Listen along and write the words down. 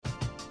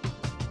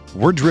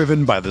We're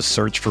driven by the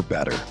search for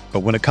better. But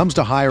when it comes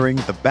to hiring,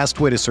 the best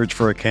way to search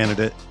for a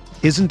candidate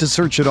isn't to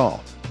search at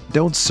all.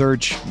 Don't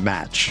search,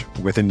 match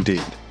with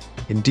Indeed.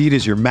 Indeed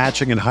is your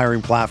matching and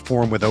hiring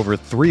platform with over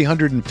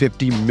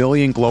 350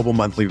 million global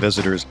monthly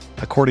visitors,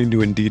 according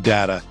to Indeed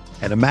data,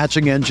 and a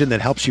matching engine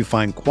that helps you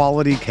find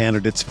quality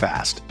candidates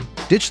fast.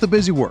 Ditch the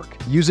busy work.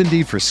 Use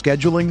Indeed for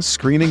scheduling,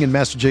 screening, and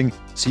messaging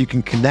so you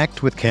can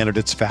connect with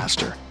candidates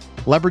faster.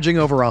 Leveraging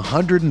over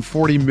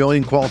 140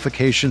 million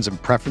qualifications and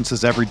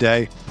preferences every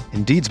day,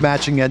 Indeed's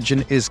matching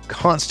engine is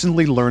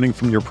constantly learning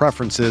from your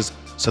preferences,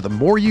 so the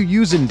more you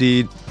use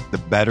Indeed, the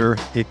better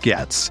it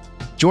gets.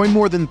 Join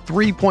more than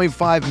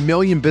 3.5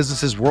 million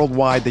businesses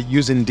worldwide that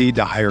use Indeed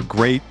to hire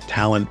great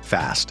talent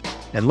fast.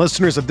 And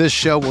listeners of this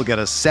show will get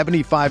a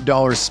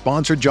 $75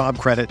 sponsored job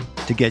credit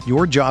to get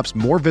your jobs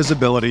more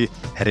visibility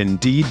at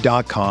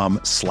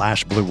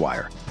Indeed.com/Blue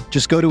Wire.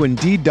 Just go to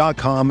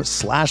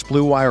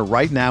Indeed.com/Blue Wire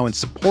right now and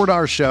support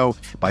our show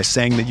by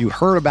saying that you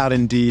heard about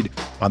Indeed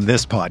on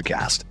this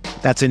podcast.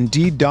 That's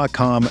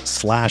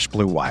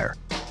Indeed.com/Blue Wire.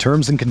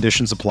 Terms and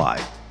conditions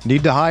apply.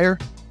 Need to hire?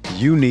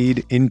 You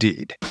need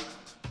Indeed.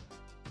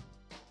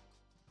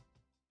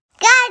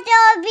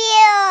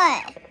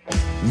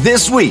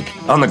 This week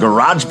on the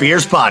Garage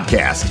Beers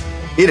podcast,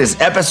 it is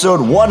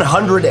episode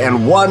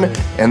 101,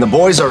 and the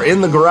boys are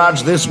in the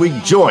garage this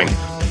week, joined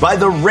by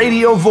the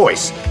radio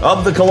voice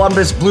of the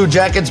Columbus Blue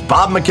Jackets,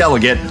 Bob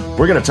McElligott.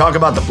 We're going to talk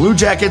about the Blue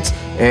Jackets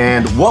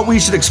and what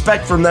we should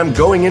expect from them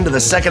going into the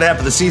second half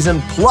of the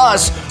season.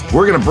 Plus,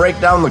 we're going to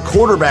break down the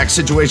quarterback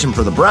situation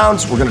for the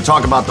Browns. We're going to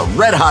talk about the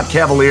Red Hot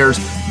Cavaliers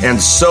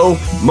and so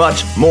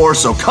much more.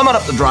 So come on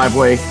up the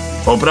driveway,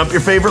 open up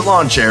your favorite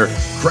lawn chair,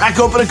 crack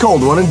open a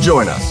cold one, and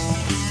join us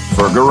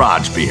for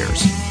Garage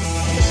Beers.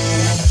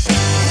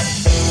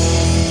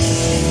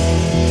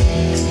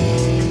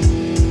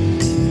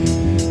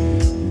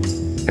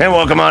 And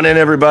welcome on in,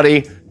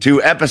 everybody,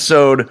 to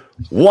episode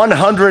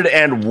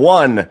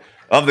 101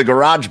 of the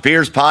Garage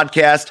Beers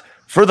podcast.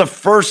 For the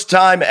first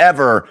time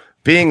ever,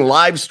 being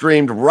live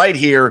streamed right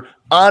here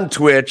on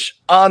Twitch,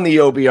 on the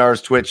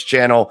OBR's Twitch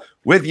channel.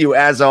 With you,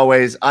 as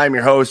always, I'm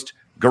your host,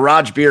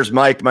 Garage Beers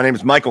Mike. My name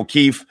is Michael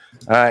Keefe,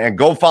 and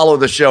go follow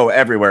the show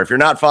everywhere. If you're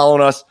not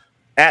following us,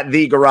 at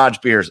the Garage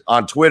Beers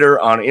on Twitter,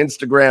 on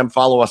Instagram,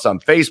 follow us on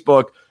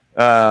Facebook,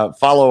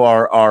 follow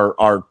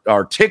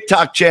our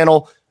TikTok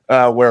channel,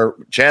 where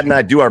Chad and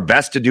I do our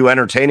best to do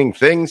entertaining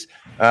things.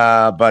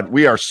 But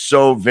we are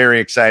so very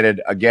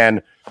excited.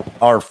 Again,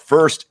 our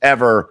first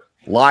ever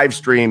live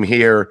stream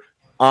here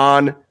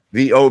on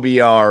the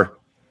OBR.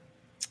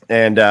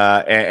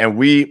 And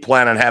we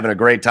plan on having a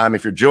great time.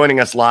 If you're joining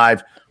us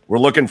live, we're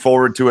looking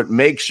forward to it.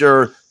 Make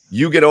sure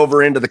you get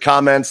over into the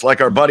comments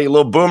like our buddy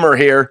Lil Boomer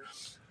here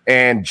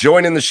and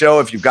join in the show.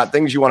 If you've got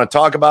things you want to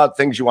talk about,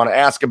 things you want to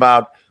ask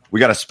about, we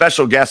got a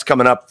special guest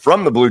coming up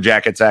from the Blue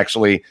Jackets,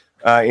 actually,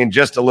 in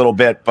just a little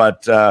bit.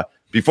 But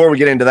before we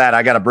get into that,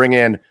 I got to bring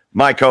in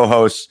my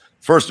co-hosts.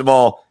 First of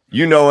all,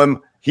 you know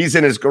him. He's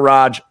in his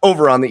garage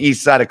over on the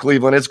east side of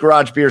Cleveland. It's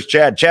Garage Beers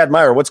Chad. Chad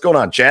Meyer, what's going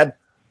on, Chad?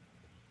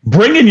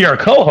 Bring in your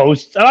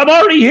co-hosts. I'm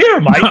already here,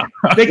 Mike.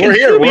 They can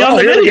see me on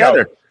the video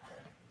together.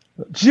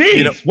 Jeez.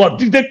 You know, well,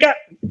 dude,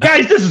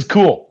 guys, this is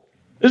cool.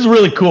 This is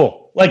really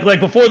cool. Like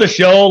before the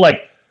show,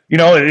 like, you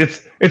know,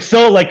 it's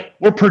so like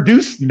we're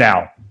produced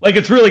now. Like,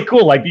 it's really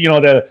cool. Like, you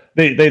know,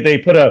 they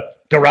put a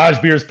Garage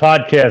Beers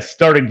podcast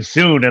starting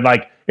soon, and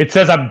like it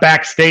says I'm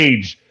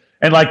backstage,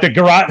 and like the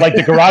garage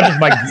is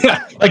my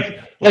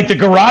like the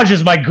garage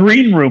is my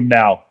green room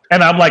now,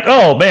 and I'm like,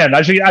 oh man,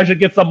 I should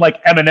get some like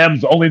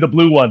M&Ms, only the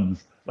blue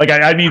ones. Like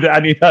I need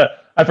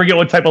I forget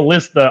what type of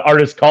list the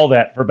artists call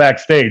that for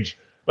backstage,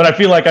 but I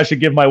feel like I should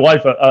give my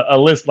wife a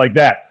list like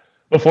that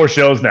before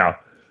shows now.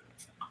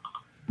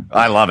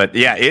 I love it.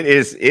 Yeah, it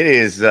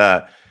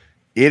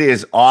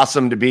is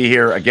awesome to be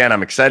here. Again,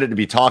 I'm excited to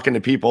be talking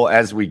to people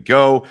as we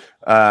go.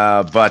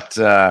 But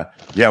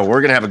yeah,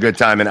 we're going to have a good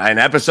time. And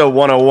episode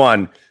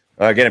 101,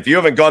 again, if you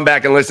haven't gone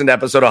back and listened to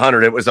episode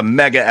 100, it was a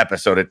mega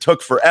episode. It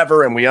took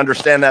forever, and we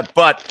understand that.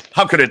 But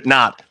how could it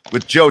not?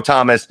 With Joe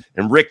Thomas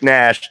and Rick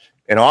Nash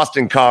and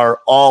Austin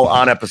Carr all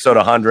on episode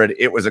 100.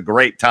 It was a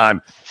great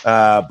time.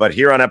 But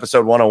here on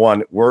episode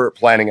 101, we're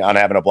planning on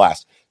having a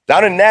blast.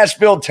 Down in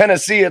Nashville,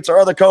 Tennessee, it's our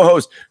other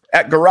co-host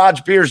at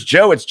Garage Beers,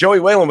 Joe. It's Joey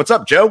Whalen. What's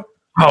up, Joe?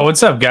 Oh,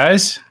 what's up,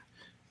 guys?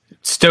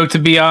 Stoked to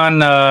be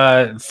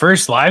on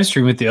first live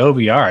stream with the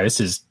OBR. This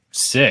is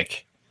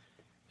sick.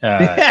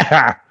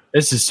 Yeah.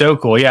 This is so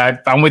cool. Yeah,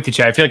 I'm with you,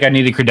 Chad. I feel like I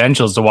needed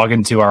credentials to walk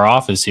into our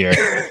office here.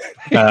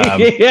 Yeah.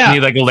 I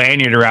need like a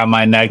lanyard around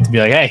my neck to be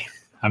like, hey,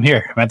 I'm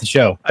here. I'm at the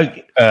show.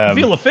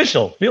 Feel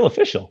official.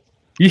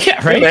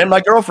 Yeah, right? Hey, man, my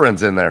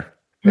girlfriend's in there.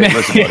 Hey,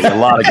 listen, buddy, a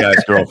lot of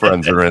guys'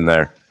 girlfriends are in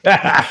there. We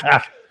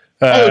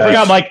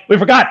forgot, Mike. We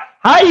forgot.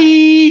 Hi.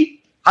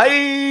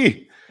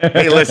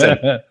 Hey, listen.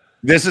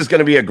 This is going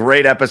to be a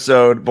great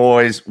episode,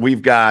 boys.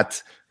 We've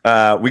got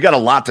a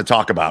lot to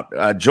talk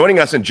about. Joining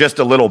us in just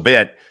a little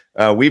bit,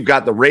 we've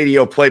got the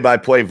radio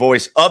play-by-play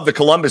voice of the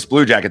Columbus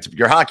Blue Jackets. If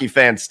you're a hockey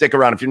fan, stick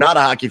around. If you're not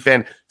a hockey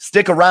fan,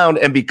 stick around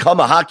and become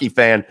a hockey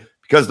fan,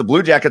 because the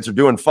Blue Jackets are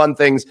doing fun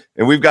things,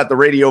 and we've got the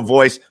radio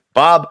voice.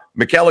 Bob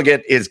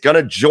McElligott is going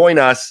to join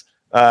us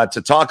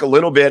to talk a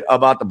little bit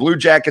about the Blue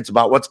Jackets,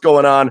 about what's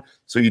going on.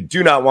 So you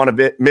do not want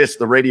to miss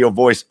the radio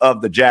voice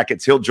of the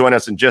Jackets. He'll join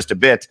us in just a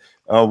bit.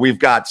 We've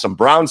got some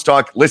Browns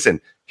talk.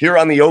 Listen, here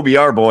on the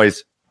OBR,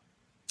 boys,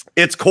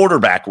 it's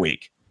quarterback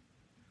week.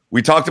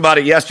 We talked about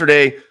it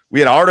yesterday.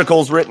 We had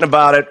articles written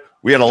about it.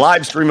 We had a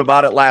live stream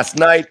about it last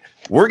night.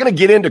 We're going to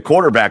get into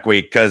quarterback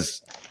week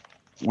because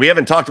we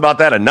haven't talked about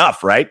that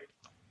enough, right?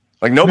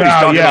 Like nobody's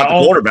talking about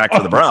the quarterback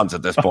for the Browns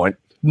at this point.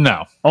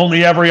 No,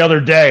 only every other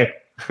day.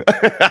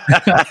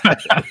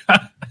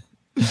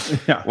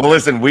 Well,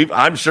 listen,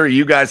 I'm sure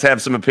you guys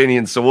have some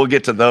opinions, so we'll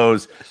get to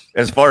those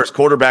as far as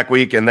quarterback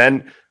week. And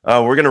then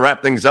we're going to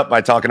wrap things up by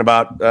talking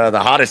about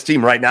the hottest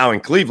team right now in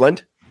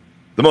Cleveland,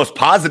 the most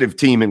positive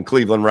team in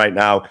Cleveland right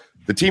now,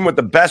 the team with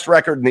the best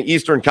record in the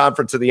Eastern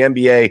Conference of the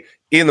NBA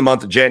in the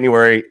month of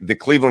January, the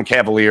Cleveland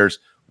Cavaliers.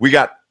 We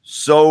got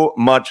so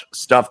much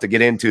stuff to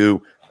get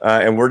into,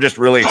 and we're just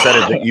really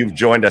excited that you've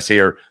joined us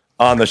here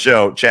on the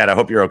show. Chad, I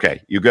hope you're okay.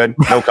 You good?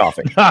 No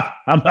coughing.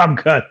 I'm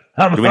good.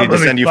 Do we need to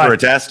send you for a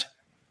test?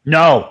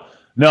 No,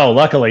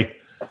 luckily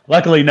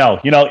no.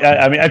 You know,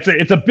 I mean,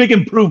 it's a big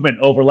improvement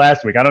over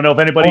last week. I don't know if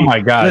anybody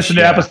listened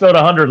to episode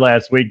 100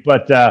 last week,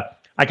 but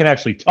I can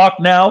actually talk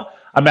now.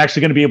 I'm actually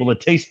going to be able to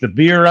taste the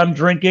beer I'm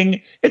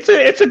drinking. It's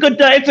a good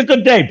day. It's a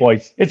good day,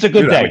 boys. It's a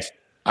good day.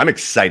 I'm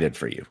excited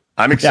for you.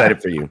 I'm excited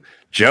for you.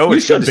 Joe,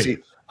 it's good to see.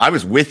 I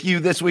was with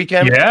you this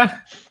weekend. Yeah.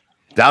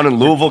 Down in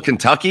Louisville,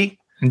 Kentucky.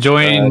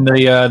 Enjoying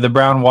the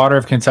brown water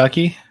of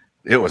Kentucky.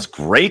 It was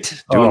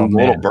great doing a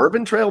little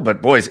bourbon trail,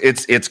 but boys,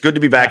 it's good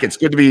to be back. It's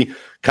good to be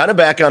kind of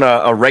back on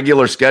a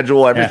regular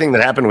schedule. Everything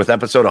that happened with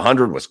episode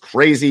 100 was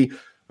crazy,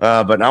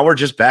 but now we're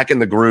just back in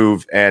the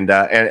groove.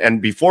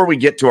 And before we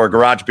get to our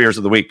garage beers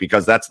of the week,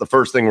 because that's the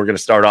first thing we're going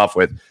to start off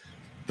with,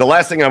 the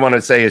last thing I want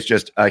to say is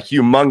just a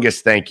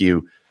humongous thank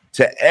you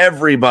to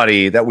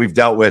everybody that we've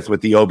dealt with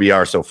the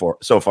OBR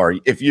so far.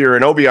 If you're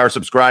an OBR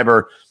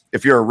subscriber,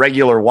 if you're a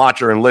regular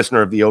watcher and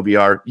listener of the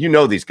OBR, you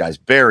know these guys,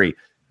 Barry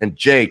and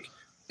Jake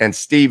and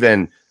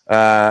Steven. We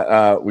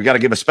got to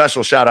give a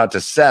special shout out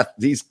to Seth.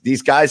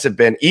 These guys have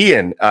been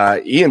Ian.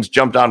 Ian's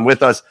jumped on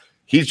with us.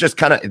 He's just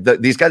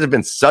these guys have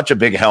been such a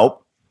big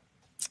help.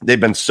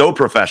 They've been so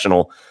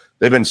professional.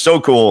 They've been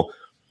so cool.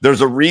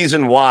 There's a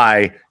reason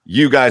why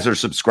you guys are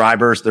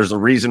subscribers. There's a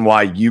reason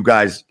why you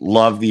guys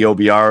love the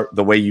OBR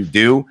the way you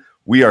do.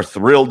 We are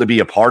thrilled to be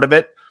a part of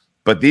it.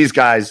 But these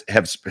guys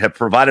have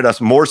provided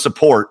us more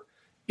support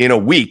in a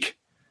week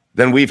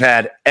than we've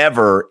had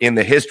ever in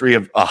the history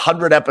of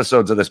 100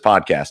 episodes of this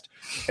podcast.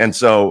 And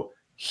so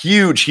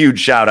huge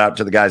shout out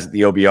to the guys at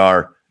the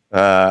OBR.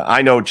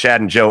 I know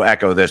Chad and Joe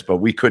echo this, but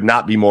we could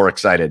not be more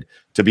excited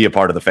to be a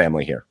part of the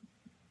family here.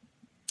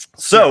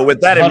 So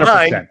with that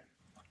 100%.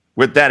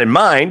 With that in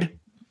mind,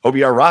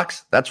 OBR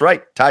rocks. That's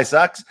right. Ty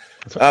sucks.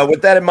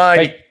 With that in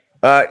mind,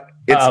 go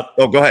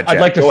ahead, Chad. I'd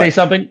like to say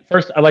something.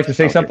 First, I'd like to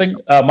say something.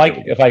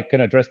 Mike, if I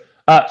can address.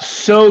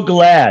 So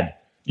glad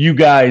you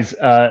guys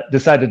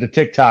decided to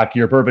TikTok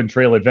your Bourbon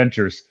Trail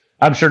adventures.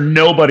 I'm sure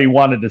nobody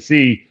wanted to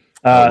see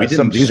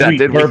some sweet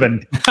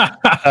bourbon,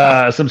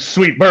 some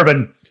sweet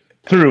bourbon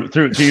through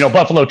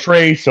Buffalo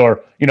Trace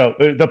or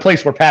the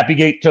place where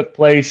Pappygate took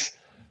place.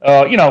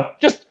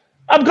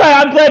 I'm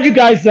glad you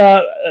guys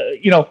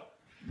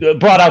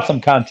brought out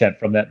some content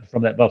from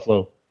that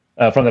Buffalo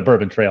from the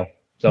Bourbon Trail.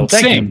 So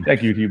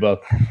thank you to you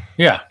both.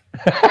 Yeah.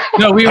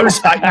 No, we were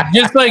just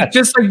like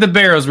the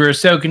Barrows. We were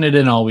soaking it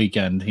in all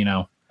weekend.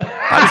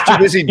 I was too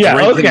busy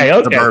drinking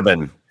the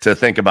bourbon to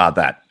think about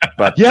that.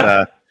 But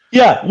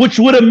which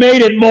would have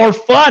made it more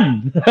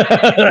fun.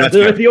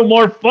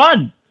 More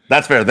fun.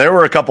 That's fair. There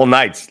were a couple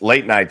nights,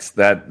 late nights,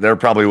 that there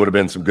probably would have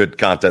been some good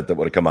content that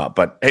would have come out.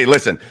 But hey,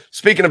 listen,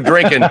 speaking of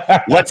drinking,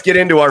 let's get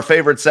into our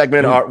favorite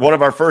segment, one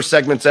of our first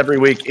segments every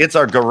week. It's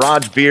our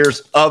Garage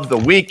Beers of the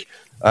Week.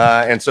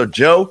 And so,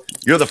 Joe,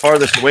 you're the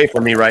farthest away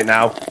from me right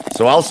now.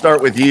 So I'll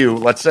start with you.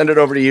 Let's send it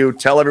over to you.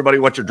 Tell everybody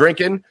what you're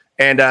drinking.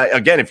 And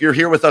again, if you're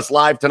here with us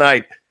live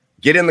tonight,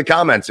 get in the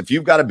comments. If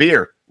you've got a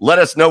beer, let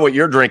us know what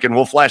you're drinking.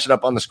 We'll flash it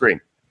up on the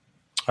screen.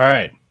 All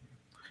right.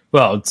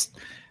 Well, it's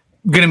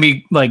going to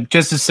be like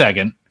just a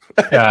second.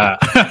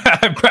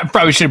 I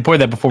probably should have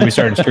poured that before we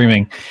started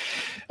streaming.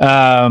 But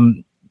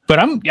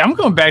I'm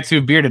going back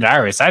to Bearded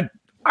Iris. I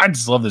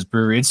just love this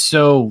brewery. It's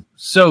so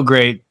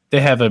great.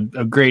 They have a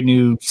great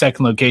new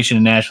second location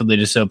in Nashville. They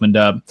just opened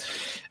up.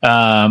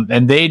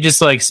 And they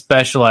just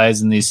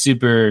specialize in these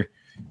super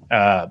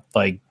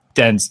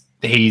dense,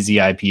 hazy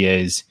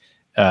IPAs.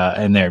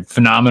 And they're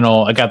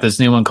phenomenal. I got this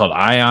new one called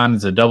Ion.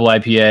 It's a double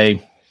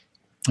IPA.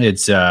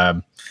 It's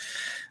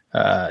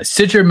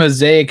Citra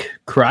Mosaic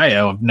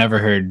Cryo. I've never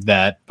heard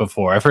that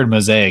before. I've heard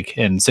Mosaic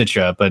and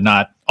Citra, but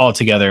not all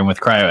together and with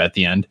Cryo at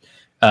the end.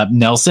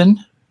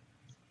 Nelson,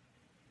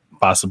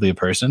 possibly a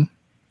person.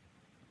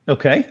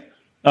 Okay.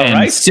 All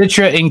right.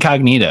 Citra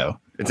Incognito.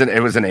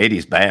 It was an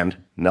 80s band,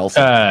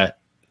 Nelson. I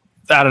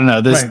don't know.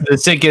 The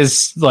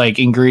sickest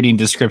ingredient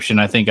description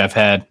I think I've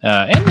had.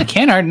 And the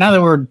can art. Now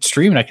that we're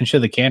streaming, I can show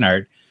the can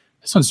art.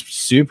 This one's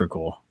super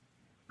cool.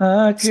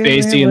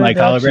 Spacey and like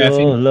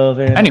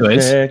holography.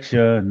 Anyways,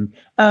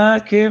 I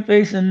can't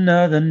face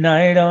another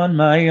night on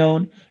my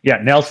own. Yeah,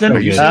 Nelson. Are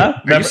you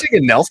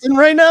singing Nelson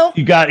right now?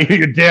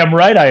 You're damn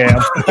right I am.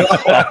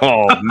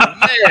 Oh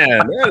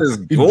man, that is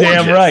gorgeous. You're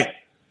damn right.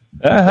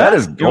 That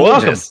is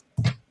gorgeous.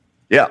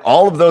 Yeah,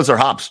 all of those are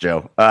hops,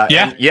 Joe.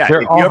 Yeah.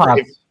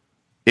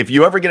 If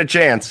you ever get a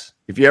chance,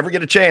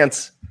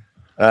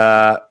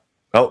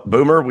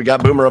 Boomer, we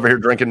got Boomer over here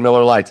drinking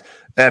Miller Lights.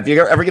 If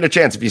you ever get a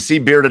chance, if you see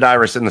Bearded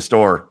Iris in the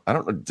store, I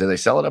don't know, do they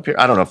sell it up here?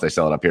 I don't know if they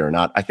sell it up here or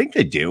not. I think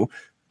they do.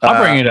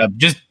 I'll bring it up.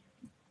 Just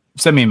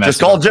send me a message.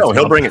 Just call Joe.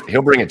 He'll bring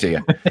it to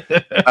you.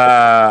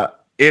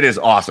 It is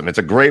awesome. It's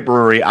a great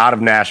brewery out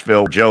of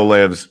Nashville. Joe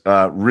lives.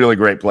 Really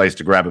great place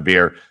to grab a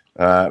beer.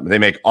 They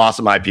make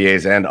awesome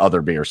IPAs and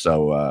other beers.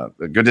 So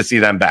good to see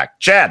them back.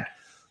 Chad,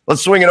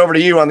 let's swing it over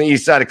to you on the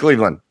east side of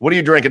Cleveland. What are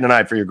you drinking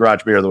tonight for your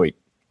garage beer of the week?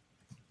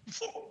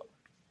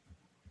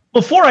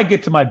 Before I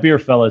get to my beer,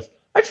 fellas,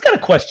 I just got a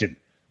question.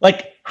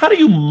 Like, how do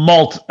you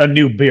malt a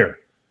new beer?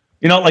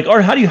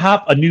 Or how do you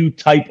hop a new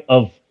type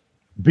of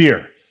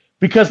beer?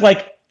 Because,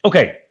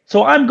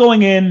 so I'm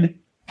going in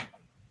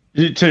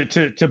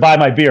to buy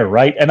my beer,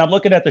 right? And I'm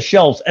looking at the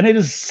shelves, and it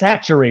is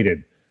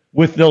saturated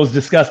with those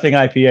disgusting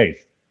IPAs.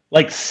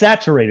 Like,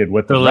 saturated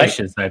with them,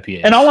 delicious right?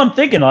 IPAs. And all I'm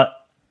thinking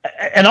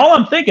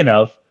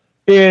of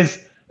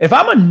is if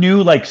I'm a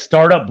new,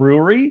 startup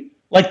brewery,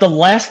 the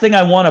last thing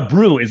I want to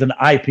brew is an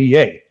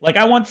IPA.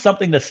 I want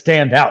something to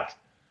stand out.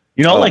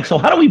 So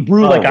how do we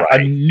brew a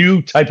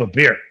new type of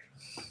beer?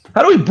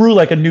 How do we brew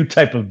a new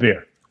type of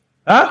beer?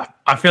 Huh?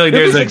 I feel like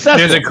there's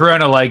a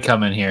Corona Light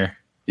coming here.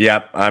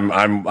 Yep,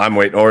 I'm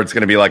waiting, or it's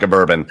going to be like a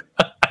bourbon.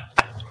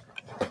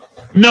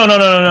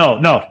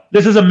 No.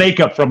 This is a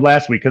makeup from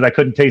last week because I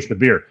couldn't taste the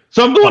beer.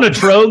 So I'm going to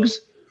Trogs.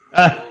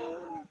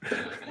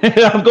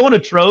 I'm going to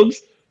Trogs.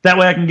 That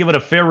way I can give it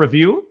a fair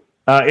review.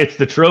 It's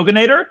the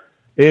Troganator.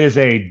 It is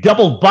a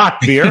double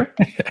bock beer.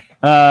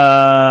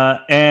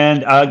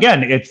 And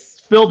again, it's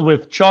filled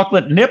with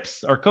chocolate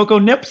nips or cocoa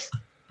nips.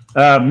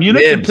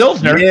 Munich and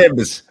Pilsner.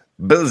 Nibs.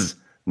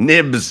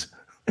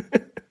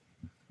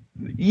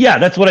 Yeah,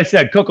 that's what I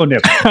said. Cocoa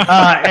nips.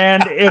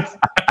 And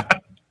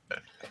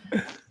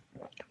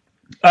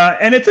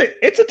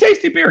it's a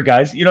tasty beer,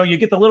 guys. You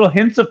get the little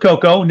hints of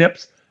cocoa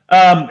nips.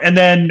 And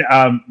then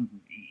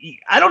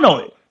I don't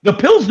know. The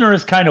Pilsner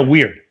is kind of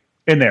weird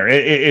in there.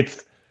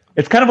 It's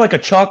kind of like a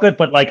chocolate,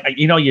 but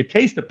you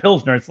taste the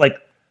Pilsner. It's like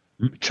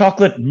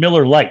chocolate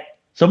Miller Lite.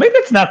 So maybe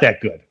it's not that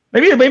good.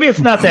 Maybe it's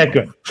not that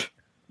good.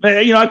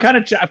 I've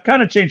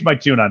kind of changed my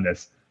tune on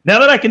this. Now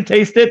that I can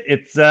taste it,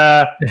 it's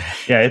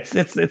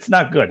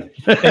not good.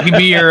 It can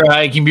be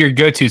your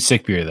go-to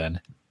sick beer then.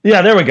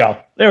 Yeah, there we go.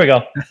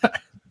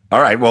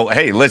 All right. Well,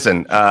 hey,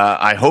 listen.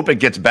 I hope it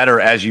gets better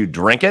as you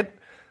drink it.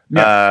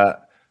 Yeah.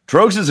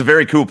 Trogs is a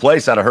very cool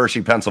place out of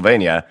Hershey,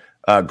 Pennsylvania.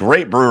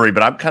 Great brewery,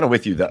 but I'm kind of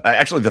with you.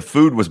 Actually, the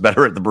food was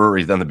better at the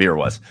brewery than the beer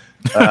was,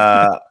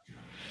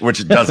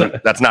 which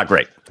that's not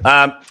great.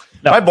 No.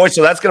 All right, boys.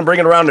 So that's going to bring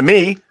it around to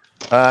me.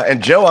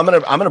 And Joe, I'm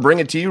gonna bring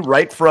it to you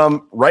right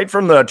from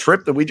the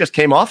trip that we just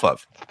came off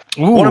of.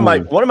 Ooh. One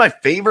of my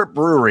favorite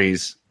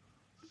breweries.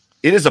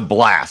 It is a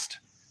blast.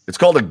 It's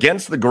called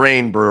Against the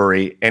Grain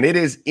Brewery, and it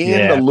is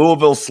in the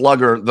Louisville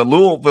Slugger, the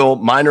Louisville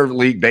minor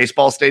league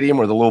baseball stadium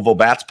where the Louisville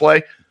Bats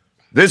play.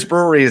 This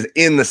brewery is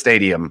in the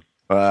stadium,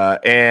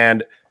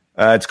 and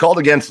it's called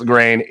Against the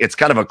Grain. It's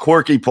kind of a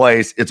quirky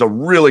place. It's a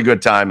really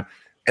good time,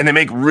 and they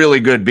make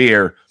really good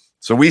beer.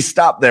 So we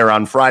stopped there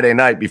on Friday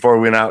night before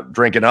we went out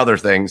drinking other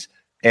things,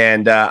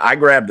 and I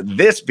grabbed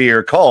this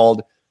beer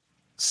called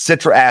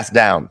Citra Ass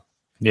Down.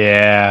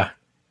 Yeah.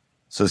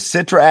 So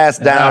Citra Ass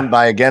Down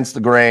by Against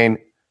the Grain.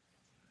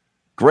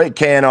 Great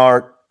can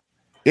art.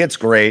 It's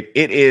great.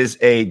 It is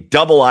a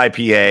double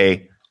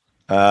IPA.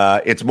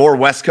 It's more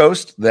West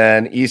Coast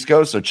than East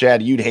Coast. So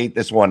Chad, you'd hate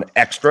this one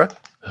extra.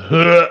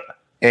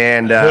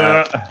 And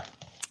I'm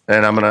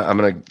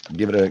gonna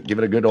give it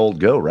a good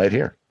old go right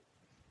here.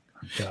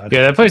 God.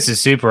 Yeah, that place is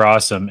super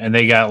awesome, and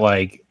they got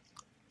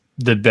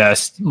the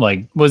best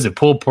was it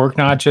pulled pork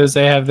nachos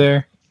they have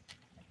there?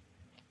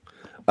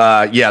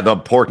 Yeah, the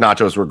pork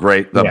nachos were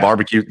great. The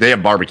barbecue, they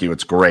have barbecue.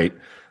 It's great.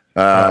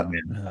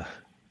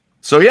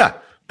 So yeah,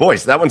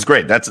 boys, that one's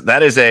great.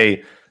 That is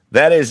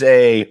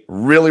a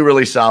really,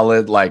 really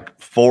solid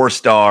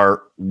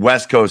 4-star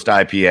West Coast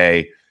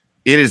IPA.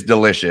 It is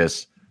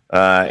delicious.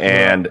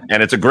 And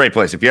it's a great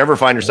place. If you ever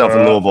find yourself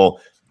in Louisville,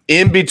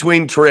 in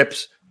between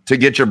trips to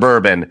get your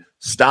bourbon,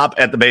 stop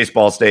at the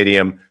baseball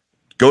stadium,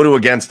 go to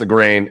Against the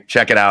Grain,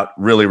 check it out.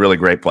 Really, really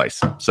great place.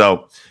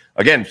 So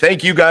again,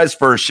 thank you guys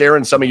for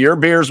sharing some of your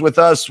beers with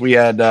us. We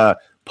had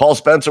Paul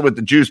Spencer with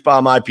the Juice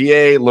Bomb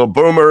IPA, Lil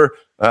Boomer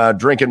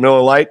drinking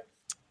Miller Lite.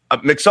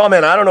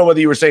 McSawman, I don't know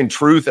whether you were saying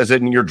truth as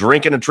in you're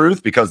drinking a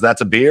truth because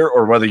that's a beer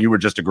or whether you were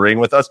just agreeing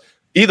with us.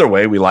 Either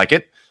way, we like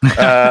it.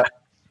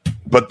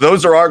 But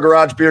those are our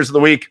garage beers of the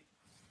week.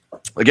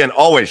 Again,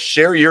 always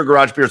share your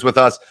garage beers with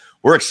us.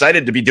 We're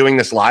excited to be doing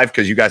this live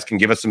because you guys can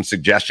give us some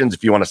suggestions.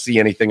 If you want to see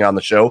anything on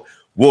the show,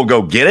 we'll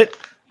go get it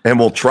and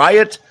we'll try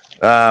it.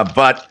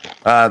 But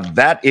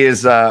that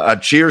is a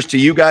cheers to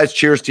you guys.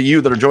 Cheers to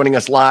you that are joining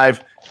us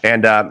live.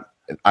 And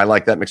I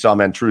like that McSaw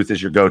Man Truth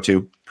is your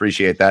go-to.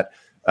 Appreciate that.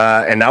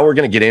 And now we're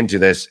going to get into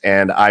this.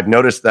 And I've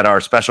noticed that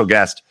our special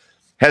guest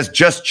has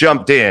just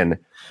jumped in.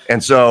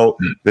 And so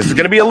this is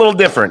going to be a little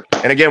different.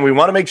 And again, we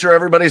want to make sure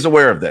everybody's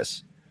aware of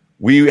this.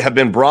 We have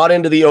been brought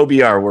into the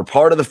OBR. We're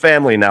part of the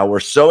family now. We're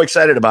so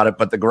excited about it.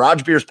 But the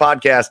Garage Beers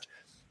podcast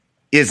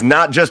is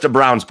not just a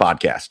Browns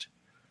podcast.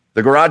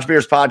 The Garage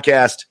Beers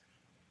podcast,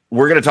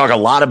 we're going to talk a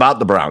lot about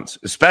the Browns,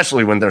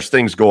 especially when there's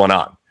things going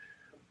on.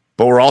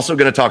 But we're also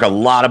going to talk a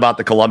lot about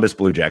the Columbus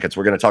Blue Jackets.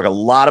 We're going to talk a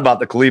lot about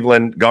the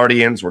Cleveland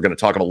Guardians. We're going to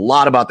talk a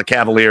lot about the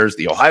Cavaliers,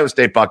 the Ohio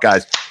State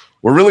Buckeyes.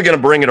 We're really going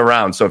to bring it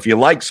around. So if you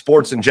like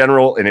sports in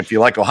general, and if you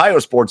like Ohio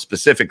sports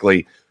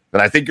specifically,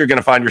 then I think you're going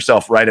to find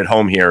yourself right at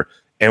home here.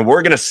 And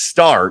we're going to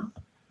start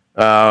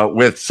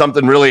with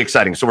something really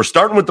exciting. So we're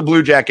starting with the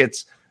Blue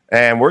Jackets,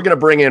 and we're going to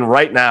bring in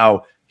right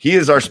now, he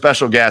is our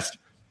special guest.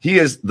 He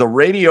is the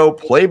radio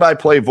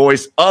play-by-play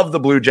voice of the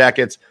Blue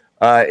Jackets.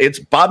 It's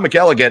Bob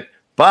McElligott.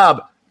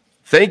 Bob,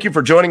 thank you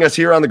for joining us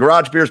here on the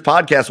Garage Beers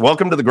podcast.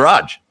 Welcome to the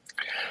Garage.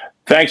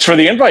 Thanks for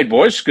the invite,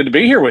 boys. Good to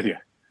be here with you.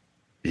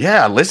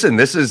 Yeah, listen,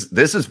 this is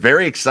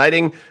very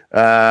exciting.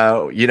 We've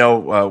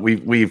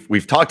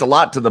talked a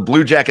lot to the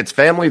Blue Jackets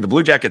family. The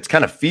Blue Jackets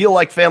kind of feel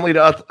like family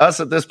to us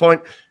at this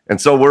point, and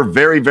so we're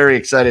very, very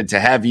excited to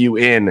have you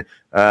in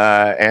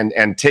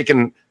and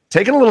taking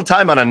a little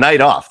time on a night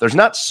off. There's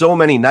not so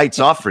many nights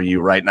off for you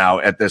right now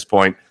at this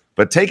point,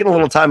 but taking a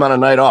little time on a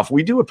night off,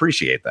 we do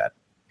appreciate that.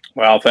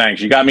 Well,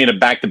 thanks. You got me in a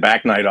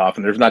back-to-back night off,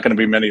 and there's not going to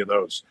be many of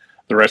those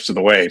the rest of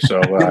the way. So,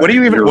 what are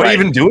you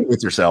even doing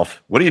with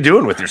yourself? What are you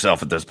doing with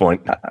yourself at this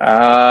point? Well,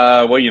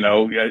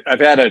 I've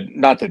had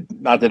not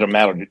that it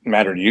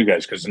matter to you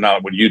guys because it's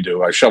not what you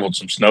do. I shoveled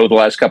some snow the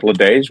last couple of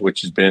days,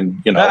 which has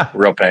been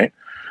real pain.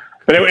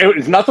 But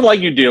it's nothing like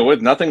you deal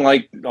with. Nothing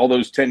like all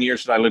those 10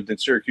 years that I lived in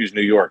Syracuse,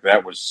 New York.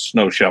 That was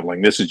snow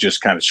shoveling. This is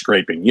just kind of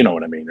scraping. You know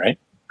what I mean, right?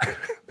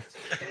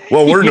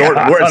 Well, we're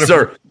north,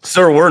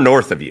 sir. We're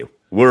north of you.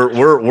 We're.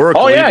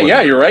 Oh yeah,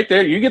 you're right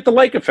there. You get the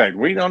lake effect.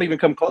 We don't even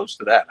come close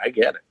to that. I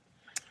get it.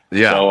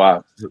 Yeah.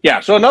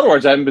 So, So in other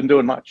words, I haven't been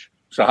doing much.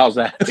 So how's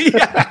that?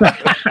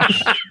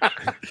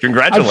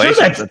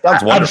 Congratulations.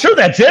 I'm sure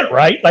that's it,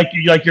 right? Like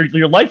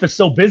your life is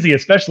so busy,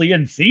 especially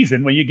in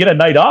season. When you get a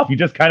night off, you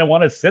just kind of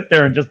want to sit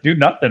there and just do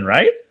nothing,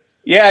 right?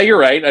 Yeah, you're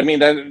right. I mean,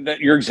 that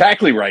you're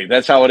exactly right.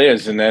 That's how it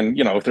is. And then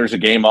if there's a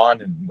game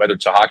on, and whether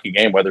it's a hockey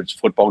game, whether it's a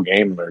football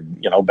game, or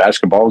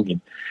basketball, you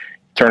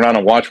turn on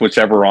and watch what's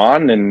ever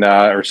on, and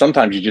or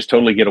sometimes you just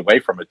totally get away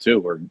from it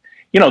too. Or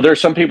there's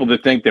some people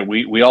that think that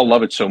we all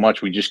love it so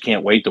much we just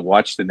can't wait to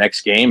watch the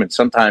next game, and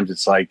sometimes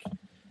it's like,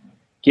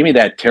 give me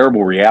that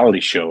terrible reality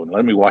show and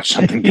let me watch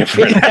something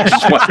different.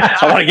 I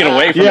want to get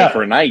away from it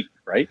for a night,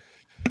 right?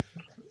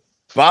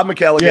 Bob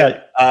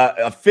McElligott,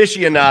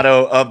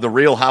 aficionado of the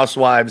Real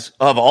Housewives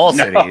of all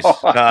cities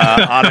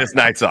on his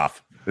nights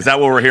off. Is that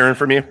what we're hearing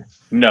from you?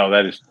 No,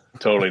 that is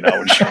totally not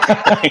what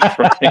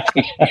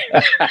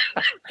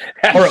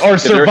you're or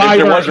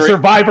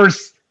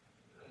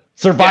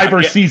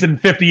Survivor season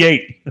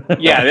 58.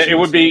 Yeah, it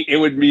would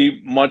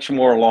be much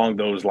more along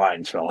those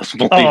lines, fellas.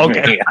 Believe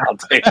me, I'll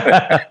take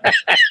that.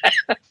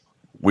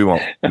 We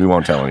won't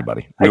tell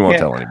anybody. We won't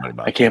tell anybody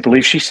about it. I can't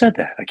believe she said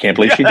that. I can't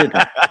believe she did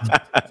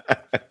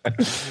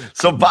that.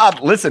 So, Bob,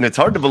 listen, it's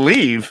hard to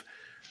believe,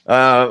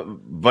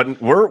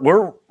 but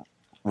we're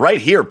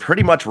right here,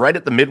 pretty much right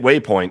at the midway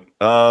point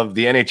of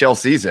the NHL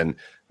season.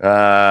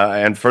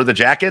 And for the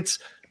Jackets,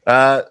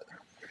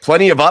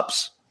 plenty of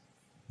ups,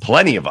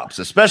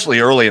 especially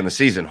early in the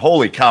season.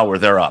 Holy cow, were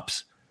there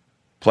ups.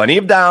 Plenty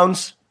of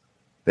downs.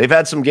 They've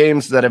had some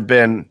games that have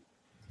been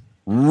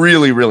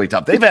really, really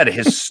tough. They've had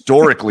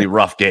historically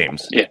rough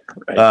games. Yeah,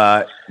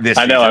 right. This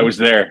I know. season. I was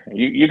there.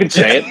 You can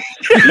say it.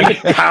 You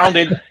get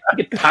pounded.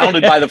 You get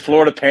pounded by the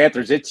Florida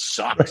Panthers. It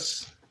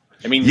sucks.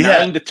 I mean,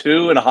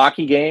 9-2 in a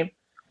hockey game.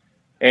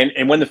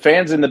 And when the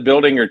fans in the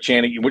building are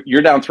chanting,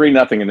 you're down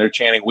 3-0, and they're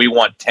chanting, "We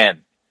want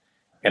 10,"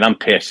 and I'm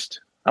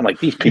pissed. I'm like,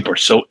 these people are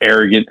so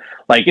arrogant.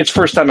 Like, it's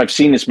the first time I've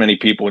seen this many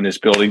people in this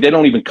building. They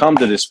don't even come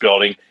to this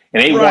building,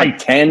 and they want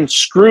 10.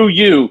 Screw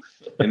you.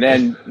 And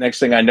then next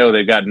thing I know,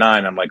 they've got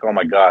 9. I'm like, oh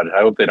my God,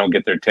 I hope they don't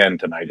get their 10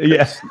 tonight.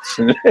 Yeah.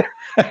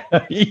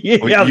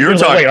 You're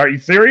talking. Wait, are you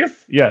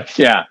serious? Yeah.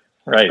 Yeah.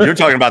 Right. You're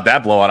talking about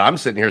that blowout. I'm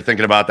sitting here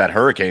thinking about that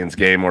Hurricanes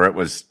game where it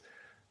was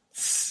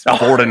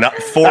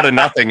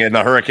 4-0, and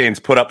the Hurricanes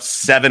put up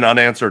 7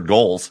 unanswered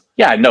goals.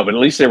 Yeah, I know, but at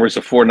least there was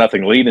a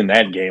 4-0 lead in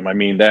that game. I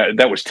mean,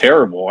 that was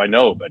terrible. I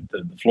know, but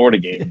the Florida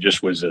game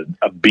just was a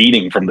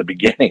beating from the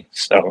beginning.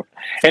 So,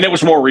 and it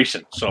was more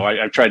recent. So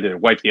I tried to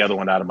wipe the other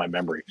one out of my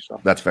memory. So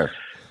that's fair.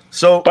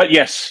 So, but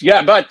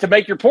but to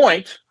make your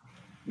point,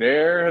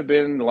 there have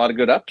been a lot of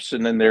good ups,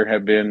 and then there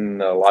have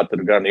been a lot that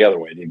have gone the other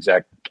way, the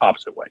exact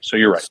opposite way. So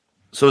you're right.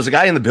 So as a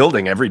guy in the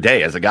building every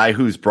day, as a guy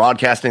who's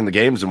broadcasting the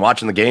games and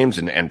watching the games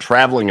and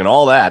traveling and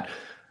all that,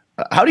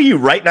 how do you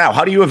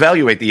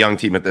evaluate the young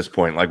team at this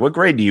point? Like, what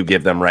grade do you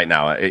give them right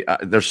now?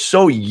 They're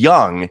so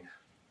young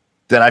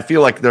that I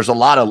feel like there's a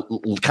lot of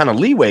kind of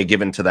leeway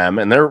given to them,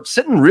 and they're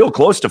sitting real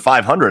close to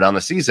 500 on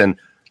the season.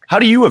 How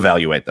do you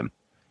evaluate them?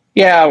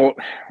 Yeah,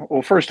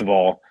 well, first of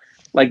all,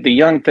 like the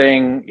young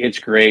thing, it's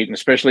great, and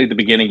especially at the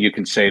beginning, you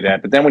can say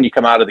that. But then when you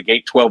come out of the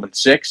gate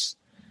 12-6,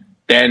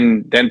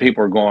 then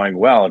people are going,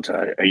 well, it's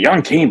a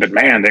young team, but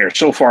man, they're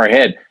so far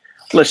ahead.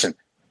 Listen,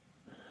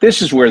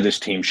 this is where this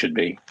team should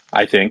be.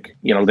 I think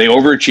they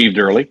overachieved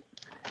early,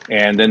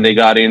 and then they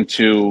got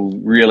into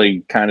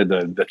really kind of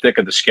the thick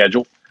of the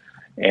schedule.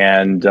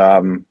 And,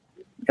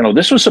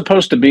 this was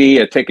supposed to be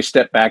a take a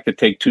step back to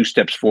take 2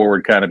 steps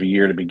forward kind of a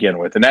year to begin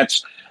with. And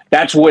that's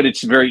what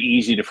it's very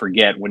easy to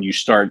forget when you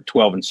start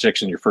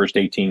 12-6 in your first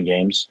 18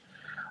 games.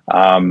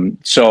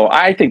 So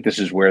I think this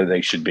is where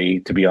they should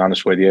be, to be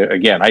honest with you.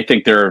 Again, I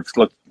think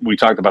we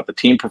talked about the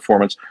team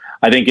performance.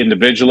 I think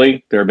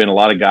individually, there have been a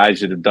lot of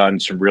guys that have done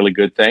some really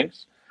good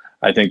things.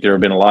 I think there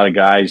have been a lot of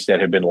guys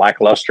that have been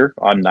lackluster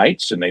on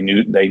nights, and they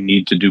knew they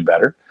need to do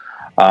better.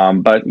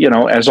 But,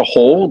 as a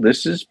whole,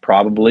 this is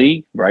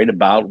probably right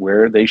about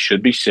where they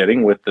should be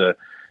sitting with the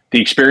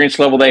experience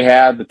level they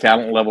have, the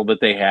talent level that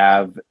they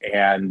have,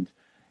 and,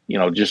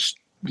 just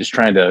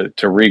trying to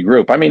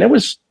regroup. I mean,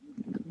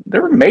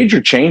 there were major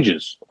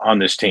changes on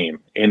this team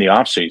in the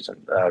offseason,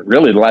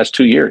 really the last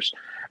 2 years.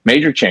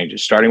 Major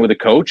changes, starting with a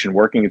coach and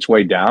working its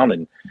way down.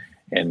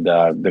 And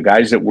the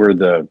guys that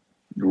were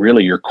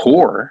really your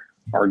core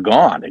are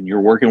gone, and you're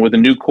working with a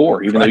new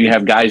core. Even though you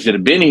have guys that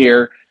have been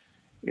here,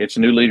 it's a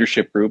new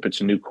leadership group. It's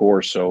a new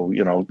core. So,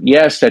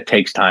 yes, that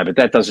takes time, but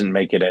that doesn't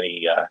make it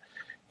any,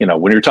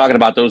 when you're talking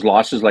about those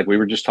losses, like we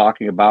were just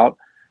talking about,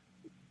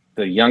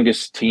 the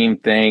youngest team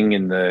thing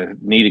and the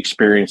neat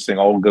experience thing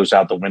all goes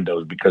out the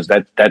windows, because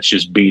that's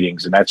just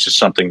beatings. And that's just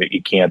something that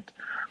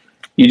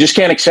you just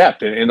can't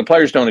accept. And the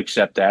players don't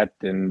accept that.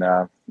 And,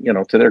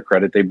 to their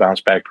credit, they bounce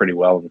back pretty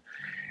well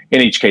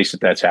in each case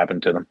that's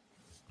happened to them.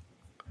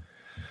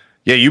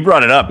 Yeah, you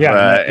brought it up.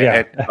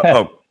 Yeah.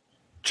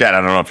 Chad,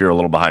 I don't know if you're a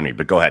little behind me,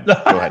 but go ahead.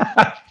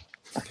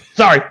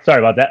 Sorry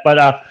about that.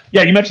 But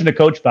you mentioned the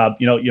coach, Bob.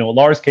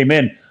 Lars came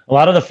in. A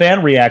lot of the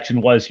fan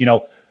reaction was,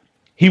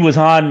 he was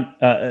on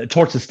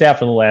Torts' staff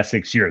for the last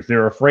 6 years. They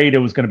were afraid it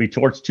was going to be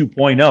Torts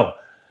 2.0.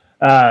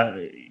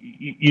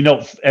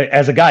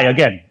 As a guy,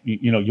 again,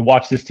 you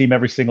watch this team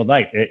every single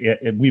night.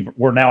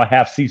 We're now a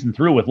half season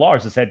through with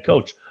Lars as head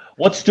coach.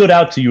 What stood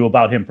out to you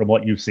about him from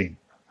what you've seen?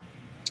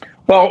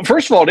 Well,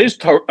 first of all, it is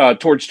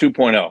Torts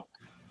 2.0.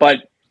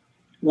 But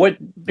what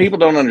people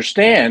don't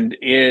understand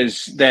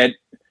is that,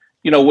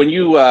 when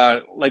you do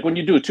a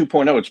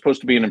 2.0, it's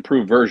supposed to be an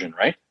improved version,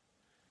 right?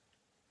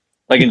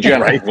 Like in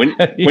general, right.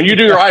 when you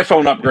do your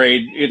iPhone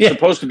upgrade, it's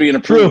supposed to be an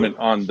improvement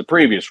on the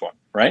previous one,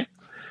 right?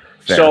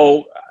 Fair.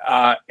 So,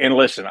 and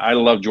listen, I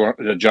love John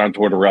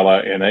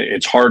Tortorella, and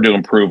it's hard to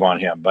improve on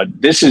him, but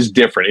this is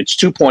different. It's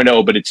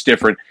 2.0, but it's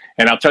different,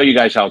 and I'll tell you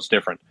guys how it's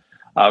different.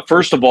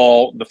 First of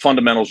all, the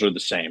fundamentals are the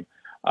same.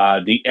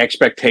 The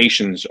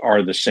expectations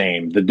are the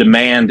same. The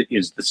demand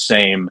is the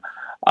same.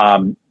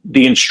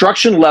 The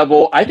instruction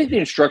level, I think the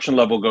instruction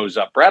level goes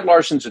up. Brad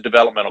Larsen's a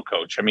developmental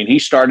coach. I mean, he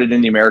started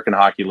in the American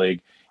Hockey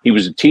League. He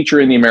was a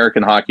teacher in the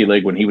American Hockey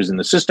League. When he was an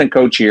assistant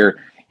coach here,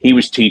 he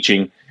was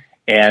teaching.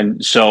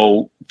 And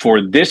so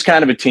for this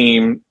kind of a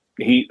team,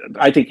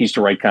 I think he's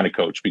the right kind of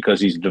coach, because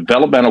he's a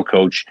developmental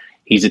coach.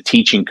 He's a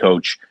teaching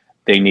coach.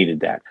 They needed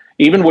that.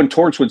 Even when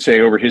Torts would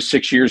say over his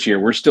 6 years here,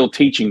 we're still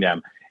teaching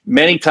them.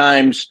 Many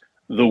times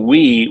the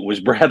we was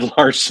Brad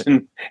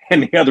Larsen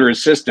and the other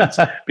assistants,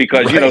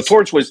 because, right.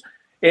 Torts was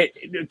a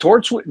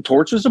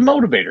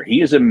motivator. He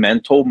is a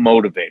mental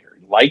motivator.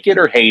 Like it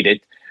or hate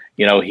it,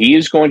 he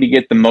is going to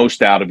get the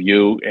most out of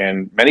you.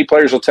 And many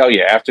players will tell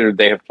you after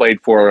they have played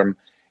for him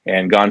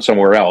and gone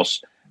somewhere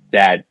else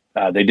that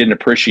they didn't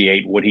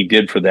appreciate what he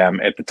did for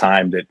them at the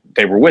time that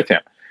they were with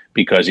him,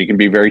 because he can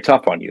be very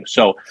tough on you.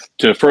 So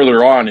to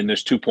further on in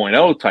this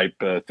 2.0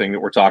 type thing that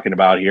we're talking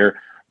about here,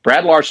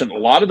 Brad Larsen, a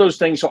lot of those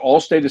things all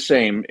stay the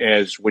same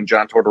as when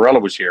John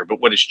Tortorella was here. But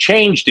what has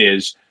changed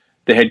is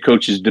the head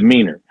coach's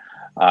demeanor.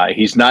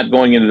 He's not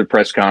going into the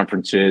press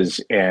conferences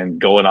and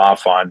going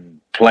off on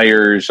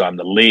players, on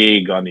the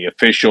league, on the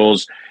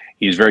officials.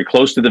 He's very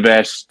close to the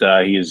vest.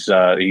 He's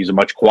a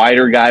much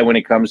quieter guy when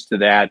it comes to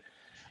that.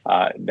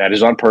 That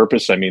is on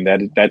purpose. I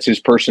mean, that's his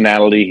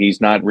personality. He's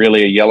not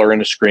really a yeller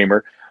and a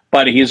screamer.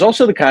 But he is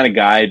also the kind of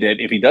guy that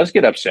if he does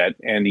get upset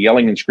and the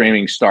yelling and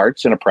screaming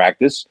starts in a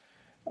practice,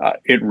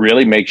 it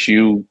really makes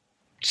you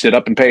sit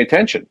up and pay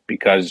attention,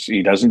 because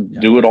he doesn't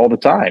do it all the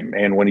time.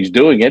 And when he's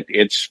doing it,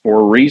 it's for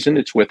a reason.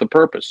 It's with a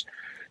purpose.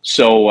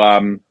 So,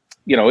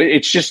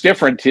 it's just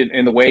different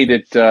in the way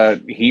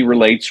that he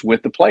relates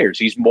with the players.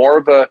 He's more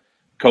of a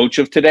coach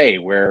of today,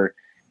 where,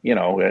 you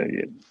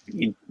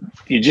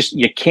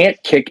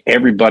can't kick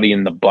everybody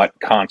in the butt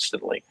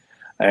constantly.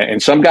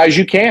 And some guys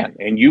you can,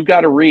 and you've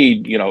got to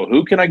read,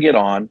 who can I get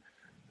on?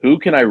 Who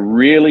can I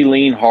really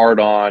lean hard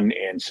on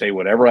and say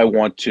whatever I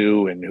want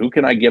to? And who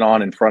can I get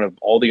on in front of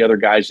all the other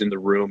guys in the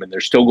room and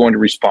they're still going to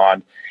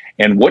respond?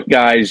 And what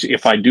guys,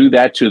 if I do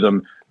that to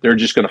them, they're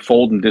just going to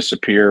fold and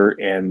disappear,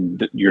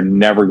 and you're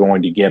never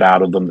going to get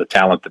out of them the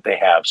talent that they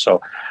have.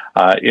 So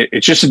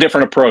it's just a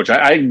different approach.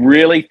 I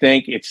really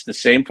think it's the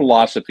same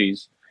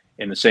philosophies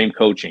and the same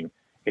coaching.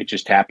 It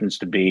just happens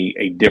to be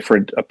a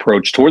different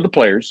approach toward the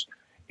players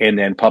and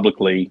then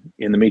publicly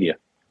in the media.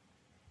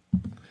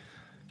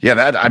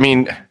 Yeah, I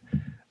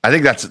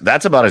think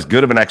that's about as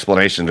good of an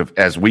explanation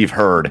as we've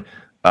heard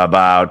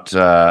about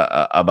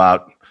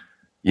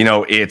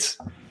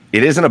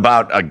it isn't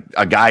about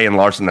a guy in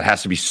Larson that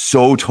has to be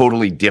so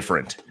totally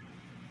different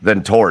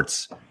than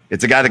Torts.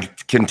 It's a guy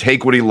that can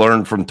take what he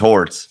learned from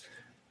Torts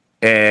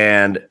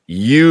and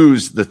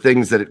use the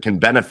things that it can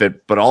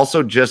benefit, but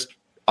also just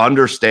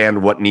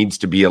understand what needs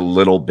to be a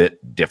little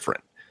bit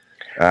different.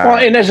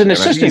 And as an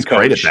assistant coach,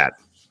 great at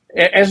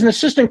that. As an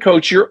assistant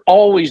coach, you're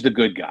always the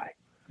good guy.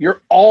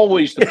 You're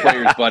always the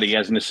player's buddy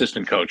as an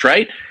assistant coach,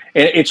 right?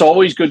 And it's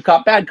always good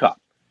cop, bad cop.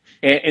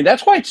 And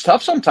that's why it's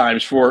tough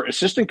sometimes for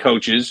assistant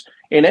coaches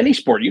in any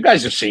sport. You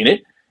guys have seen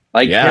it.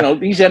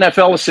 These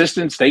NFL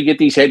assistants, they get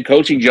these head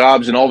coaching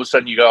jobs, and all of a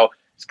sudden you go,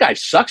 this guy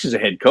sucks as a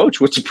head coach.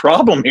 What's the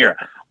problem here?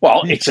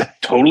 Well, it's a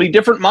totally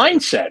different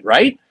mindset,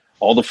 right?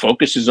 All the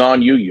focus is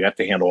on you. You have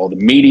to handle all the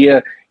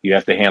media. You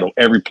have to handle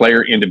every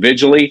player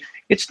individually.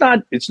 It's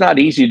not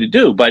easy to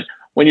do. But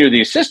when you're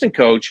the assistant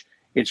coach,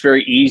 it's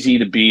very easy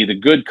to be the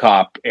good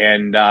cop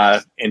and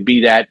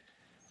be that.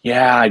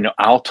 Yeah, I know.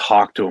 I'll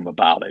talk to him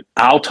about it.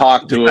 I'll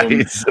talk to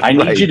him. I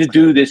need you to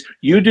do this.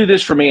 You do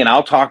this for me, and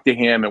I'll talk to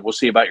him, and we'll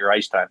see about your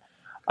ice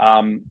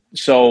time.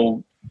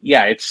 So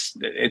yeah, it's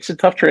a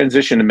tough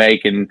transition to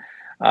make. And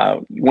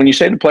when you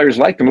say the players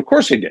liked him, of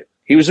course they did.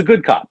 He was a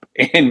good cop,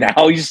 and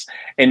now he's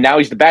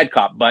the bad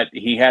cop. But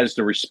he has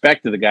the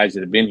respect of the guys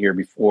that have been here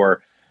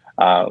before.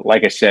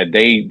 Like I said,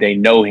 they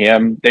know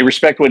him. They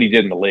respect what he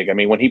did in the league. I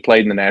mean, when he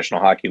played in the National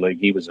Hockey League,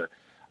 he was a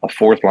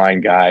fourth line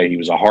guy. He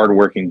was a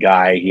hardworking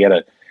guy. He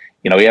had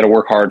to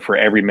work hard for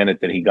every minute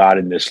that he got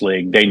in this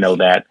league. They know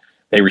that.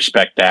 They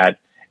respect that.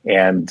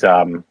 And,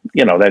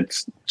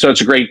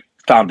 it's a great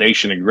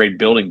foundation, a great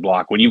building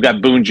block. When you've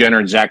got Boone Jenner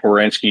and Zach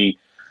Werenski,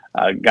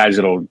 guys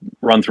that'll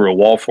run through a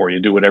wall for you,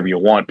 do whatever you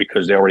want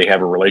because they already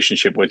have a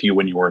relationship with you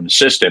when you were an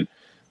assistant.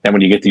 And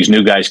when you get these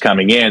new guys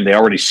coming in, they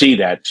already see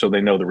that, so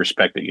they know the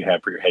respect that you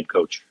have for your head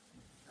coach.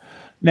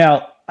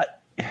 Now,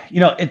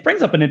 it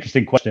brings up an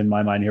interesting question in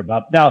my mind here,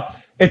 Bob. Now,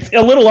 it's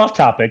a little off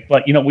topic,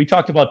 but, we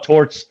talked about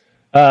Torts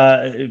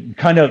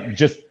kind of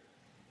just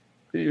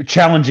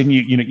challenging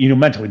you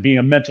mentally, being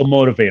a mental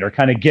motivator,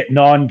 kind of getting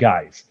on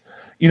guys.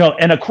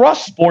 And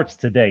across sports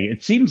today,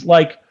 it seems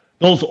like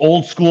those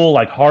old school,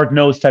 like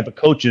hard-nosed type of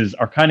coaches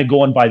are kind of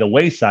going by the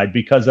wayside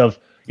because of,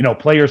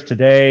 players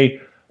today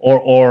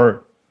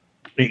or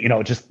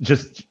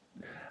just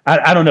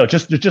I don't know,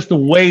 just the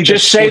way.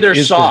 Just say they're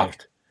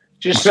soft.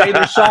 Just say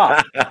they're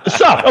soft.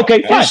 Soft.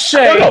 Okay, fine. Just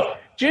say.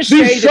 Just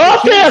these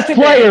soft-ass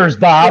players,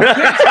 Bob. The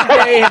kids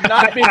today have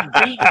not been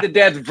beaten to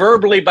death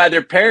verbally by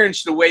their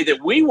parents the way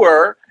that we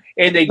were,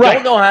 and they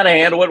don't know how to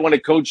handle it when a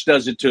coach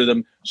does it to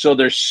them, so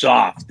they're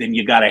soft, and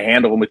you got to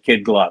handle them with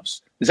kid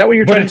gloves. Is that what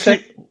you're trying to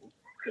say?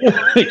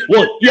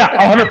 Well,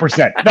 yeah,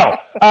 100%. No.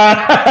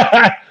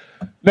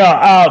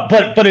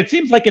 But it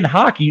seems like in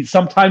hockey,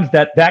 sometimes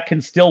that can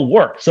still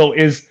work. So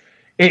is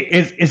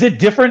it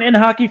different in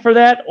hockey for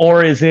that,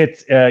 or is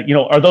it,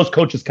 are those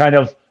coaches kind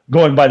of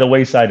going by the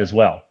wayside as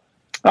well?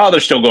 Oh,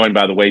 they're still going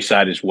by the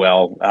wayside as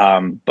well.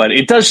 But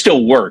it does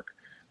still work.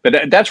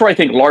 But that's where I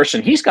think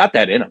Larson, he's got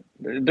that in him.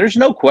 There's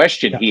no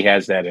question he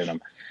has that in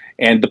him.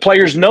 And the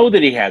players know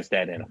that he has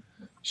that in him.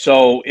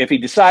 So if he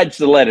decides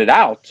to let it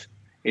out,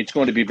 it's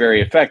going to be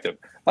very effective.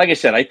 Like I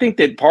said, I think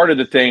that part of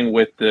the thing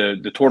with the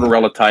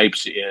Tortorella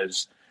types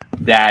is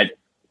that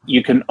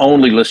you can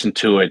only listen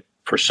to it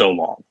for so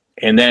long.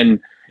 And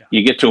then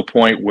you get to a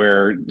point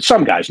where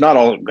some guys, not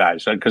all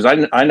guys, because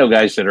I know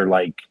guys that are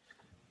like,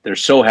 they're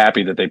so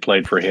happy that they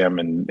played for him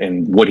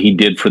and what he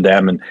did for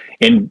them.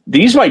 And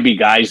these might be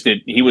guys that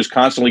he was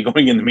constantly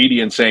going in the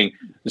media and saying,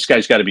 this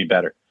guy's got to be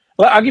better.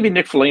 Well, I'll give you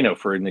Nick Foligno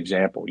for an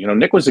example.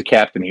 Nick was the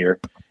captain here,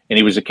 and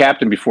he was a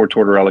captain before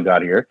Tortorella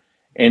got here.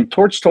 And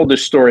Torts told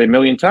this story a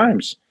million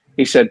times.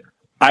 He said,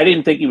 I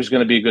didn't think he was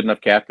going to be a good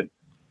enough captain.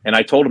 And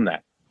I told him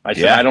that. I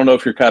said, I don't know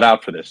if you're cut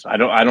out for this. I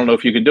don't know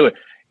if you can do it.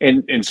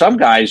 And some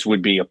guys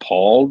would be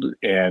appalled,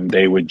 and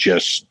they would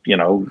just,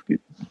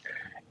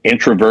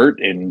 introvert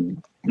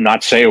and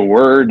not say a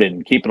word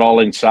and keep it all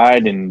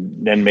inside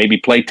and then maybe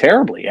play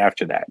terribly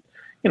after that.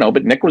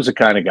 But Nick was the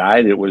kind of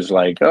guy that was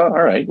like, oh,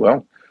 all right,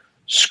 well,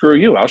 screw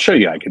you. I'll show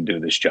you I can do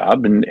this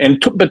job.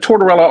 But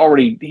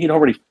Tortorella he'd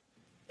already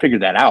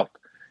figured that out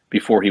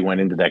before he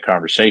went into that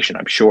conversation,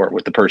 I'm sure,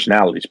 with the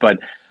personalities. But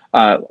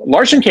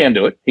Larson can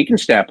do it. He can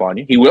snap on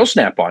you. He will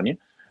snap on you.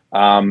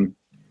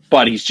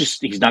 But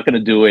he's not going to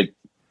do it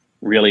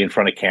really in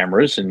front of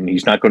cameras, and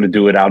he's not going to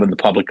do it out in the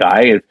public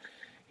eye.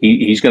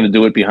 He's going to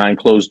do it behind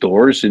closed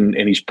doors, and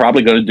he's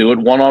probably going to do it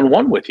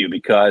one-on-one with you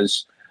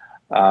because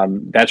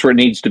that's where it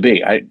needs to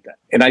be. I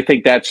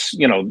think that's,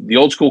 the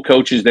old school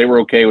coaches, they were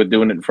okay with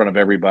doing it in front of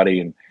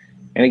everybody. And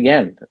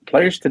again,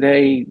 players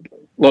today,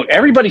 look,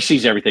 everybody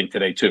sees everything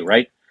today too,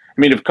 right?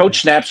 I mean, if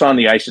coach snaps on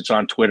the ice, it's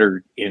on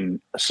Twitter in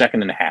a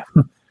second and a half.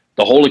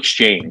 The whole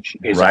exchange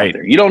is out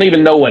there. You don't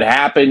even know what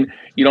happened.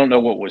 You don't know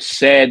what was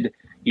said.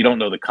 You don't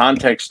know the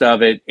context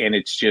of it, and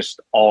it's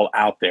just all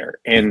out there.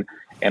 And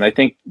I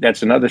think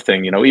that's another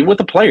thing, even with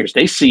the players,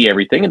 they see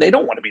everything, and they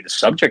don't want to be the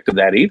subject of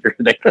that either.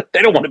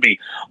 They don't want to be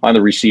on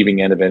the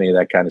receiving end of any of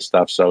that kind of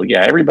stuff. So,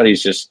 yeah,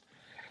 everybody's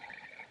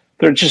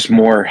they're just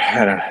more,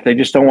 they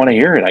just don't want to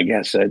hear it, I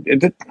guess.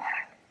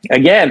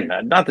 Again,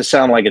 not to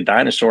sound like a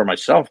dinosaur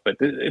myself, but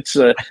it's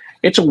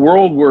a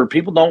world where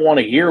people don't want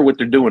to hear what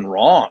they're doing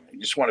wrong. They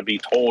just want to be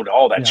told,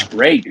 oh, that's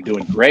great. You're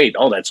doing great.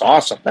 Oh, that's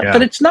awesome.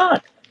 But it's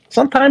not.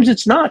 Sometimes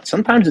it's not.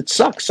 Sometimes it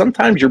sucks.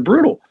 Sometimes you're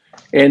brutal.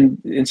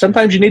 And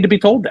sometimes you need to be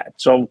told that.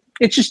 So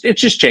it's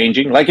just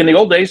changing. Like in the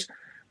old days,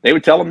 they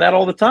would tell them that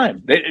all the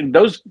time.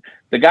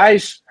 The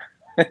guys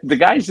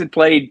that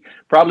played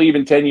probably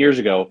even 10 years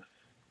ago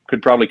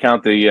could probably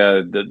count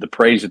the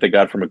praise that they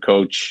got from a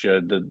coach,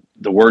 the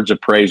words of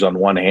praise on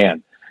one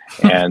hand.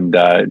 And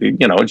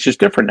it's just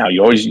different now.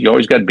 You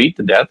always got beat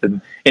to death.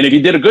 And if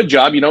you did a good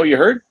job, you know what you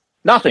heard?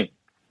 Nothing.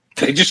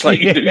 They just let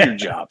you do your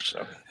job.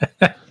 So.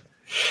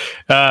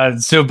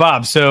 So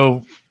Bob,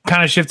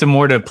 kind of shifting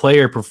more to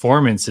player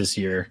performance this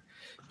year.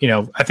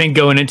 I think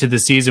going into the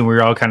season, we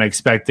were all kind of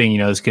expecting,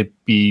 this could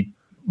be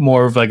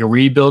more of like a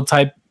rebuild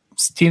type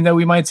team that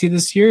we might see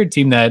this year. A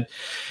team that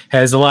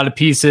has a lot of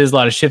pieces, a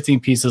lot of shifting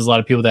pieces, a lot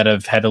of people that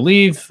have had to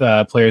leave,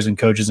 players and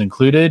coaches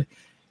included.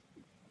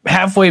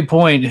 Halfway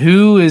point,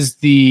 who is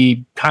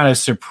the kind of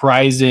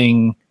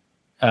surprising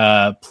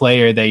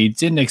player that you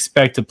didn't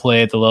expect to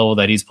play at the level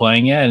that he's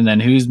playing at? And then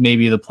who's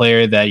maybe the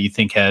player that you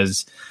think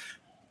has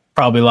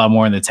probably a lot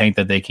more in the tank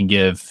that they can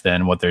give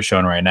than what they're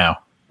showing right now?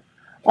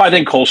 Well, I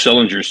think Cole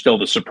Sillinger is still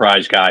the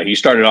surprise guy. He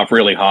started off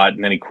really hot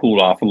and then he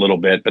cooled off a little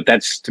bit, but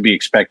that's to be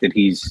expected.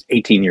 He's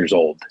 18 years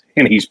old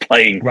and he's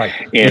playing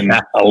in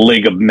a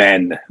league of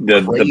men,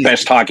 the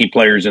best hockey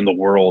players in the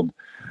world.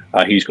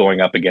 He's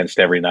going up against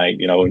every night.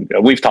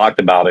 We've talked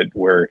about it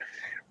where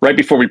right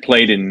before we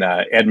played in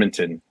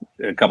Edmonton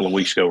a couple of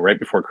weeks ago, right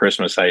before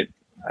Christmas, I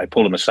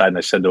pulled him aside and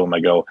I said to him,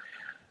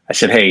 I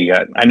said, hey,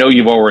 I know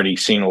you've already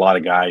seen a lot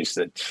of guys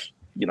that,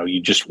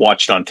 you just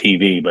watched on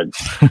TV, but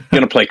you're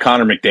going to play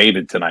Connor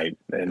McDavid tonight.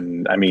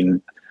 And I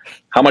mean,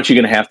 how much are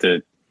you going to have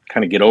to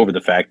kind of get over the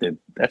fact that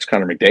that's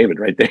Connor McDavid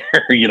right there?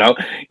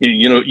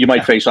 You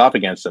might face off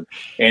against him.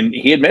 And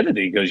he admitted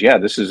it. He goes, yeah,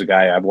 this is a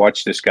guy, I've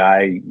watched this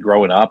guy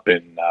growing up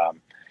and,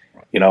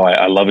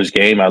 I love his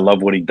game. I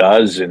love what he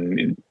does.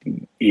 And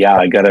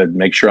I got to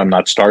make sure I'm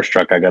not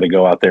starstruck. I got to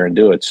go out there and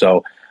do it.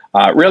 So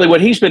really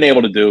what he's been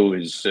able to do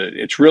is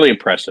it's really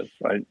impressive.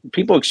 Right?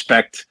 People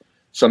expect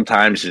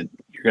sometimes that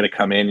you're going to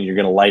come in and you're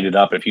going to light it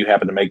up if you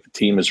happen to make the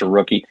team as a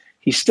rookie.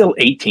 He's still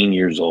 18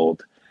 years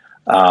old.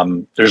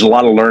 There's a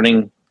lot of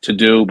learning to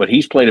do, but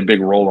he's played a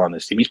big role on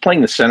this team. He's playing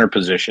the center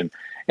position,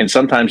 and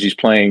sometimes he's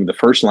playing the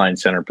first line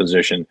center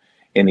position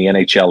in the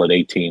NHL at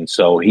 18.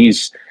 So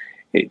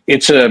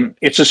it's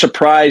a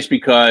surprise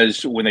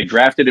because when they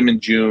drafted him in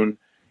June,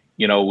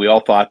 we all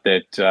thought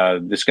that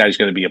this guy's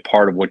going to be a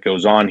part of what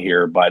goes on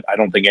here, but I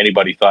don't think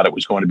anybody thought it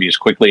was going to be as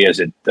quickly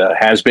as it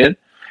has been.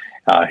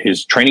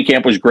 His training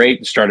camp was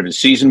great. The start of his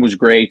season was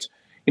great.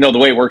 The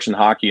way it works in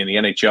hockey in the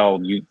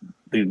NHL,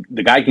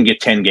 the guy can get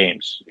 10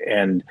 games,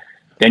 and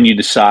then you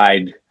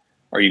decide,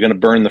 are you going to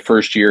burn the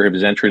first year of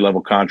his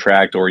entry-level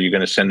contract, or are you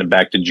going to send him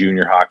back to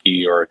junior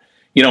hockey? Or,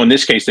 in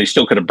this case, they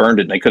still could have burned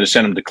it, and they could have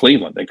sent him to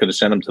Cleveland. They could have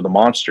sent him to the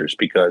Monsters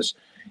because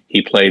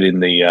he played in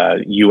the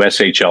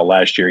USHL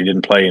last year. He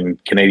didn't play in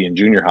Canadian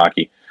junior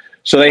hockey.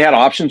 So they had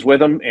options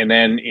with him, and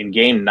then in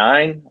Game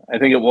 9, I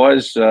think it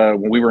was,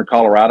 when we were in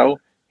Colorado,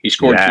 he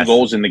scored 2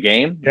 goals in the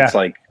game. Yeah. It's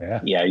like,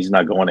 he's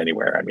not going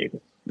anywhere. I mean,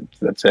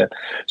 that's it.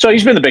 So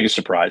he's been the biggest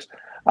surprise.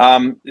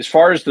 As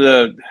far as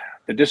the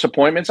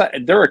disappointments,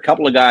 there are a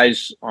couple of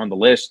guys on the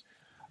list.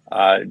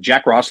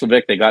 Jack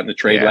Roslovic, they got in the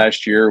trade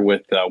last year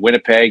with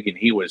Winnipeg, and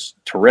he was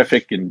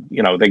terrific. And,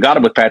 they got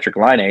him with Patrick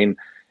Laine, and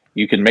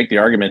you can make the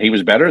argument he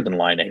was better than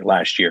Laine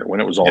last year when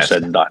it was all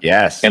said and done.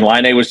 Yes. And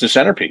Laine was the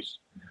centerpiece.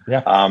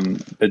 Yeah.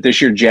 But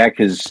this year, Jack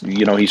has,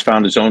 he's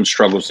found his own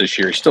struggles this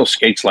year. He still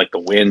skates like the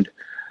wind.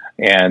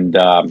 And,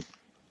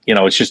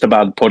 it's just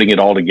about putting it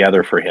all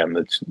together for him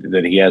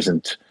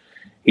that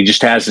he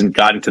just hasn't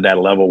gotten to that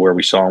level where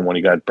we saw him when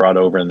he got brought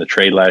over in the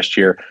trade last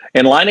year.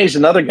 And Laine's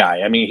another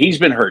guy. I mean, he's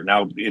been hurt.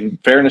 Now, in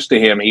fairness to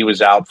him, he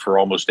was out for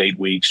almost 8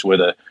 weeks with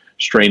a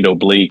strained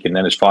oblique, and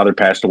then his father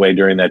passed away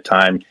during that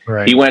time.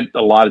 Right. He went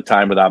a lot of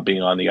time without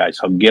being on the ice.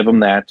 I'll give him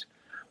that.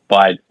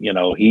 But,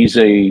 he's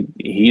a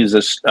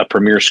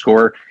premier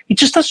scorer. He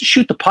just doesn't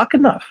shoot the puck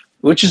enough,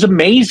 which is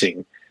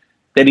amazing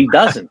that he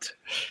doesn't.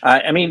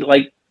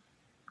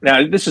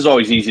 Now, this is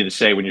always easy to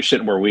say when you're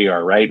sitting where we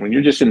are, right? When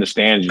you're just in the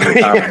stands and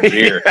you're talking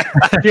beer,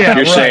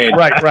 you're saying,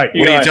 right. What are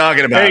you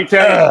talking about?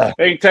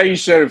 Tell you,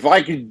 sir, if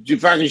I could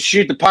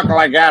shoot the puck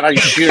like that, I'd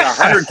shoot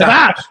 100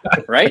 times,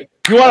 right?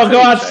 You want to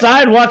go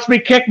outside and watch me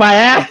kick my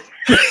ass?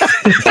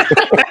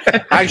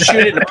 I shoot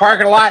it in the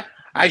parking lot.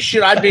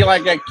 I'd be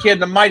like a kid in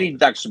the Mighty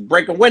Ducks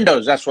breaking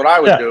windows. That's what I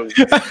would do.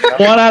 You know?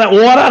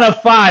 one out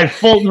of 5,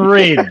 Fulton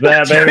Reed,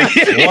 baby.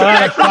 1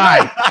 out of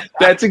 5.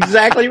 That's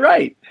exactly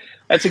right.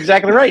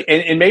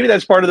 And maybe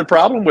that's part of the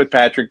problem with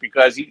Patrick,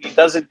 because he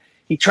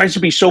tries to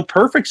be so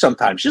perfect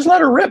sometimes. Just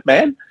let her rip,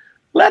 man.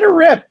 Let her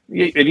rip.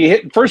 If you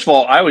hit, first of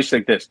all, I always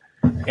think this,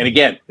 and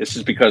again, this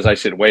is because I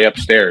sit way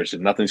upstairs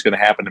and nothing's going to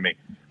happen to me.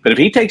 But if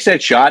he takes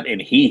that shot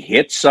and he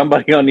hits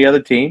somebody on the other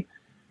team,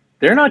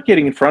 they're not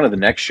getting in front of the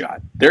next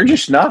shot. They're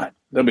just not.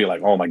 They'll be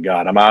like, oh my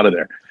God, I'm out of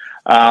there.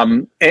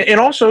 And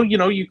also,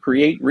 you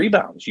create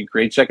rebounds. You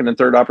create second and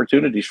third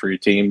opportunities for your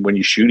team when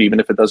you shoot, even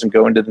if it doesn't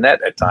go into the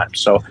net at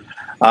times. So,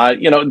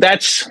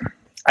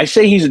 I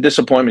say he's a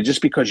disappointment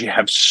just because you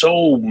have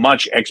so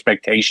much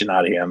expectation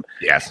out of him.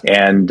 Yes.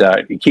 And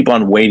you keep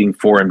on waiting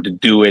for him to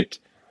do it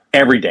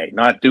every day,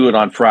 not do it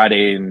on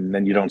Friday and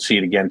then you don't see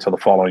it again until the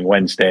following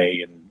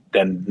Wednesday and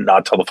then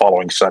not till the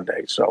following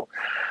Sunday. So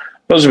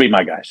those would be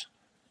my guys.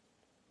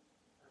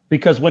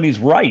 Because when he's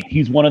right,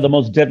 he's one of the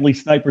most deadly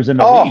snipers in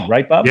the league,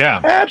 right, Bob?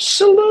 Yeah.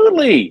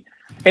 Absolutely.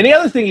 And the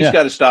other thing he's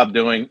got to stop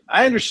doing,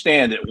 I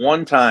understand that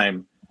one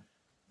time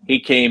he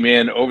came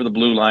in over the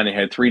blue line and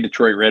had 3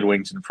 Detroit Red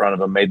Wings in front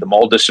of him, made them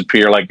all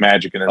disappear like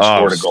magic, and then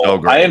scored a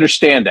goal. So I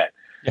understand that.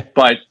 Yeah.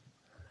 But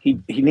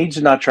he needs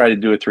to not try to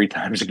do it 3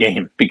 times a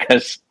game,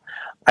 because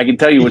I can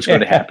tell you what's going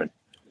to happen.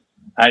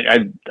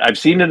 I've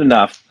seen it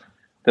enough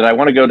that I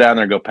want to go down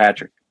there and go,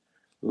 Patrick,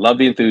 love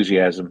the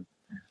enthusiasm,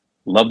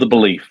 love the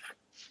belief,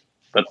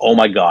 but oh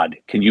my God,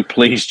 can you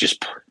please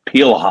just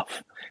peel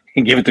off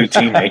and give it to a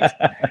teammate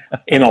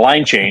in a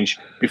line change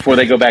before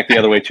they go back the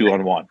other way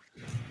 2-on-1,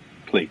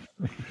 please.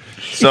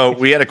 So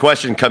we had a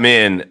question come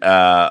in,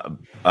 Bob,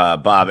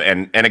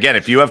 and again,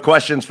 if you have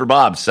questions for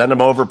Bob, send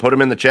them over, put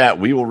them in the chat.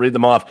 We will read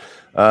them off.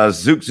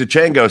 Zook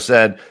Zuchenko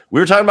said,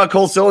 we were talking about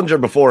Cole Sillinger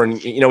before, and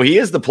he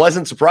is the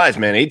pleasant surprise,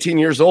 man. 18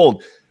 years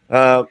old,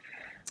 and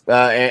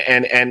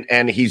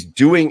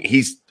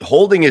he's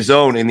holding his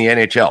own in the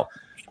NHL.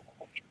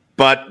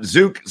 But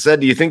Zook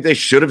said, do you think they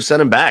should have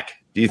sent him back?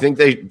 Do you think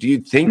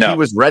No. he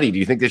was ready? Do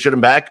you think they should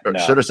have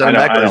should have sent him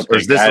back, or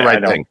is this the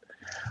right thing?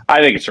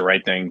 I think it's the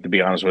right thing, to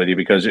be honest with you,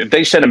 because if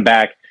they send him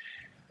back,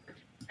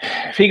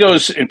 if he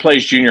goes and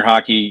plays junior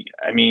hockey,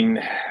 I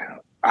mean,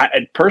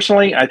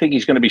 personally, I think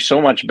he's going to be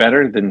so much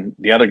better than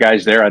the other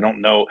guys there. I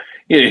don't know.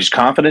 His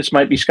confidence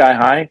might be sky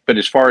high, but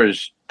as far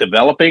as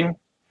developing,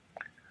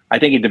 I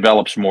think he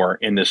develops more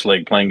in this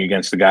league playing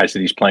against the guys that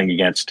he's playing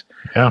against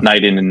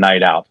night in and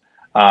night out.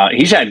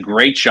 He's had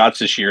great shots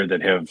this year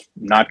that have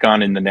not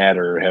gone in the net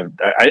or have.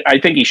 I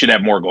think he should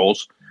have more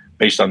goals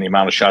based on the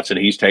amount of shots that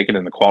he's taken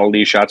and the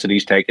quality of shots that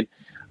he's taken.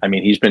 I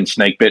mean, he's been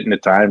snake bitten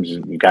at times,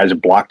 and guys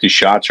have blocked his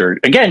shots. Or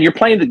again, you're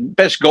playing the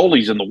best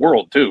goalies in the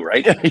world too,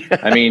 right?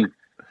 I mean,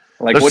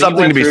 like there's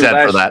something to be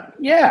said for that.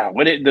 Yeah,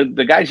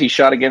 the guys he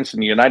shot against in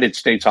the United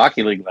States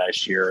Hockey League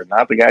last year are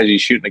not the guys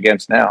he's shooting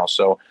against now.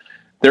 So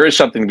there is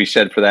something to be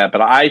said for that.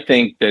 But I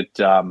think that,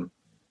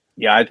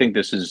 I think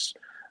this is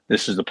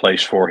the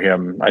place for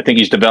him. I think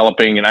he's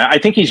developing, and I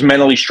think he's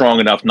mentally strong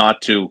enough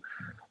not to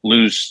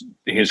lose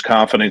his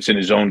confidence in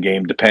his own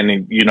game,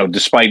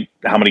 despite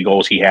how many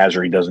goals he has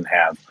or he doesn't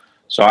have.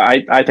 So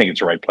I think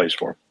it's the right place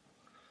for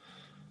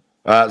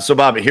him. So,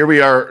 Bob, here we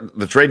are,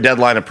 the trade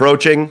deadline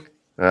approaching,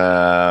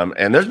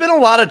 and there's been a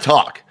lot of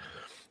talk.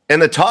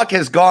 And the talk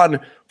has gone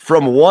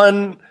from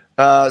one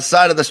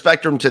side of the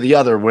spectrum to the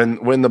other.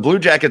 When the Blue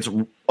Jackets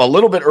a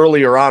little bit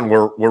earlier on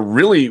were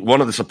really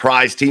one of the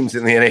surprise teams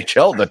in the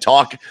NHL, the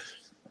talk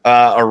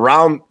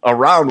around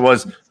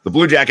was the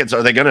Blue Jackets,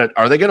 are they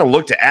gonna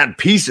look to add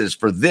pieces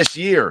for this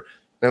year?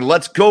 And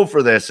let's go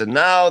for this. And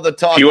now the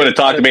talk. If you would have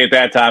talked to me at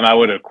that time, I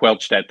would have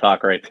quelched that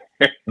talk right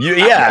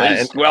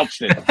there.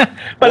 Squelched it.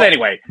 But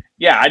anyway,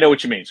 I know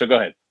what you mean. So go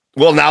ahead.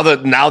 Well, now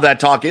that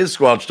talk is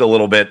squelched a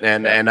little bit,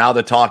 and now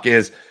the talk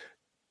is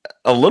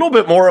a little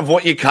bit more of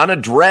what you kind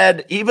of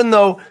dread, even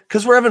though,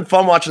 because we're having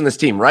fun watching this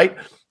team, right?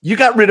 You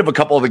got rid of a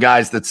couple of the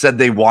guys that said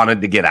they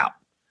wanted to get out.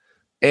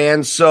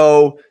 And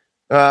so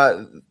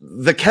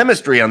the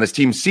chemistry on this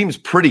team seems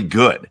pretty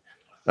good.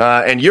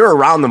 And you're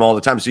around them all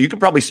the time, so you can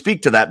probably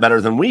speak to that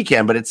better than we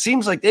can, but it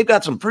seems like they've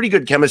got some pretty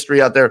good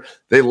chemistry out there.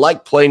 They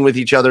like playing with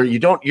each other.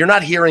 You're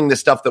not hearing this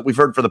stuff that we've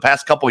heard for the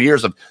past couple of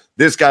years of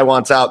this guy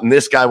wants out and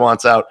this guy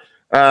wants out.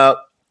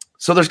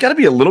 So there's got to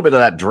be a little bit of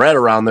that dread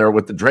around there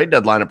with the trade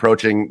deadline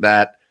approaching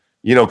that,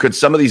 could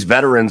some of these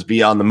veterans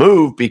be on the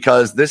move,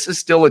 because this is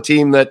still a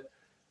team that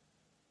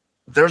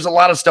there's a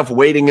lot of stuff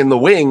waiting in the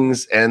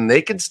wings and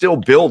they can still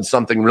build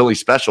something really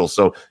special.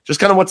 So just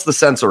kind of what's the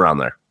sense around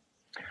there?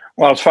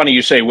 Well, it's funny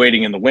you say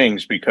waiting in the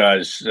wings,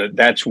 because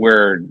that's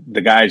where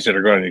the guys that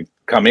are going to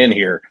come in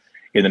here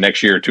in the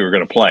next year or two are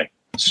going to play.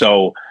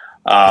 So,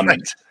 right.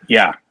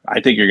 I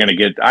think you're going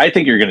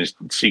to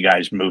see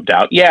guys moved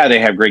out. Yeah, they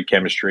have great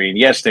chemistry, and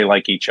yes, they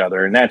like each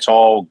other, and that's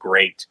all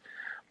great.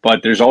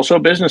 But there's also a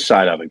business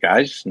side of it,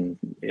 guys,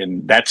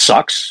 and that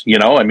sucks.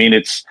 I mean,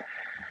 it's,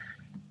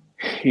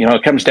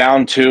 it comes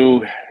down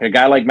to a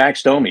guy like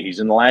Max Domi. He's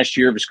in the last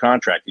year of his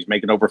contract. He's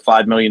making over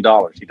 $5 million.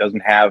 He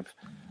doesn't have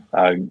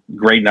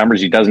great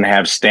numbers. He doesn't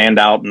have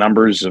standout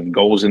numbers of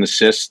goals and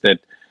assists that,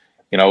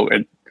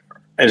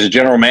 as a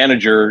general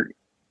manager,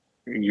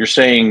 you're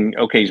saying,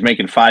 okay, he's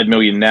making $5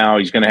 million now.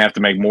 He's going to have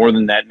to make more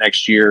than that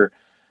next year.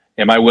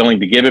 Am I willing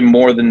to give him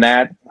more than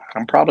that?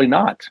 I'm probably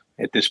not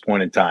at this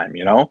point in time.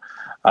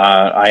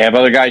 I have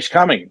other guys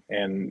coming,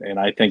 and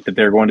I think that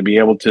they're going to be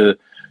able to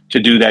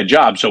do that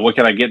job. So what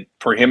can I get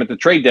for him at the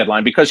trade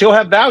deadline? Because he'll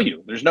have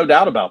value. There's no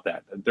doubt about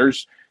that.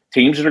 There's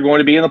teams that are going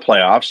to be in the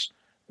playoffs.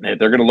 They're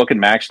going to look at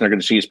Max, and they're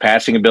going to see his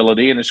passing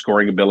ability and his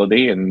scoring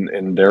ability,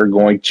 and they're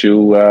going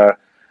to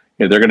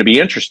they're going to be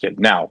interested.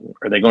 Now,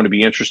 are they going to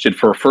be interested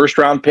for a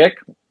first-round pick?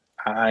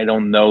 I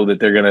don't know that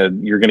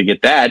you're going to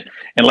get that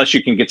unless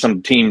you can get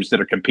some teams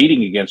that are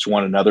competing against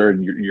one another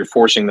and you're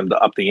forcing them to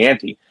up the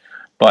ante.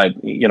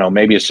 But,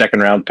 maybe a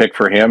second-round pick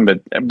for him.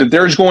 But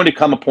there's going to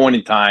come a point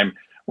in time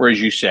where, as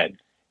you said,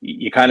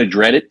 you kind of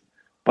dread it,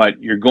 but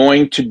you're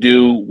going to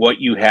do what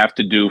you have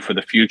to do for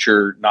the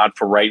future, not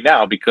for right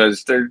now,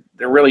 because there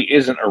really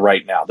isn't a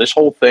right now. This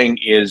whole thing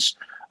is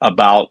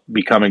about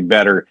becoming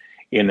better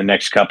in the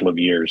next couple of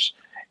years.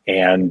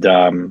 And,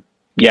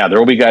 there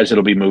will be guys that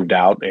will be moved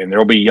out, and there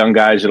will be young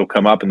guys that will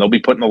come up, and they'll be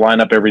put in the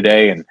lineup every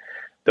day, and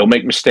they'll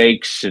make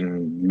mistakes,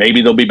 and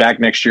maybe they'll be back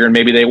next year, and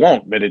maybe they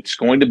won't. But it's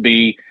going to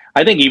be,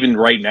 I think even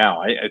right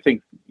now, I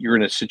think you're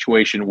in a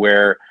situation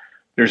where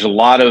there's a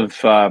lot of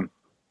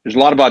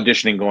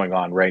auditioning going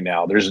on right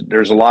now.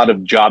 There's a lot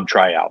of job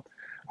tryout.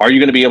 Are you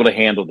going to be able to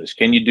handle this?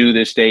 Can you do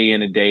this day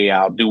in and day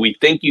out? Do we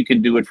think you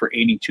can do it for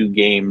 82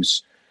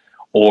 games,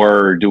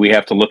 or do we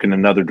have to look in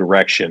another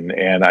direction?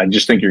 And I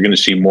just think you're going to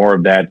see more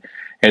of that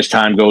as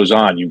time goes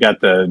on. You've got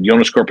the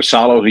Jonas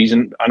Corposalo. He's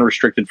an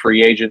unrestricted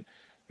free agent.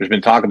 There's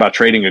been talk about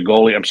trading a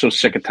goalie. I'm so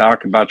sick of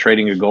talking about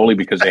trading a goalie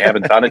because they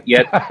haven't done it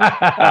yet.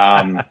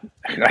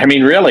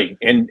 Really.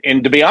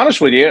 And to be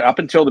honest with you, up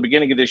until the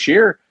beginning of this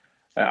year,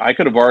 I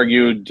could have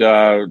argued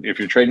if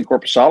you're trading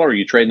Corposalo, are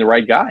you trading the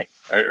right guy?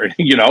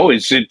 Who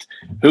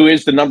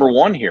is the number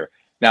one here?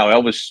 Now,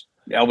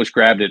 Elvis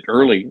grabbed it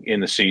early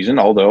in the season,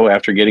 although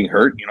after getting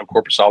hurt,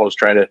 Corposalo's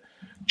trying to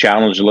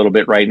challenge a little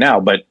bit right now.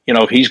 But,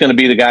 if he's going to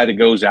be the guy that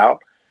goes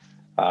out,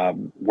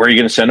 where are you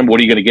going to send him? What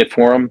are you going to get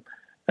for him?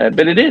 But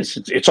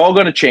it's all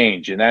going to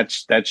change. And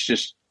that's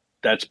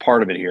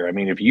part of it here. I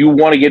mean, if you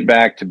want to get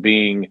back to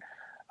being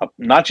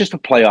not just a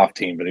playoff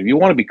team, but if you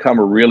want to become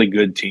a really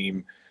good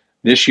team,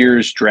 this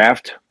year's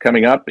draft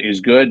coming up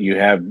is good. You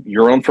have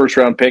your own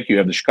first-round pick. You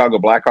have the Chicago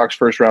Blackhawks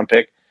first-round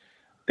pick.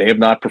 They have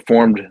not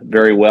performed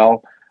very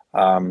well.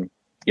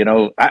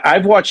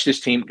 I've watched this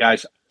team,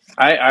 guys.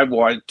 I've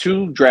watched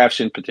two drafts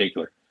in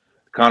particular,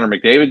 the Connor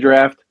McDavid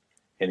draft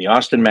and the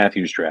Austin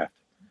Matthews draft.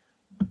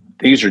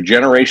 These are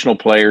generational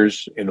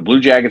players, and the Blue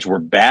Jackets were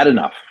bad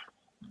enough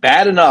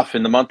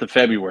in the month of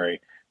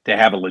February to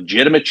have a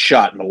legitimate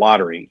shot in the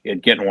lottery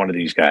at getting one of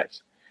these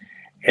guys.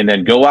 And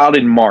then go out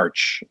in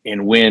March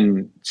and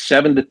win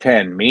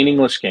 7-10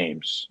 meaningless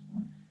games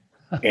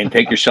and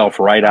take yourself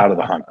right out of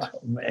the hunt.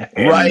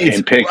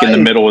 And pick in the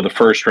middle of the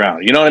first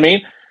round. You know what I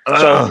mean?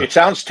 So it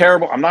sounds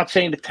terrible. I'm not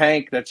saying to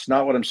tank. That's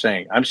not what I'm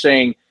saying. I'm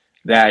saying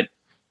that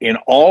in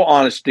all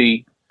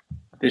honesty,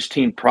 this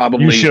team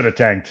probably should have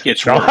tanked.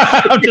 Gets worse.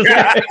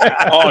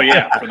 Oh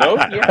yeah, for those.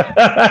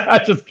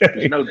 Yeah, just kidding.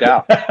 There's no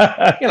doubt.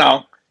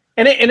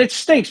 And it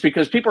stinks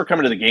because people are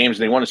coming to the games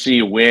and they want to see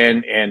you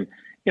win, and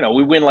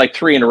we win like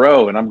 3 in a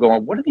row, and I'm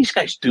going, what are these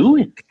guys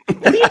doing?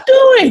 What are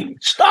you doing?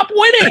 Stop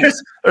winning.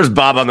 There's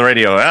Bob on the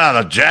radio.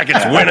 The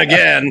Jackets win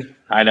again.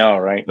 I know,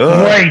 right?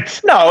 Right.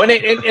 No,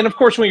 and of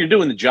course, when you're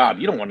doing the job,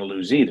 you don't want to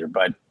lose either.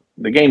 But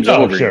the game's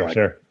over.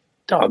 Sure.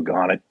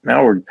 Doggone it!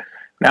 Now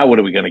what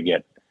are we going to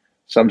get?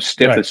 Some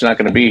stiff that's not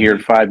going to be here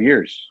in 5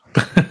 years.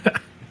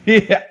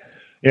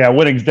 Yeah,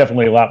 winning's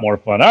definitely a lot more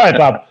fun. All right,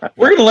 Bob,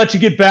 we're going to let you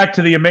get back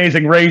to the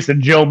Amazing Race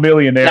and Joe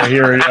Millionaire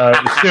here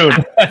soon.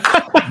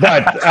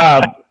 But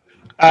I'm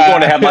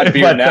going to have my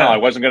beer now. I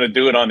wasn't going to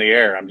do it on the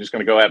air. I'm just going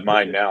to go have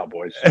mine now,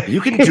 boys.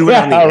 You can do it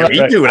on the air.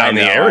 You do it on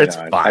the air. It's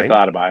fine. I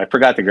thought about it. I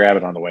forgot to grab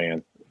it on the way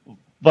in.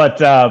 But,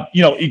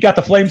 you got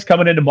the Flames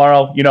coming in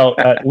tomorrow,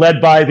 led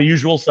by the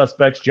usual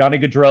suspects, Johnny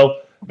Gaudreau,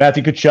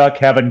 Matthew Tkachuk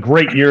having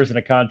great years in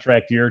a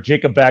contract year,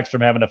 Jacob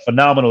Backstrom having a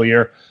phenomenal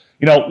year.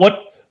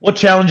 What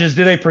challenges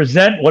do they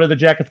present? What do the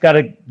Jackets got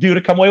to do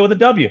to come away with a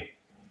W?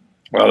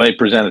 Well, they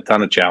present a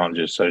ton of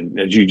challenges. So,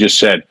 as you just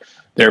said,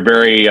 they're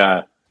very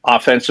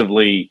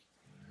offensively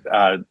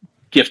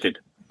gifted,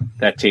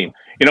 that team.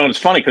 And it's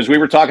funny because we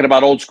were talking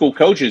about old school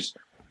coaches.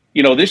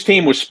 This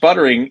team was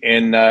sputtering,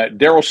 and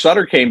Darryl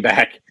Sutter came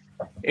back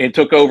and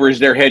took over as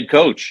their head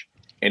coach.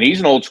 And he's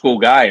an old school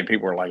guy, and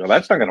people were like, well,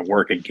 that's not going to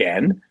work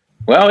again.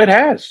 Well, it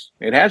has.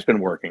 It has been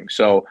working.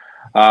 So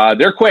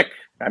they're quick.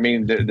 I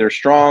mean, they're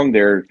strong.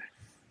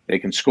 They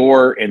can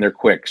score, and they're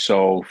quick.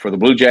 So for the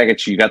Blue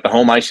Jackets, you got the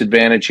home ice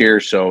advantage here.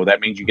 So that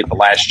means you get the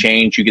last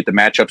change. You get the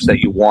matchups that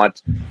you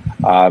want.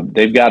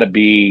 They've got to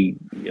be,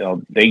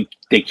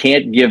 they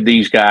can't give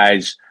these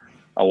guys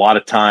a lot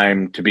of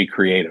time to be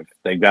creative.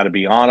 They've got to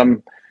be on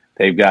them.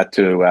 They've got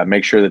to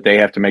make sure that they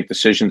have to make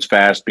decisions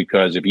fast,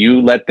 because if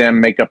you let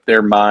them make up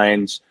their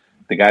minds,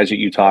 the guys that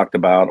you talked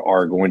about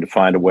are going to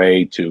find a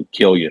way to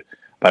kill you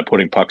by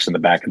putting pucks in the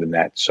back of the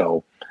net.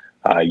 So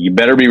you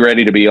better be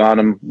ready to be on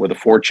them with a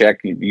forecheck.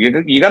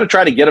 You got to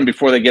try to get them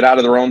before they get out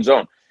of their own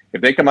zone.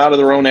 If they come out of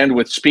their own end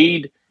with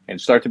speed and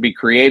start to be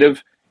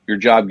creative, your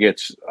job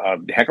gets a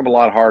heck of a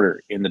lot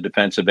harder in the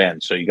defensive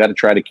end. So you got to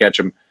try to catch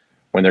them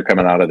when they're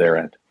coming out of their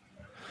end.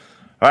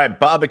 All right,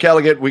 Bob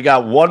McElligott, we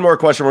got one more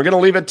question. We're going to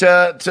leave it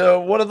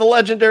to one of the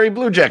legendary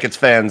Blue Jackets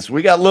fans.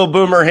 We got Lil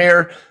Boomer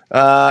here,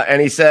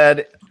 and he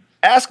said,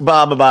 ask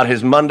Bob about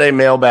his Monday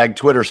mailbag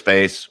Twitter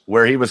space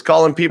where he was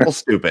calling people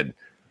stupid.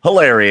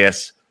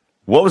 Hilarious.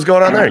 What was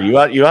going on there?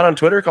 You out on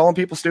Twitter calling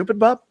people stupid,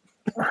 Bob?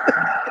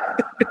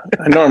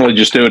 I normally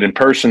just do it in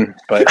person,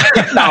 but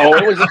no,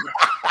 it was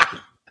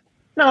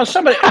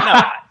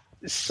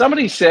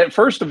somebody said,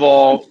 first of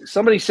all,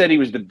 somebody said he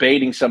was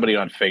debating somebody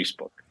on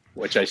Facebook,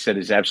 which I said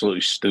is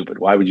absolutely stupid.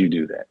 Why would you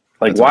do that?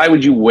 Like, why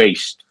would you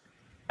waste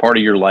part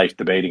of your life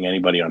debating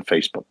anybody on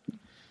Facebook?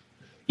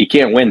 You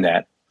can't win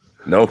that.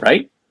 No.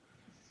 Right?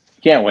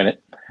 You can't win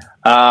it.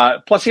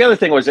 Plus, the other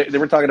thing was they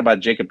were talking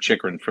about Jacob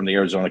Chikrin from the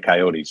Arizona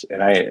Coyotes.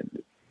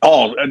 And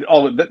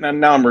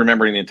now I'm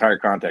remembering the entire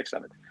context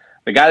of it.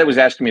 The guy that was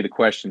asking me the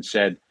question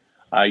said,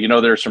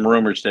 there are some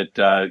rumors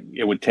that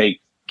it would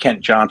take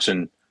Kent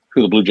Johnson,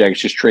 who the Blue Jackets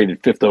just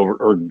drafted fifth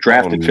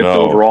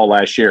overall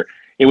last year.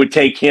 It would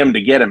take him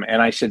to get him.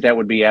 And I said, that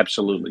would be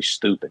absolutely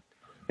stupid.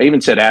 I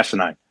even said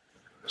asinine.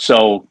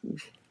 So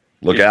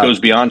it goes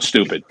beyond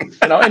stupid.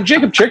 And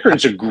Jacob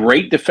Chikrin's a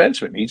great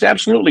defenseman. He's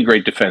absolutely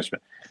great defenseman.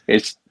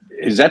 Is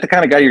that the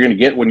kind of guy you're going to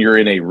get when you're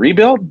in a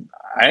rebuild?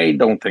 I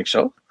don't think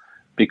so,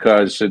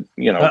 because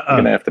you're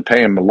going to have to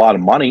pay him a lot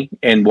of money.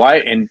 And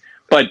why?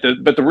 But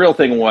the real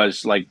thing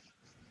was, like,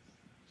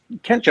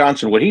 Kent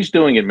Johnson, what he's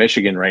doing in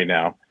Michigan right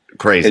now,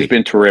 crazy, has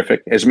been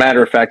terrific. As a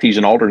matter of fact, he's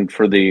an alternate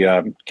for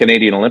the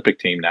Canadian Olympic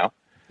team now.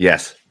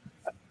 Yes.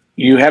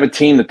 You have a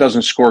team that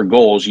doesn't score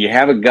goals. You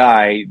have a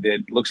guy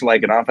that looks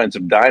like an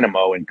offensive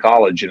dynamo in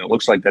college, and it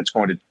looks like that's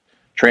going to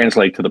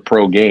translate to the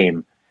pro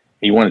game.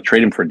 You want to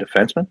trade him for a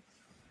defenseman?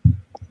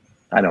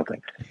 I don't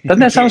think. Doesn't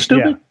that sound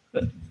stupid?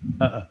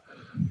 Yeah.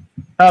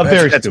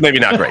 That's maybe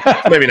not great.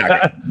 Maybe not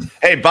great.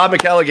 Hey, Bob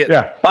McElligott.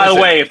 Yeah. By the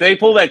way, if they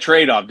pull that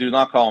trade off, do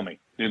not call me.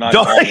 Do not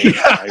call me.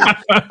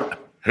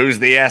 Who's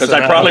the ass? Because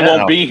I probably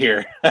won't be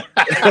here.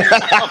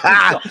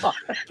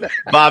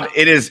 Bob,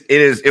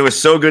 it was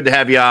so good to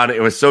have you on.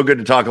 It was so good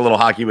to talk a little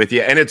hockey with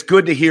you, and it's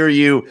good to hear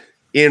you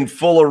in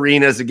full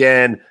arenas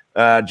again.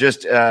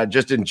 Just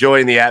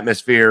enjoying the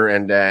atmosphere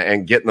and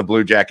getting the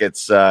Blue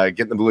Jackets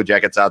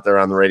out there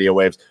on the radio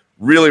waves.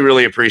 Really,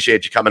 really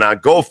appreciate you coming on.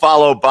 Go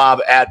follow Bob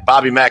at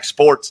Bobby Mac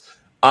Sports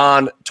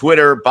on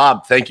Twitter.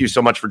 Bob, thank you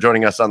so much for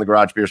joining us on the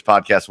Garage Beers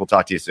podcast. We'll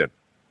talk to you soon.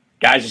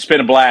 Guys, it's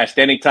been a blast.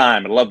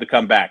 Anytime. I'd love to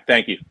come back.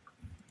 Thank you.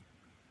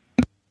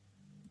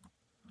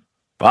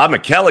 Bob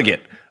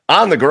McElligott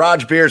on the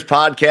Garage Beers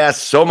podcast.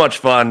 So much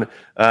fun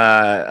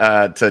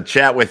to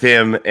chat with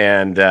him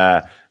and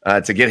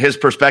to get his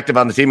perspective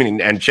on the team.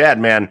 And Chad,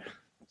 man,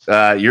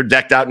 you're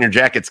decked out in your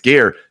Jackets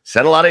gear.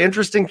 Said a lot of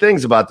interesting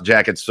things about the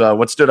Jackets.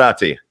 What stood out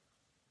to you?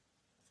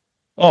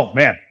 Oh,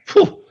 man.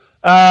 There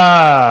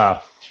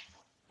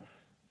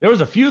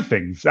was a few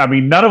things. I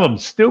mean, none of them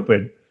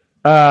stupid.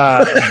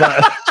 But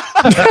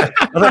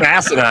nothing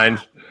asinine,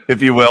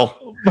 if you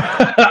will.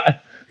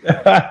 But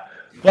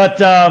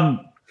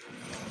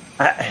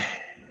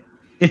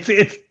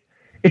it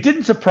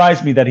didn't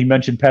surprise me that he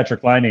mentioned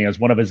Patrick Laine as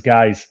one of his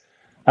guys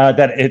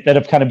that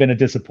have kind of been a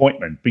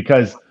disappointment,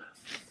 because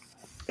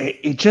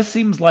it just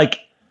seems like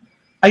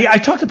I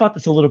talked about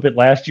this a little bit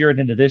last year and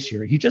into this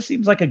year. He just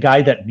seems like a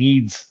guy that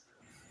needs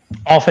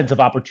offensive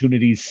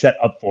opportunities set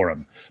up for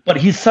him. But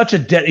he's such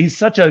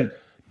a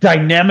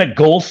dynamic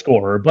goal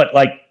scorer. But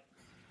like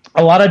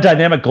a lot of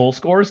dynamic goal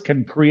scorers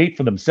can create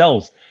for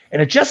themselves,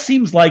 and it just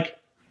seems like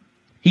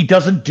he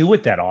doesn't do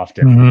it that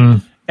often.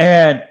 Mm-hmm.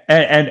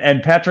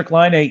 And Patrick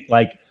Laine,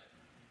 like,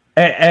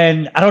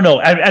 and I don't know.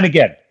 And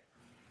again,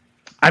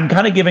 I'm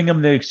kind of giving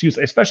him the excuse,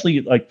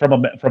 especially like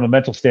from a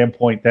mental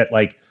standpoint, that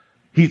like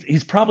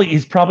he's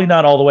probably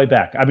not all the way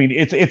back. I mean,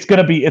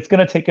 it's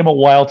gonna take him a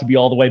while to be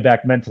all the way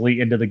back mentally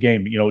into the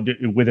game,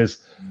 with his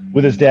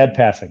dad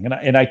passing,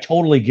 and I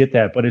totally get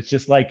that. But it's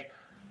just like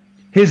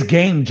his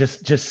game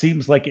just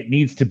seems like it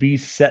needs to be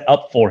set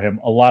up for him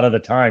a lot of the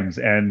times,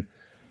 and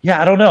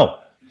yeah, I don't know.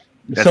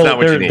 That's not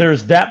what you need.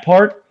 There's that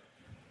part.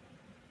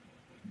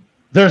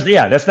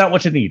 That's not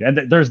what you need,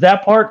 and there's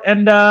that part,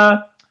 and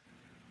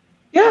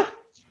yeah.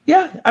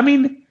 I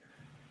mean,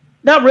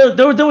 not really.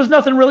 There was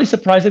nothing really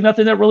surprising,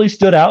 nothing that really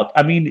stood out.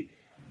 I mean,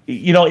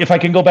 if I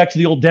can go back to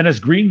the old Dennis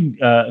Green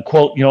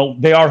quote,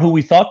 they are who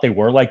we thought they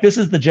were. Like, this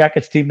is the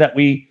Jackets team that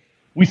we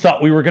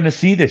thought we were going to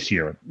see this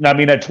year. I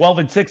mean, at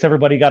 12-6,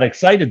 everybody got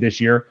excited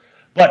this year,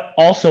 but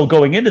also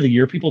going into the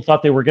year, people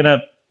thought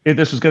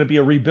this was going to be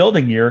a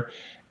rebuilding year,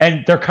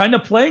 and they're kind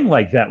of playing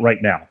like that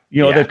right now.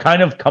 They've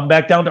kind of come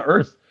back down to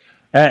earth,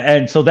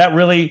 and so that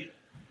really,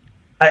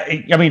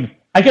 I mean,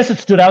 I guess it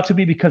stood out to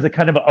me because it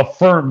kind of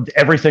affirmed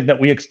everything that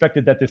we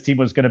expected that this team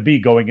was going to be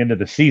going into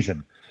the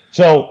season.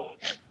 So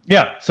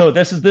Yeah. So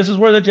this is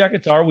where the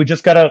Jackets are. We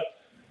just gotta.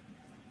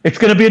 It's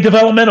going to be a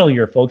developmental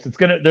year, folks. It's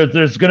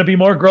there's going to be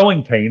more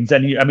growing pains,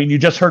 and you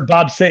just heard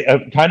Bob say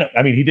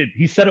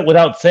he said it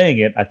without saying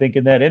it, I think,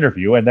 in that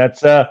interview, and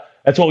that's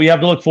what we have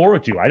to look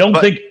forward to. I don't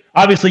think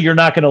obviously you're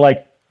not going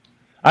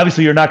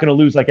to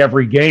lose like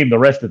every game the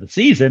rest of the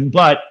season,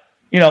 but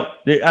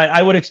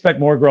I would expect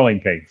more growing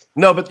pains.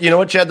 No, but you know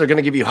what, Chad? They're going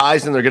to give you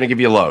highs and they're going to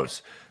give you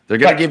lows. They're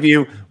going to give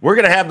you. We're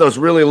going to have those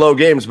really low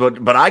games,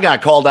 but I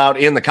got called out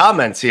in the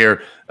comments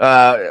here.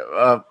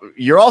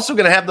 You're also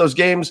going to have those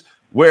games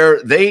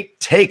where they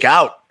take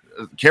out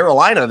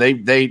Carolina.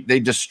 They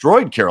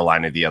destroyed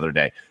Carolina the other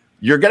day.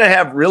 You're going to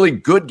have really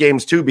good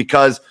games too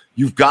because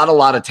you've got a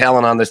lot of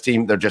talent on this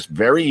team. They're just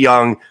very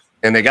young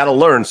and they got to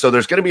learn. So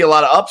there's going to be a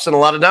lot of ups and a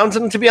lot of downs.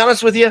 And to be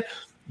honest with you,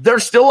 they're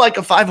still like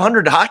a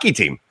 500 hockey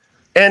team.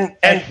 And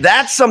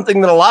that's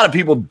something that a lot of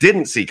people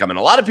didn't see coming.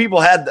 A lot of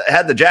people had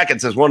the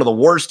Jackets as one of the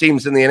worst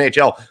teams in the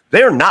NHL.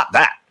 They're not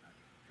that.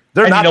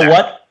 They're not. You know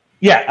what?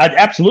 Yeah,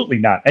 absolutely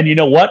not. And you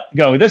know what?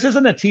 This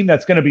isn't a team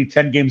that's going to be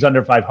 10 games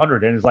under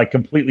 500 and is like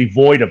completely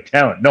void of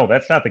talent. No,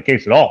 that's not the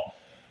case at all.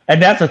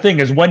 And that's the thing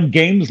is when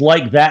games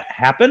like that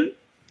happen,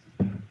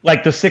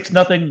 like the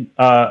 6-0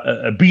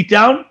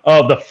 beatdown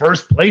of the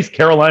first place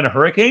Carolina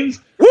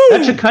Hurricanes,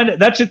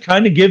 that should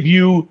kind of give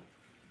you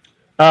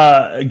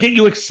get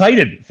you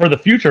excited for the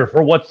future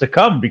for what's to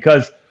come.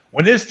 Because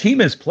when this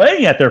team is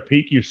playing at their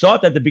peak, you saw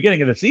it at the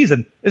beginning of the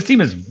season. This team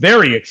is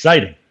very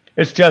exciting.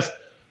 It's just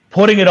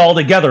putting it all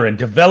together and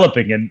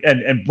developing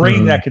and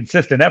bringing that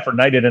consistent effort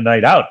night in and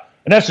night out.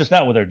 And that's just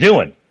not what they're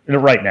doing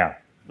right now,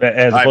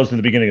 as opposed to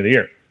the beginning of the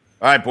year.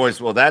 All right,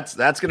 boys. Well, that's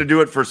going to do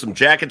it for some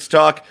Jackets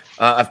talk.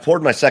 I've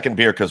poured my second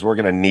beer because we're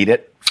going to need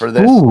it for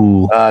this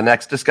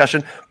next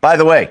discussion. By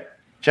the way,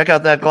 check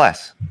out that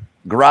glass.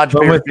 Garage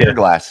Beers beer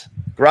glass.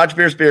 Garage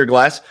Beers beer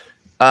glass.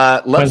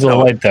 Let's know.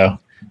 Light, though.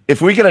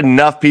 If we get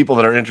enough people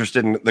that are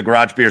interested in the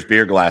Garage Beers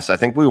beer glass, I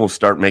think we will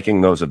start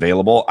making those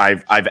available.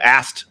 I've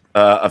asked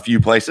a few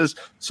places,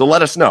 so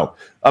let us know.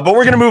 But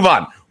we're going to move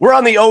on. We're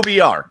on the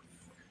OBR.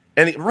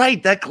 And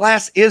that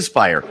glass is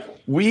fire.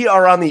 We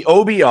are on the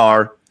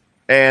OBR,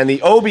 and the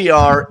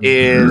OBR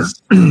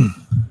is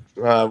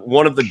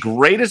one of the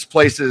greatest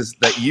places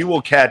that you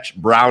will catch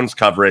Browns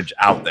coverage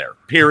out there.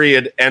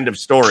 Period. End of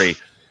story.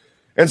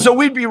 And so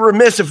we'd be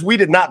remiss if we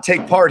did not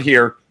take part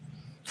here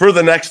for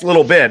the next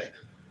little bit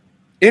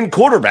in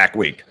quarterback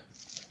week.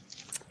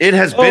 It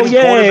has been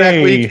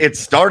quarterback week. It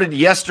started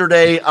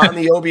yesterday on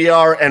the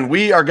OBR, and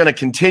we are going to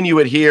continue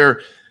it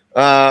here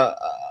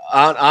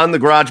on the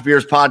Garage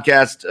Beers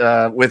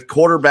podcast with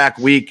quarterback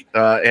week,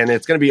 and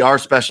it's going to be our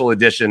special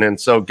edition. And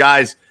so,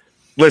 guys,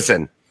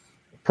 listen.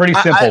 Pretty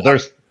simple.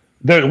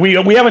 We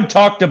haven't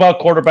talked about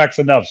quarterbacks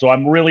enough, so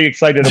I'm really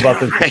excited about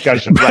this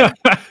discussion. Right.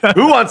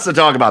 Who wants to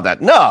talk about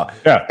that? No.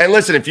 Yeah. And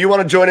listen, if you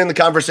want to join in the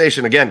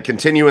conversation, again,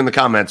 continue in the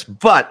comments.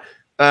 But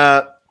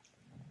it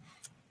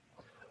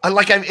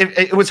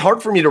was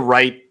hard for me to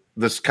write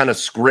this kind of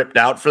script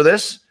out for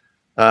this.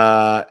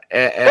 As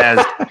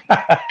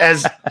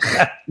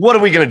what are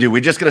we going to do? We're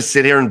just going to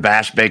sit here and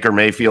bash Baker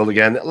Mayfield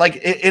again.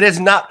 It is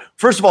not.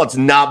 First of all, it's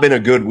not been a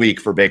good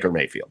week for Baker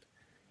Mayfield.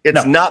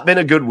 It's not been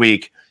a good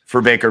week for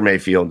Baker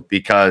Mayfield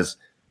because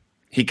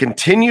he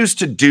continues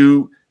to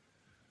do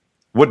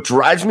what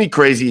drives me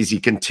crazy. Is he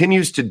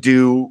continues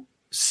to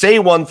say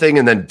one thing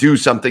and then do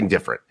something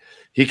different.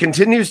 He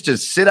continues to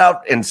sit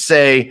out and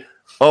say,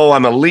 "Oh,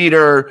 I'm a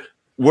leader.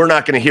 We're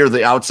not going to hear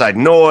the outside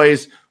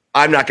noise.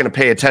 I'm not going to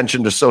pay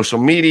attention to social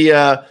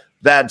media.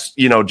 That's,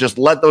 just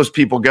let those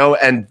people go."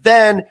 And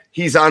then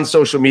he's on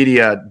social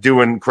media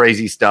doing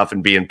crazy stuff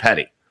and being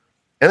petty.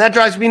 And that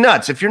drives me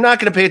nuts. If you're not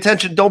going to pay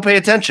attention, don't pay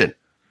attention.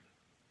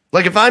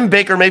 Like if I'm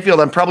Baker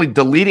Mayfield, I'm probably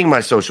deleting my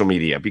social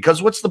media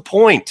because what's the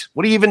point?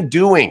 What are you even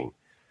doing?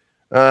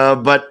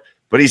 But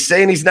he's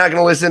saying he's not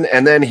going to listen.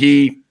 And then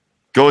he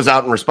goes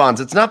out and responds.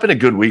 It's not been a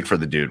good week for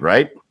the dude,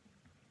 right?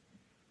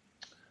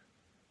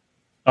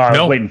 I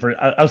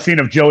was seeing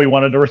if Joey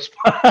wanted to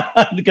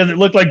respond because it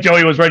looked like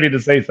Joey was ready to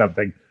say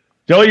something.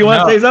 Joey, you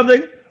want to say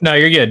something? No,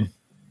 you're good.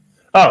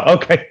 Oh,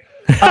 okay.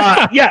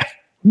 Yeah.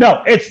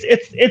 No,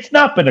 it's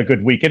not been a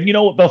good week. And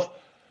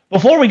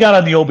before we got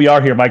on the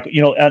OBR here, Mike,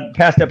 at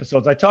past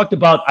episodes, we talked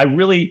about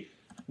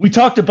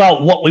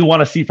what we want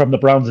to see from the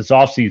Browns this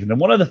offseason. And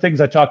one of the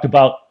things I talked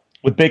about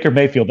with Baker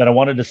Mayfield that I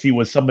wanted to see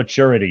was some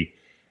maturity.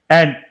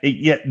 And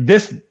yet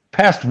this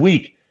past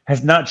week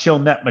has not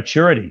shown that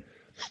maturity.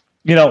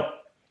 You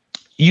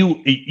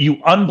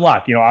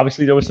unblock,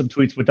 obviously there was some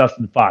tweets with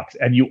Dustin Fox,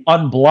 and you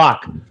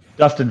unblock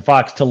Dustin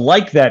Fox to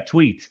like that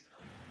tweet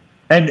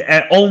and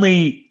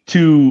only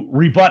to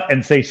rebut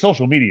and say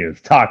social media is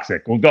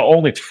toxic. We'll go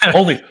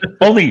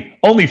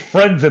only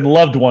friends and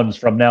loved ones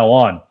from now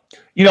on.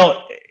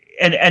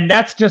 And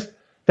that's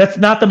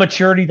not the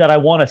maturity that I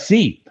want to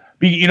see.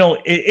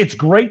 It's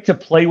great to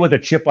play with a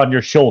chip on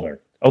your shoulder.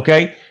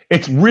 Okay.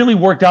 It's really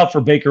worked out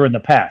for Baker in the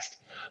past,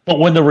 but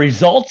when the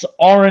results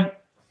aren't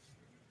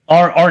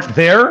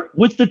there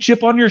with the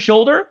chip on your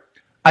shoulder,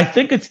 I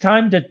think it's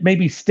time to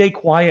maybe stay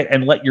quiet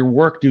and let your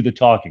work do the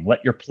talking,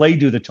 let your play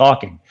do the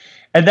talking.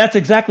 And that's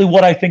exactly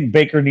what I think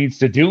Baker needs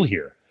to do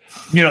here.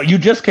 You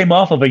just came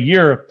off of a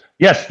year.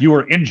 Yes, you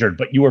were injured,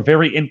 but you were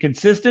very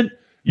inconsistent.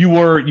 You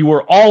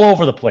were all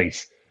over the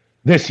place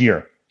this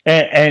year.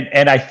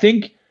 And I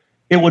think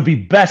it would be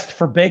best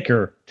for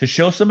Baker to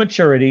show some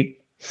maturity,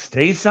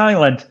 stay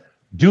silent,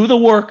 do the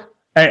work,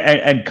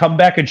 and come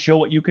back and show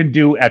what you can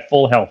do at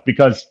full health.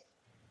 Because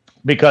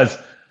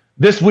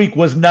this week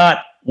was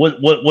not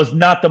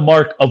the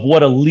mark of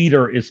what a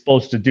leader is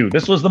supposed to do.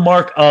 This was the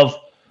mark of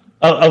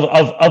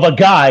a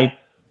guy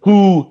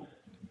who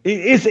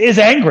is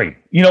angry.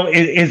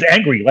 Is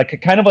angry,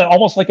 like kind of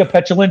almost like a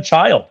petulant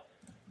child.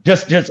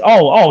 Just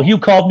you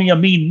called me a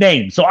mean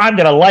name, so I'm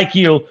gonna like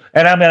you,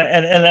 and I'm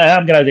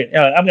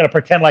gonna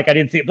pretend like I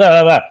didn't see it.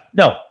 Blah blah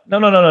blah.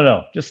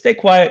 No. Just stay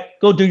quiet,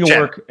 go do your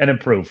work, and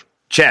improve.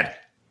 Chad,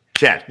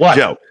 what?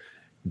 Joe,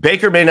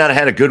 Baker may not have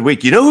had a good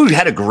week. You know who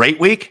had a great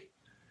week?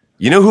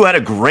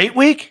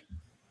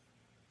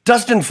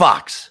 Dustin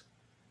Fox.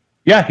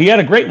 Yeah, he had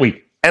a great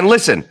week. And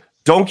listen,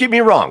 don't get me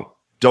wrong.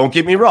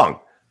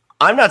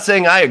 I'm not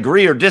saying I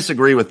agree or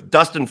disagree with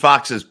Dustin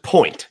Fox's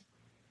point,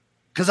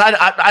 because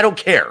I don't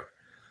care.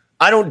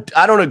 I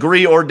don't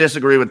agree or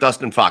disagree with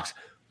Dustin Fox.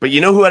 But you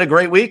know who had a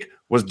great week?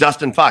 Was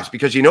Dustin Fox.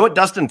 Because you know what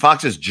Dustin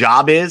Fox's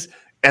job is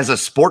as a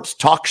sports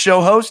talk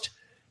show host?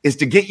 Is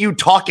to get you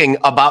talking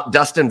about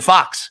Dustin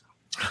Fox.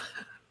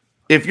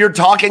 If you're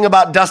talking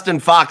about Dustin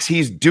Fox,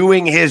 he's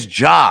doing his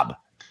job.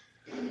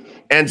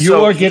 And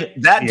so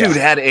that dude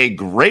had a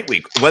great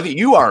week. Whether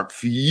you are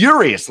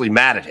furiously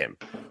mad at him,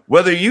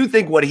 whether you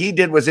think what he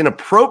did was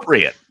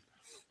inappropriate,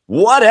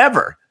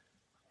 whatever.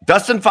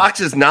 Dustin Fox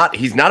he's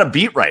not a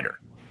beat writer.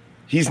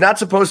 He's not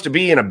supposed to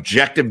be an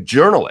objective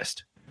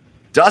journalist.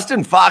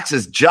 Dustin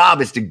Fox's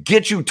job is to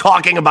get you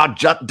talking about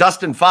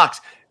Dustin Fox,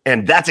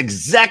 and that's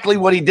exactly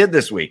what he did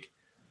this week.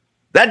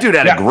 That dude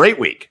had a great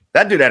week.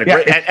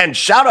 And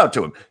shout out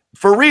to him.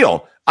 For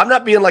real, I'm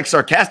not being like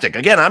sarcastic.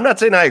 Again, I'm not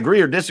saying I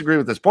agree or disagree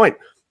with this point.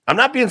 I'm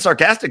not being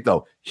sarcastic,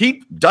 though.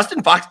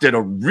 Dustin Fox did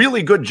a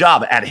really good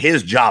job at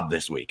his job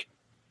this week.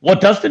 What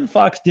Dustin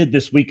Fox did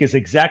this week is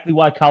exactly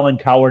why Colin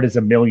Cowherd is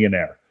a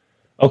millionaire.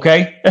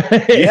 Okay?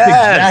 It's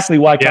exactly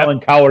why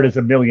Colin Cowherd is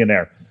a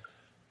millionaire.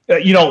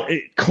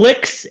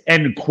 Clicks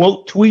and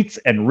quote tweets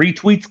and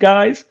retweets,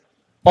 guys,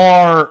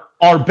 are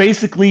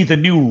basically the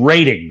new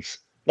ratings.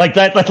 Like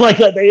that,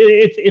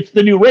 it's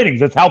the new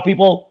ratings. It's how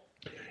people,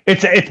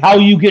 it's how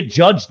you get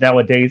judged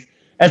nowadays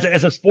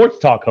as a sports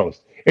talk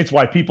host. It's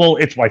why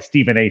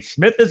Stephen A.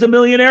 Smith is a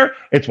millionaire.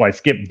 It's why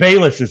Skip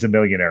Bayless is a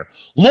millionaire.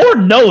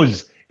 Lord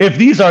knows if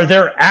these are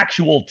their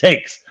actual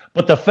takes,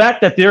 but the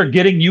fact that they're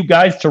getting you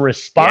guys to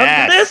respond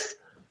to this,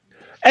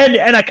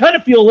 and I kind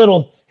of feel a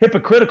little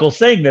hypocritical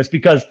saying this,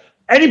 because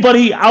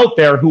anybody out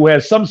there who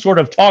has some sort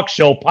of talk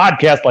show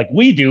podcast like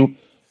we do,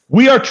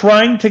 we are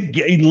trying to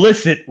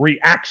elicit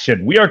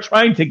reaction. We are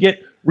trying to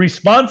get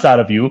response out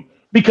of you,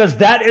 because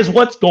that is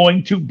what's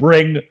going to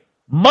bring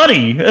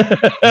money. That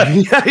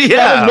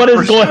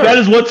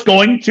is what's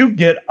going to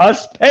get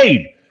us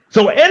paid.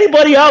 So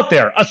anybody out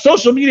there, a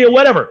social media,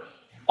 whatever,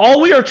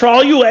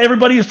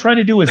 everybody is trying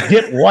to do is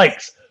get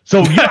likes.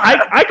 So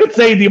I could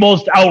say the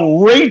most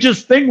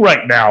outrageous thing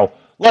right now.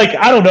 Like,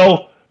 I don't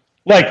know,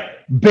 like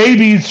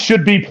babies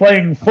should be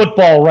playing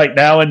football right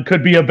now and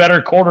could be a better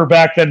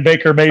quarterback than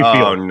Baker Mayfield.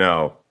 Oh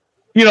no.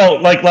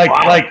 Like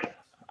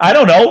I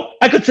don't know.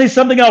 I could say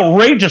something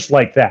outrageous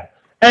like that.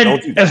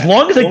 And as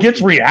long as it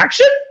gets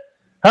reaction,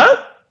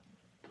 huh?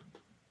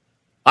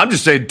 I'm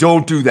just saying,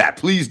 don't do that.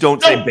 Please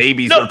don't say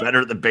babies are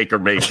better than Baker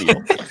Mayfield.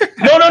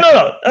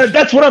 No.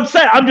 That's what I'm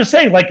saying. I'm just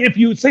saying, like, if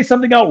you say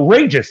something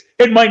outrageous,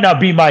 it might not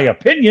be my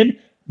opinion.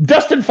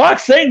 Dustin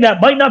Fox saying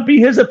that might not be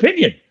his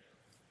opinion.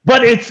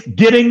 But it's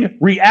getting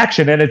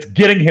reaction, and it's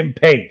getting him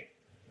paid.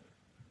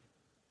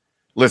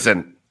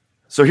 Listen,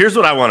 so here's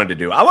what I wanted to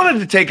do. I wanted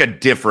to take a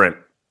different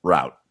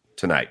route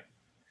tonight,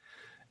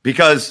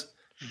 because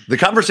the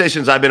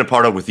conversations I've been a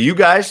part of with you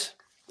guys,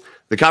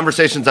 the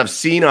conversations I've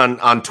seen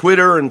on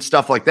Twitter and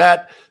stuff like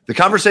that, the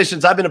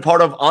conversations I've been a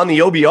part of on the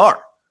OBR.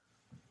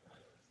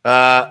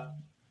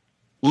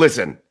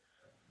 Listen,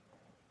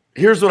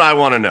 here's what I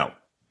want to know.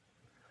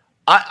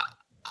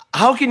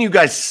 How can you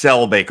guys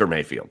sell Baker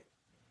Mayfield?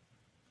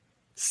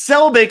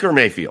 Sell Baker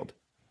Mayfield.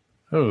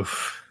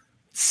 Oof.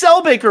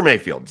 Sell Baker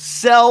Mayfield.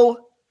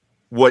 Sell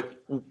what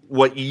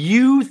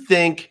you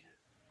think,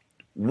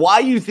 why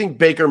you think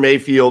Baker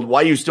Mayfield,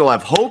 why you still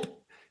have hope.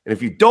 And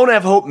if you don't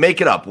have hope,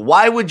 make it up.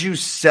 Why would you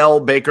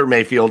sell Baker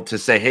Mayfield to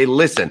say, hey,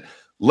 listen,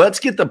 let's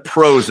get the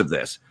pros of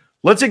this.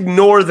 Let's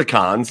ignore the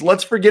cons.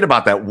 Let's forget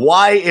about that.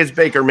 Why is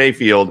Baker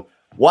Mayfield,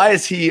 why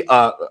is he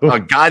a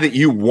guy that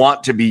you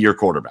want to be your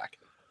quarterback?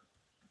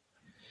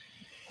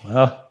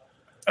 Well,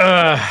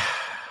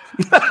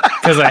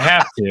 because I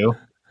have to.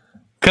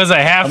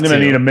 I'm going to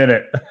need a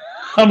minute.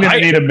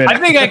 I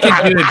think I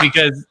can do it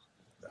because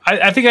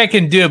I think I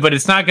can do it, but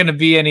it's not going to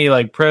be any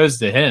like pros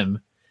to him.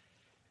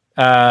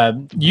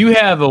 You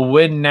have a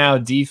win now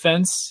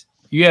defense.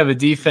 You have a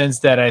defense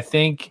that I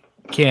think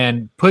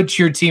can put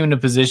your team in a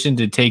position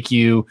to take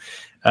you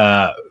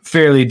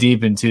fairly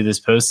deep into this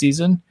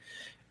postseason.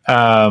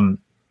 And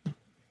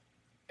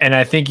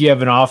I think you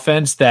have an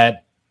offense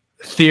that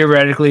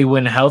theoretically,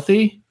 when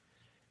healthy,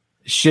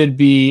 should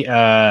be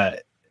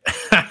it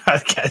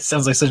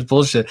sounds like such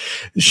bullshit.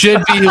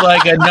 Should be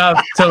like enough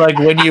to like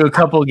win you a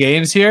couple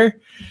games here.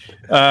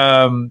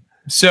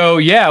 So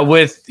yeah,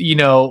 with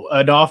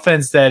an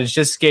offense that is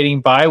just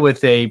skating by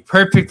with a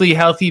perfectly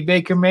healthy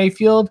Baker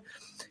Mayfield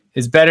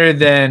is better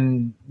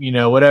than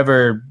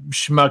whatever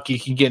schmuck you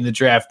can get in the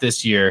draft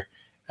this year.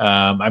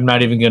 I'm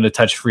not even going to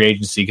touch free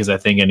agency because I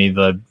think any of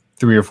the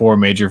 3 or 4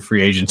 major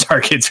free agent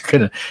targets are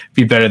going to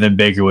be better than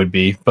Baker would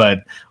be. But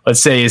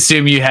let's say,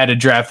 assume you had to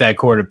draft that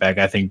quarterback,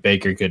 I think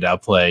Baker could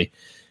outplay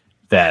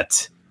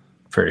that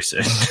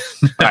person.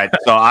 All right.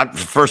 So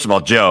first of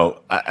all,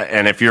 Joe,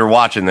 and if you're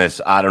watching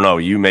this, I don't know,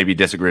 you maybe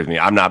disagree with me.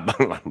 I'm not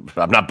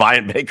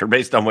buying Baker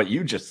based on what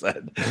you just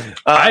said.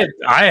 I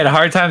had a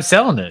hard time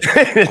selling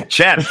it.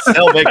 Chad,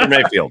 sell Baker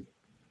Mayfield.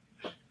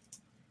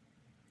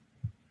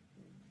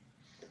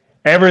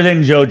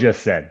 Everything Joe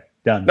just said.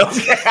 Done.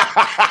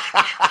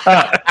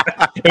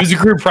 It was a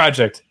group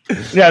project.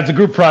 Yeah, it's a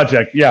group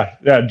project. Yeah.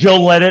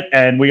 Joe led it,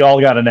 and we all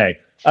got an A.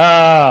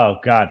 Oh,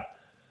 God.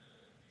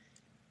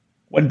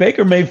 When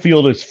Baker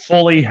Mayfield is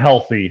fully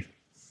healthy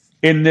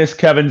in this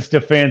Kevin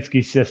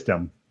Stefanski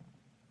system,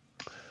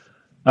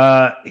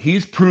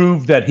 he's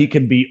proved that he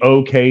can be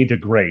okay to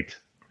great.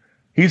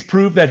 He's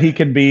proved that he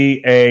can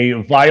be a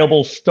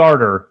viable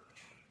starter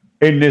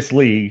in this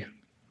league,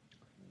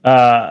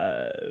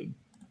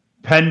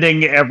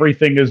 pending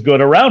everything is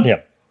good around him.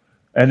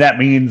 And that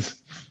means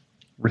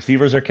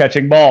receivers are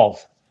catching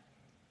balls.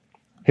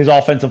 His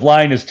offensive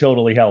line is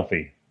totally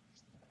healthy.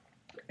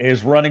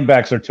 His running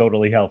backs are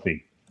totally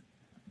healthy.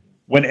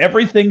 When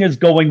everything is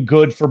going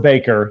good for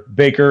Baker,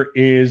 Baker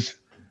is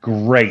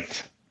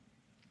great.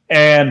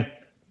 And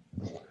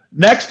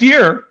next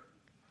year,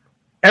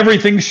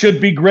 everything should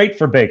be great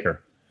for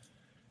Baker.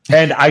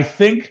 And I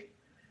think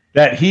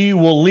that he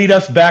will lead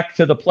us back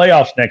to the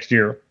playoffs next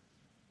year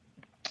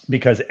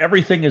because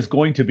everybody's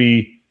going to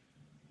be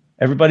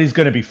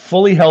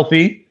fully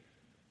healthy.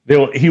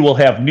 He will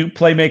have new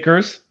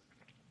playmakers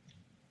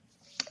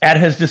at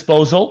his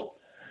disposal.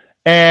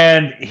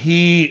 And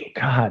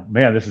God,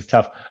 man, this is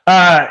tough.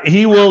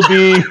 He will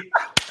be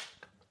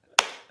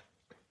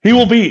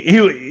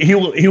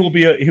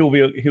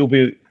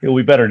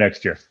better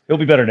next year. He'll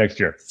be better next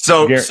year.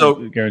 So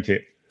guarantee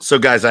it. So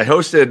guys, I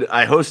hosted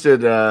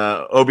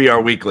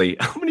OBR Weekly.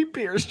 How many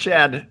beers,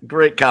 Chad?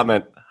 Great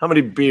comment. How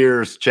many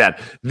beers,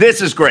 Chad?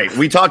 This is great.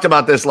 We talked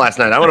about this last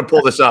night. I want to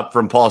pull this up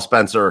from Paul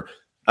Spencer.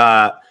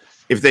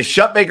 If they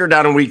shut Baker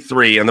down in week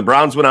 3 and the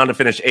Browns went on to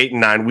finish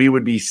 8-9, we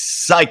would be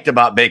psyched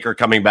about Baker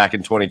coming back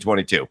in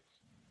 2022.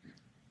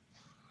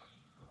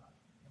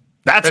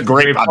 That's a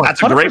great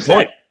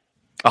point.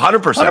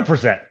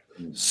 100%.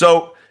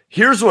 So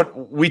here's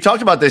what we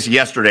talked about this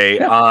yesterday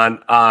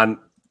on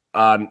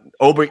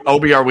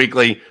OBR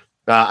Weekly.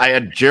 I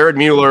had Jared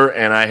Mueller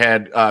and I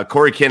had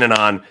Corey Kinnan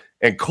on,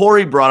 and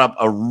Corey brought up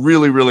a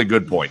really, really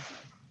good point.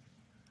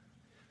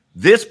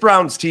 This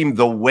Browns team,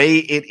 the way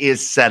it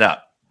is set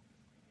up,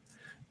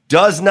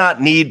 does not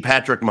need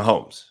Patrick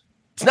Mahomes.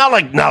 It's not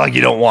like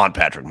you don't want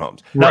Patrick Mahomes.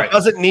 Right. It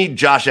doesn't need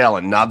Josh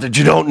Allen. Not that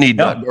you don't need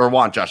or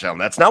want Josh Allen.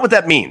 That's not what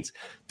that means.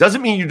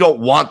 Doesn't mean you don't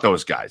want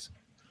those guys.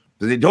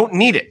 They don't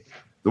need it.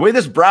 The way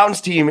this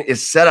Browns team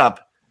is set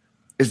up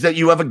is that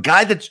you have a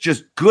guy that's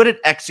just good at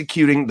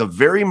executing the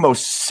very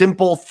most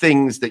simple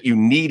things that you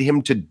need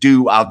him to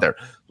do out there.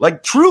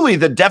 Like truly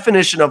the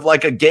definition of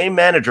like a game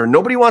manager.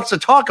 Nobody wants to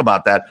talk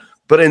about that.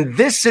 But in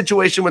this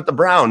situation with the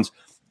Browns,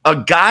 a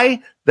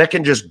guy that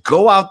can just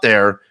go out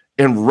there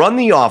and run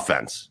the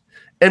offense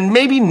and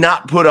maybe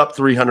not put up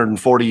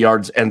 340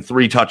 yards and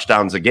 3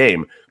 touchdowns a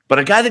game, but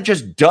a guy that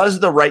just does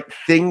the right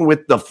thing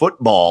with the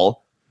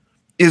football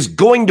is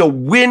going to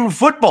win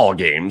football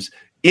games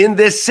in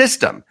this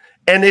system.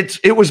 And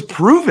it was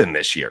proven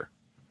this year.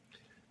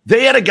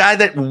 They had a guy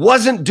that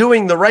wasn't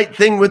doing the right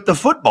thing with the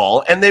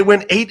football, and they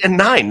went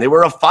 8-9. They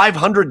were a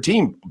 500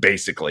 team,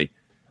 basically.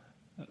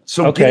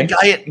 So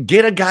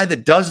get a guy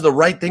that does the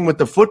right thing with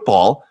the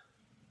football,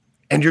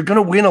 and you're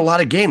going to win a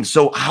lot of games.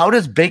 So how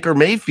does Baker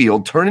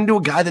Mayfield turn into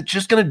a guy that's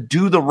just going to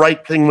do the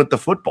right thing with the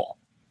football?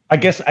 I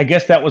guess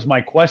that was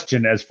my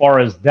question as far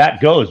as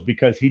that goes,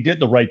 because he did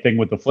the right thing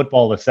with the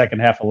football the second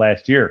half of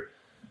last year.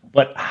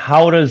 But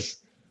how does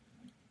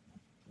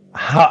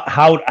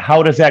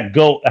that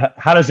go?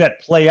 How does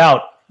that play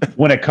out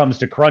when it comes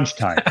to crunch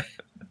time?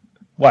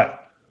 What?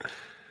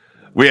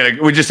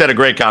 We just had a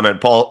great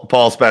comment,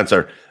 Paul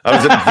Spencer. I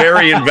was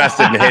very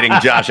invested in hitting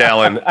Josh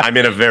Allen. I'm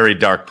in a very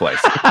dark place.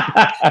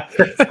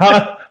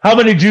 How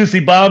many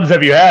juicy bombs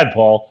have you had,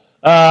 Paul?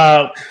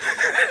 But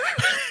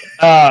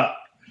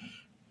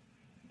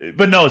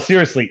no,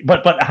 seriously.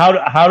 But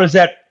how does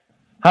that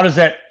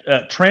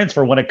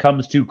transfer when it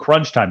comes to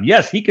crunch time?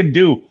 Yes,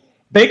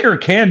 Baker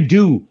can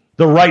do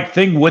the right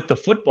thing with the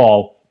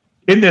football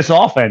in this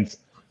offense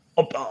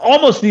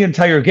almost the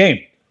entire game.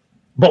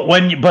 But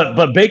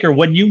Baker,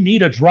 when you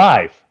need a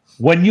drive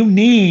at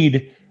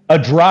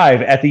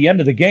the end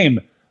of the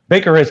game,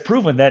 Baker has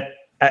proven that.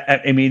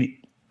 I mean,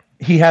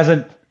 he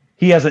hasn't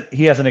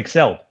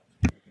excelled.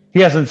 He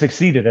hasn't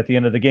succeeded at the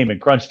end of the game in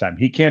crunch time.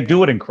 He can't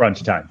do it in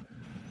crunch time.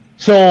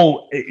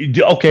 So,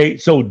 okay,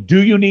 so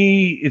do you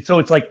need – so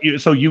it's like –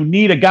 so you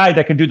need a guy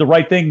that can do the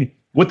right thing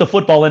with the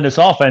football in this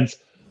offense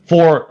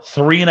for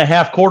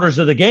 3.5 quarters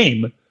of the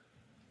game.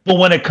 But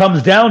when it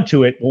comes down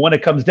to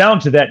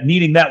that,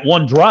 needing that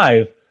one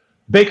drive,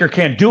 Baker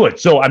can't do it.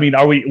 So, I mean,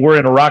 we're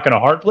in a rock and a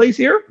hard place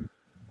here?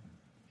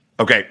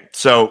 Okay,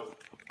 so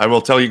I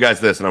will tell you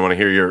guys this, and I want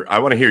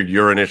to hear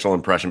your initial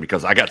impression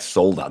because I got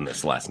sold on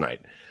this last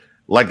night.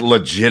 Like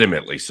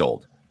legitimately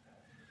sold.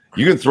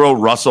 You can throw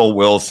Russell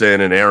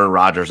Wilson and Aaron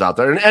Rodgers out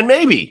there, and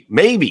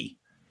maybe,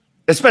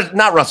 especially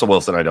not Russell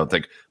Wilson, I don't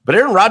think, but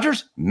Aaron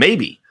Rodgers,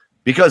 maybe,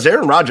 because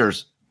Aaron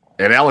Rodgers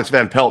and Alex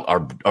Van Pelt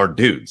are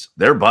dudes,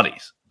 they're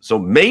buddies, so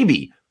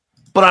maybe,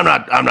 but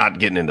I'm not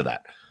getting into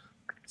that.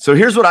 So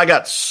here's what I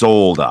got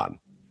sold on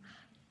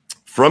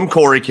from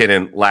Corey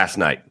Kinnan last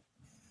night,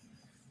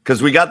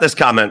 because we got this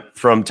comment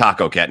from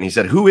Taco Cat, and he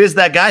said, "Who is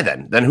that guy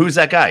then? Then who's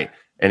that guy?"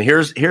 And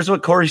here's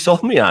what Corey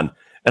sold me on.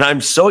 And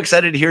I'm so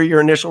excited to hear your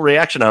initial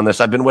reaction on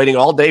this. I've been waiting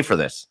all day for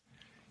this.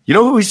 You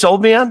know who he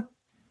sold me on?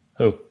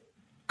 Who?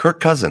 Kirk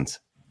Cousins.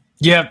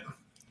 Yep.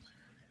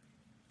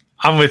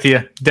 I'm with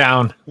you.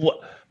 Down.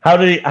 How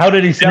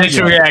did he sell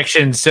initial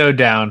reaction? So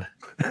down.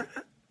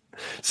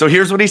 So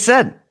here's what he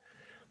said.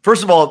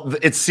 First of all,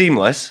 it's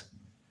seamless.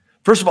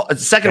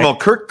 Second of all,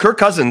 Kirk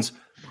Cousins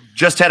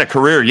just had a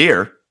career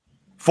year.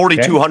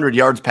 4,200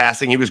 yards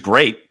passing. He was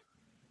great.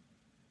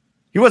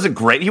 He wasn't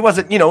great. He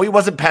wasn't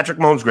Patrick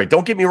Mahomes great.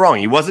 Don't get me wrong.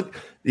 He wasn't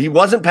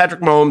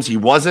Patrick Mahomes. He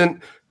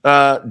wasn't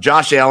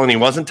Josh Allen. He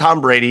wasn't Tom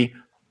Brady.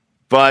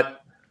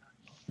 But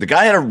the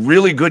guy had a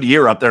really good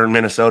year up there in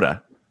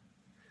Minnesota.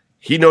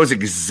 He knows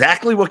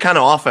exactly what kind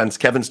of offense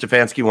Kevin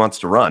Stefanski wants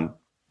to run.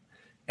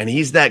 And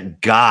he's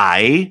that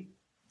guy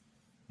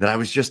that I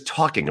was just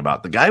talking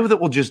about. The guy that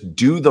will just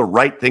do the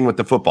right thing with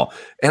the football.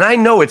 And I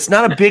know it's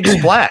not a big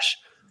splash.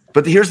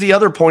 But here's the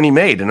other point he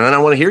made. And then I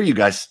want to hear you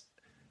guys.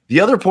 The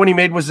other point he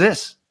made was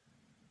this.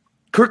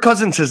 Kirk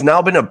Cousins has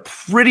now been a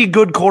pretty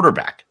good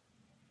quarterback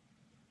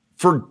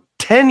for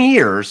 10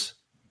 years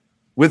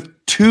with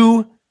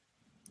 2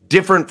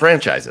 different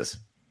franchises.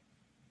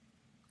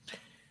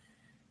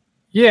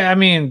 Yeah, I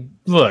mean,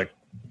 look,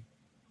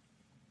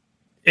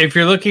 if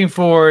you're looking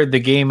for the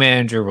game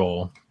manager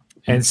role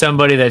and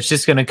somebody that's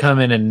just going to come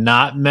in and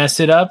not mess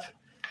it up,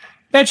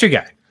 that's your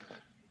guy.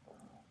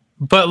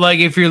 But, like,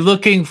 if you're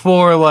looking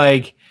for,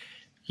 like,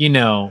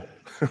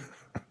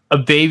 a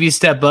baby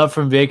step up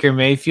from Baker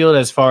Mayfield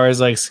as far as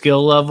like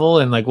skill level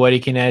and like what he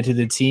can add to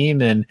the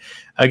team, and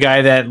a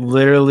guy that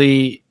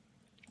literally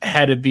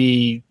had to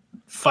be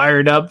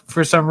fired up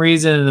for some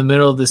reason in the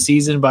middle of the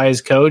season by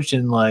his coach,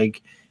 and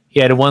like he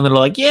had one little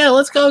like, yeah,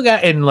 let's go, guy,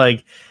 and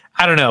like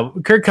I don't know,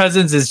 Kirk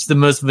Cousins is the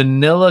most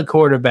vanilla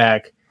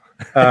quarterback.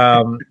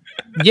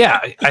 Yeah,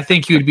 I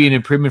think he would be an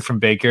improvement from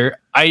Baker.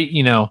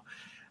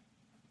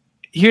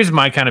 Here's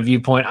my kind of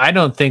viewpoint. I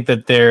don't think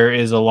that there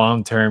is a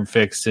long-term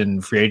fix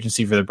in free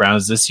agency for the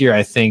Browns this year.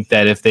 I think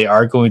that if they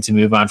are going to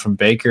move on from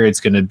Baker,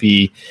 it's going to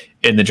be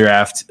in the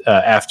draft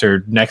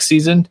after next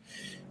season.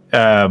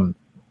 But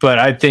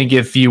I think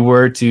if you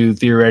were to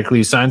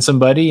theoretically sign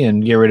somebody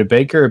and get rid of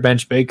Baker or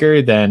bench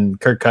Baker, then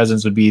Kirk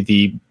Cousins would be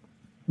the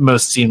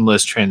most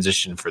seamless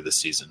transition for the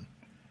season.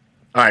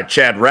 All right,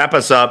 Chad, wrap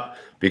us up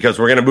because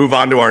we're going to move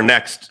on to our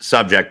next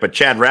subject. But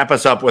Chad, wrap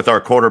us up with our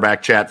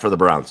quarterback chat for the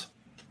Browns.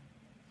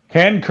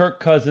 Can Kirk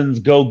Cousins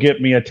go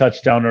get me a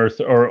touchdown or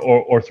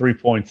 3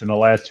 points in the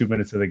last 2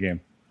 minutes of the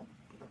game?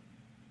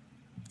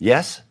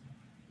 Yes.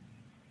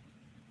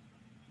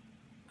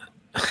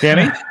 Can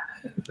he?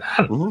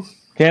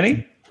 Can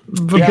he?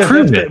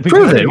 Prove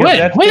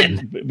it.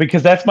 Win.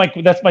 Because that's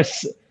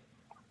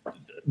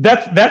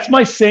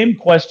my same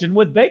question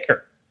with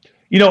Baker.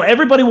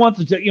 Everybody wants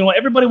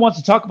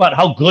to talk about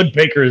how good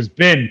Baker has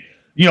been,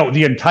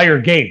 the entire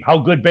game, how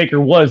good Baker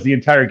was the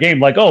entire game.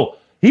 Like, oh,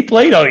 he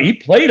played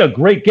a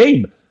great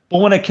game. But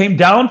when it came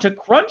down to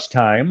crunch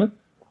time,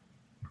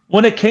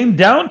 when it came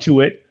down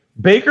to it,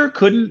 Baker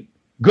couldn't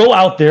go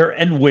out there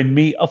and win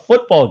me a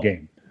football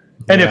game.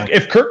 And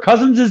if Kirk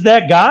Cousins is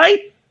that guy,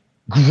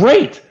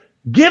 great.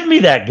 Give me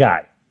that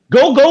guy.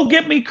 Go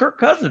get me Kirk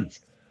Cousins.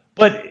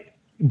 But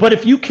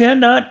if you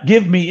cannot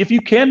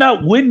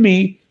win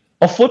me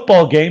a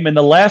football game in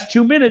the last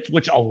 2 minutes,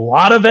 which a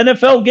lot of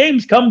NFL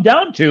games come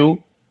down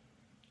to,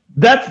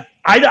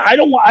 I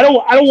don't want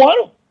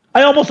him.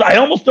 I almost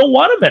don't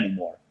want him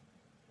anymore.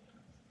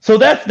 So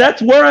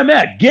that's where I'm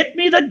at. Get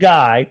me the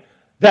guy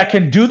that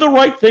can do the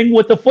right thing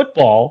with the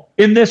football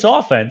in this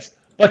offense,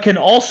 but can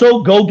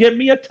also go get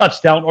me a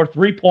touchdown or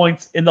 3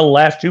 points in the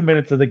last 2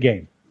 minutes of the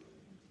game.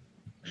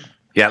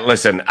 Yeah,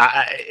 listen,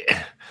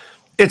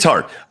 it's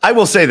hard. I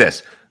will say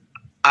this.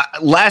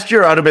 Last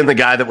year, I'd have been the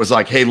guy that was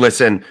like, hey,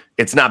 listen,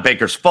 it's not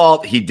Baker's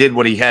fault. He did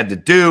what he had to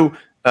do.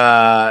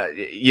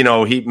 He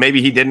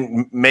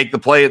didn't make the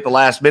play at the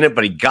last minute,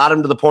 but he got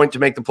him to the point to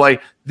make the play.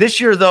 This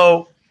year,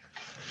 though,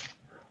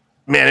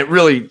 man,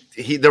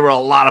 there were a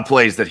lot of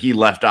plays that he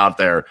left out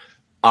there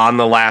on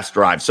the last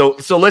drive. So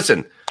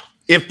listen,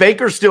 if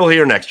Baker's still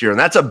here next year, and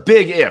that's a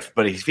big if,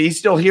 but if he's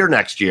still here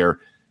next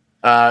year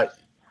and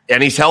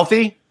he's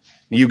healthy,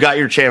 you got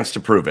your chance to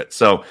prove it.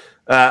 So,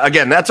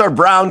 again, that's our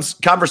Browns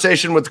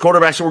conversation with the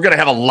quarterbacks. So we're going to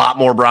have a lot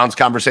more Browns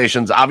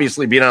conversations,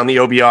 obviously being on the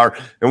OBR,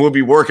 and we'll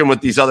be working with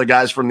these other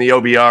guys from the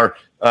OBR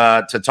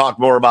to talk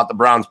more about the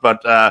Browns.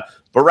 But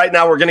right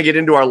now we're going to get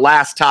into our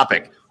last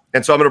topic.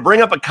 And so I'm going to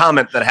bring up a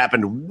comment that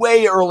happened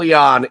way early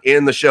on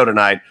in the show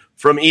tonight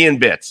from Ian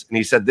Bitts. And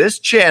he said, this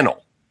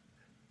channel,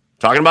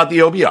 talking about the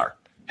OBR,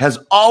 has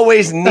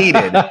always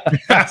needed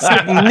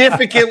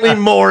significantly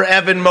more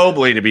Evan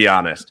Mobley, to be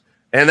honest.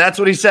 And that's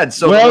what he said.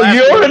 So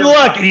you're in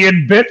luck,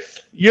 Ian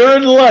Bitts. You're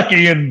in luck,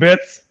 Ian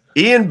Bitts.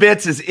 Ian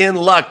Bitts is in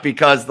luck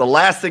because the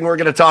last thing we're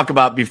going to talk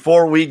about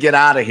before we get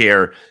out of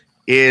here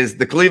is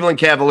the Cleveland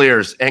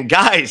Cavaliers. And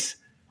guys,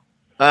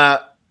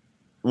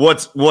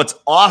 what's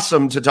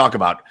awesome to talk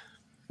about,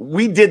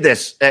 we did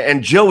this,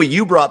 and Joey,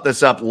 you brought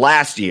this up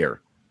last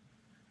year.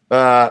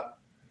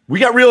 We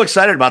got real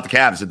excited about the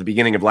Cavs at the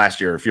beginning of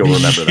last year, if you'll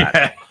remember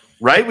that.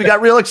 Right? We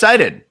got real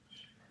excited.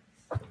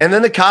 And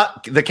then the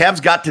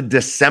Cavs got to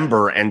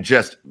December and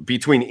just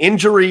between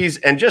injuries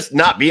and just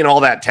not being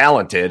all that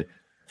talented,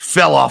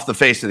 fell off the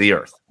face of the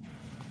earth.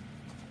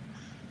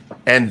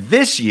 And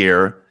this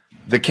year,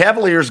 the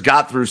Cavaliers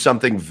got through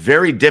something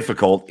very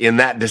difficult in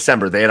that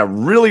December. They had a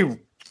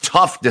really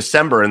tough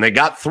December, and they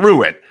got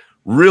through it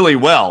really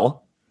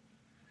well.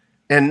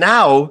 And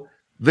now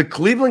the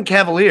Cleveland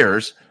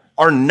Cavaliers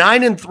are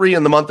 9-3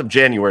 in the month of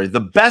January, the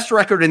best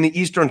record in the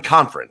Eastern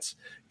Conference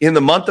in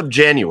the month of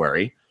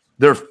January.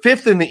 They're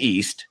 5th in the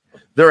East.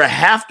 They're a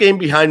half game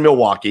behind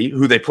Milwaukee,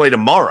 who they play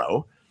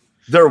tomorrow.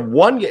 They're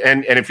one,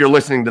 and if you're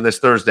listening to this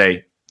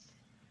Thursday,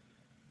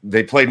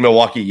 they played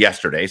Milwaukee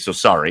yesterday, so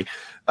sorry.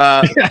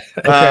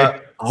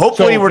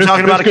 Hopefully, we're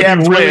talking about a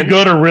Cavs really win.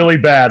 Good or really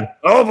bad.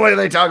 Hopefully,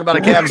 they talk about a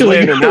Cavs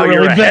win, and now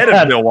you're ahead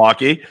of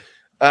Milwaukee.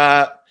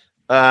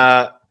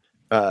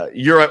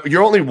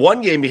 You're only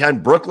one game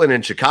behind Brooklyn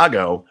and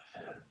Chicago.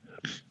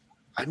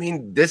 I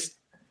mean,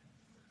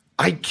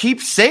 I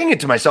keep saying it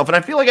to myself, and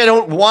I feel like I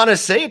don't want to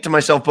say it to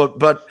myself,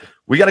 but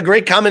we got a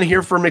great comment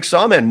here from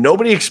McSawman.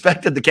 Nobody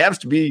expected the Cavs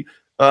to be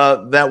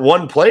that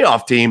one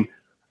playoff team.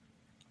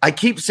 I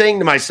keep saying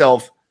to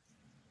myself,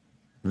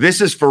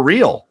 this is for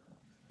real.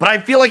 But I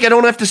feel like I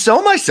don't have to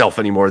sell myself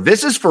anymore.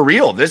 This is for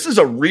real. This is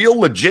a real,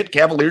 legit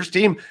Cavaliers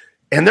team,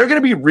 and they're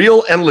going to be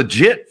real and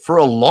legit for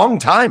a long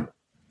time.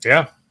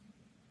 Yeah.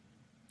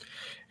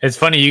 It's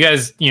funny, you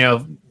guys,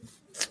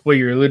 what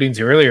you were alluding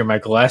to earlier,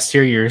 Michael, last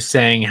year you were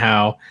saying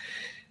how,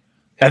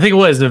 I think it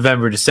was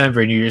November, December,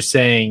 and you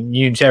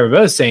and Chad were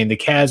both saying the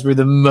Cavs were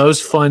the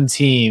most fun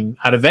team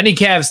out of any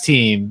Cavs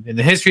team in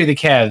the history of the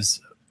Cavs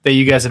that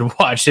you guys had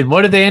watched. And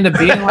what did they end up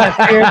being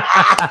last year?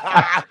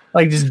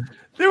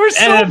 They were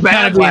so ended up bad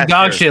kind of being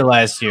dog shit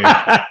last year.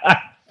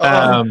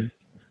 I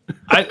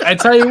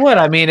tell you what,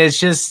 I mean, it's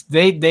just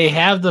they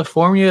have the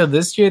formula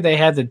this year. They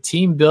have the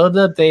team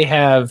buildup. They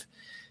have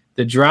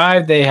the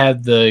drive. They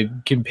have the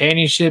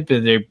companionship,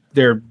 and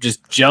they're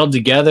just gelled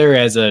together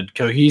as a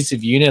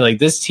cohesive unit. Like,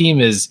 this team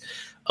is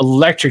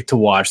electric to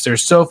watch. They're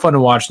so fun to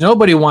watch.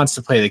 Nobody wants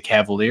to play the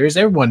Cavaliers.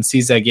 Everyone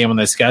sees that game on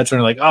the schedule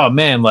and are like, oh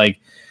man,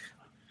 like,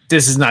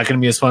 this is not going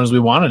to be as fun as we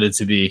wanted it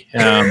to be.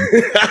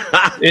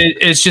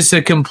 It's just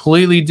a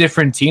completely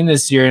different team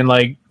this year. And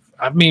like,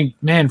 I mean,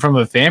 man, from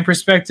a fan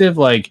perspective,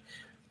 like,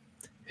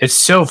 it's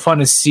so fun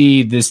to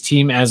see this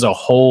team as a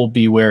whole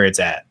be where it's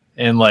at.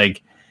 And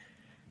like,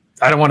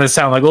 I don't want to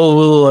sound like,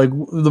 oh, like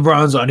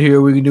LeBron's on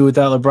here, we can do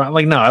without LeBron.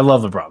 Like, no, I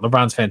love LeBron.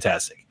 LeBron's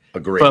fantastic.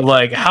 Agreed. But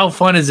like, how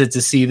fun is it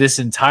to see this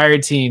entire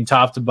team,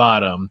 top to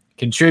bottom,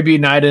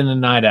 contribute night in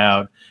and night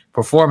out,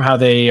 perform how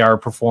they are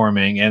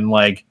performing, and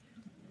like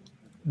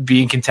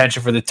be in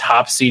contention for the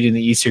top seed in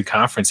the Eastern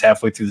Conference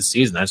halfway through the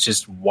season? That's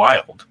just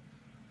wild.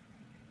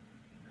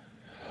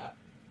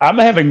 I'm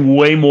having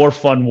way more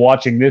fun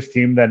watching this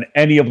team than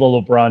any of the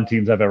LeBron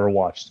teams I've ever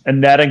watched,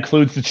 and that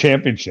includes the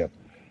championship.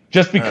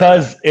 Just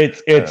because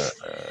it's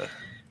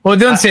well,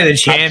 don't say the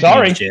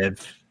championship.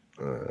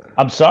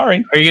 I'm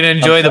sorry. Are you going to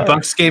enjoy the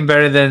Bucks game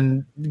better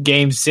than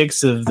Game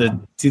 6 of the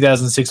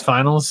 2006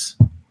 Finals?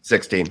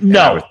 16.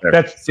 No,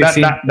 that's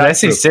 16. not Did I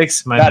say true.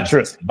 6? Not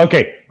true.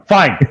 Okay,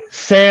 fine.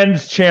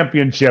 Sans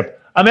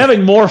championship. I'm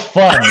having more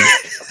fun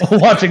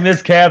watching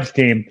this Cavs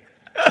team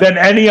than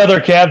any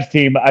other Cavs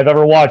team I've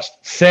ever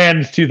watched.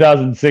 Sans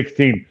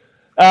 2016.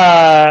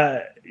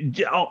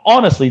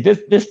 Honestly,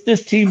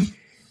 this team.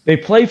 They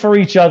play for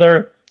each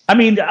other. I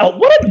mean,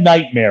 what a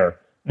nightmare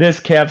this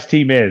Cavs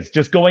team is,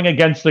 just going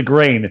against the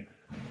grain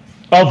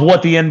of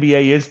what the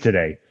NBA is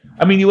today.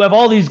 I mean, you have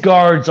all these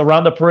guards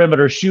around the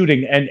perimeter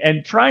shooting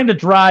and trying to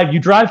drive.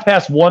 You drive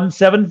past one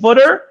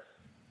 7-footer,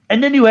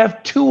 and then you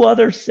have two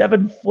other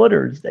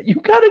 7-footers that you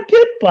got to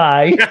get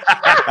by.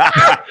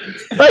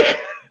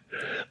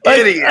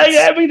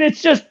 I mean,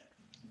 it's just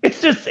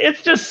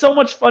so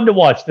much fun to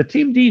watch. The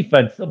team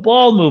defense, the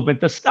ball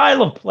movement, the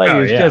style of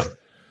play is just.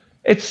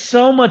 It's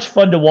so much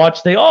fun to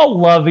watch. They all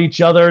love each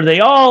other.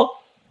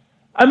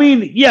 I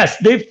mean, yes,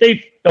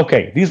 they've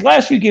okay. These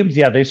last few games,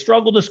 they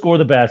struggled to score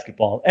the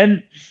basketball.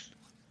 And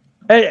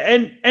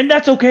And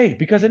that's okay,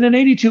 because in an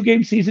 82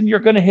 game season, you're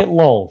going to hit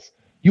lulls.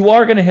 You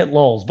are going to hit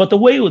lulls. But the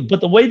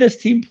way this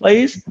team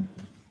plays,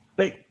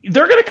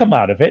 they're going to come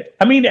out of it.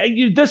 I mean,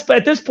 at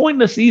this point in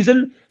the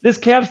season, this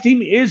Cavs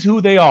team is who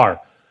they are.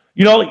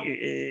 You know,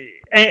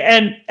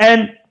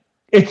 and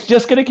it's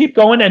just going to keep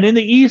going. And in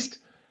the East,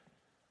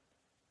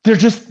 they're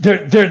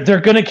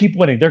going to keep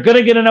winning. They're going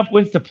to get enough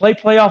wins to play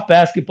playoff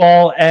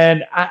basketball.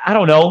 And I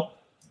don't know.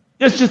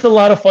 It's just a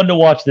lot of fun to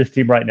watch this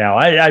team right now.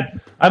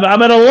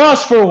 I'm at a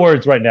loss for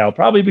words right now,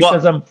 probably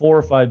because I'm 4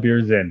 or 5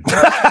 beers in.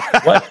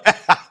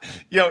 What?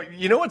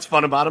 You know what's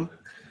fun about them?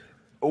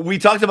 We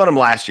talked about them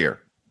last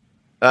year.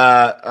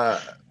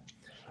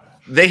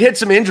 They hit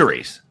some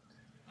injuries,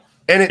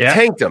 and it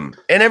tanked them.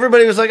 And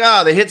everybody was like,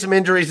 they hit some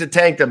injuries, it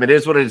tanked them. It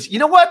is what it is. You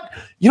know what?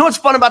 You know what's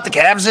fun about the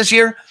Cavs this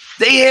year?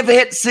 They have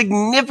hit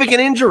significant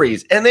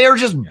injuries, and they are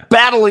just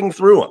battling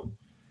through them.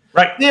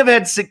 Right.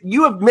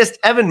 You have missed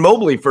Evan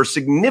Mobley for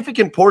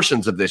significant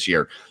portions of this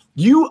year.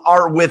 You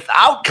are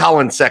without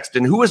Colin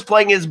Sexton, who is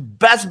playing his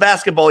best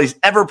basketball he's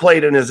ever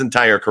played in his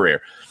entire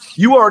career.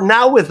 You are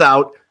now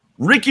without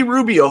Ricky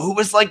Rubio, who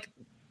is like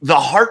the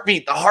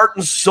heartbeat, the heart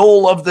and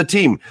soul of the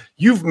team.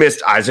 You've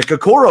missed Isaac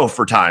Okoro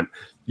for time.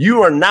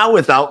 You are now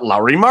without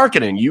Lauri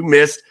Markkanen. You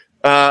missed,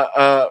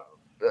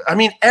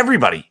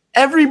 everybody.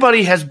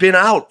 Everybody has been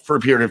out for a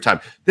period of time.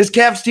 This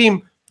Cavs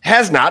team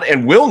has not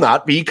and will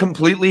not be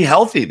completely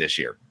healthy this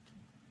year.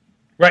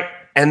 Right.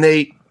 And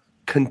they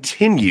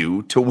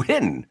continue to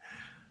win.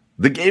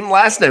 The game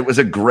last night was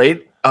a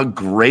great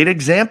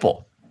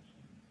example.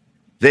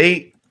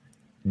 They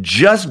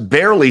just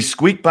barely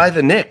squeaked by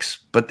the Knicks,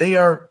 but they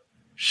are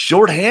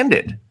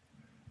shorthanded.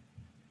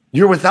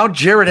 You're without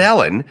Jared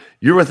Allen.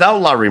 You're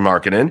without Lauri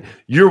Markkanen.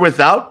 You're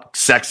without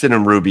Sexton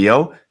and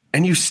Rubio,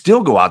 and you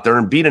still go out there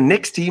and beat a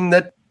Knicks team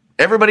that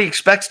everybody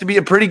expects to be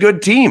a pretty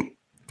good team.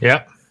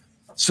 Yeah.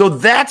 So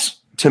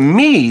to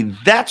me,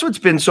 that's what's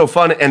been so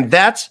fun, and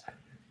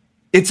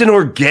it's an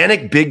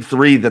organic big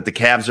three that the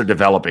Cavs are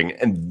developing,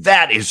 and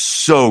that is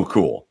so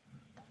cool,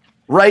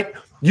 right?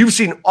 You've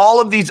seen all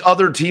of these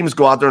other teams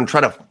go out there and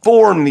try to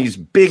form these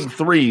big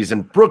threes,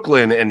 and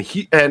Brooklyn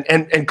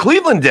and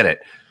Cleveland did it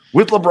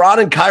with LeBron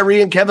and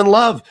Kyrie and Kevin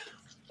Love.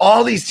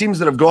 All these teams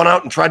that have gone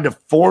out and tried to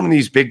form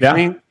these big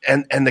three,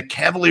 and the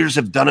Cavaliers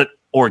have done it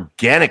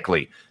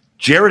organically.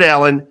 Jared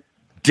Allen,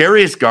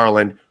 Darius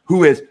Garland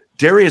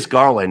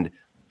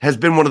has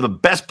been one of the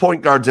best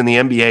point guards in the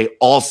NBA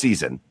all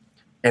season.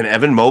 And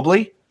Evan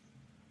Mobley,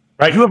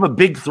 right? You have a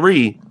big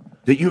three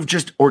that you've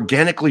just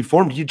organically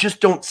formed. You just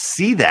don't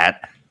see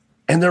that.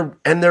 And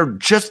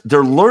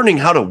they're learning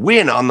how to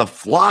win on the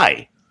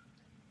fly.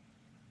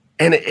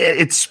 And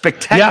it's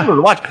spectacular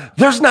to watch.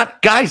 There's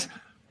not, guys,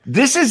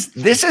 this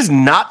is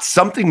not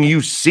something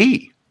you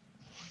see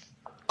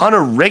on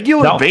a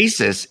regular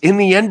basis in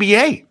the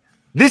NBA.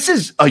 This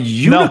is a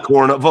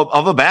unicorn of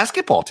a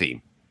basketball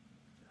team.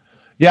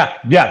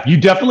 Yeah. You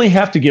definitely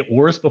have to get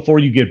worse before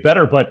you get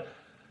better. But,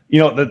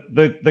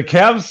 the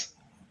Cavs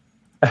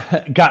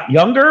got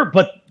younger,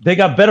 but they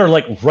got better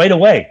like right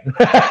away.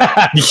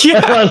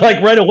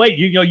 Like right away.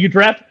 You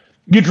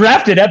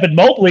drafted Evan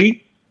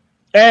Mobley,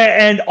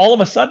 and all of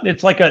a sudden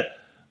it's like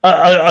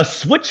a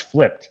switch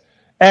flipped.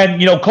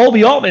 And,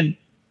 Kobe Altman,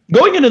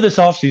 going into this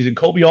offseason,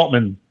 Kobe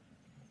Altman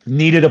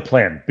needed a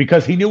plan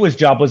because he knew his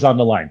job was on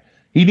the line.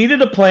 He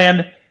needed a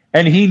plan,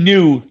 and he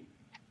knew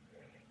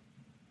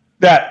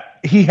that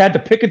he had to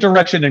pick a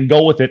direction and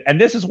go with it. And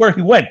this is where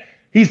he went.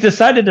 He's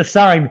decided to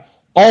sign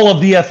all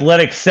of the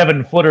athletic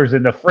 7-footers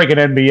in the friggin'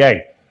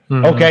 NBA.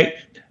 Mm-hmm. Okay.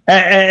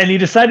 And he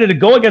decided to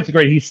go against the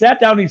grain. He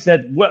sat down, he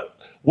said,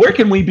 where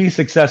can we be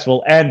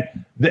successful? And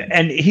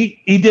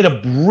he did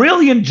a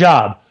brilliant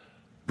job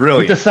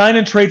with the sign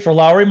and trade for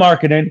Lauri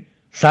Markkanen,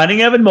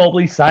 signing Evan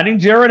Mobley, signing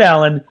Jared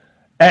Allen,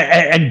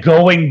 and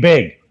going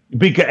big.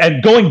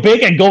 And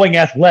going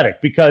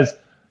athletic, because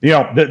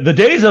the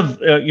days of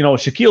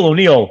Shaquille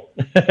O'Neal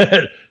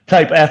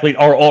type athlete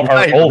are over.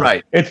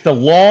 Right. It's the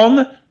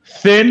long,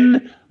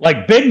 thin,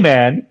 like big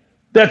man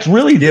that's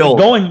really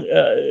going.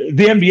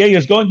 The NBA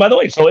is going by the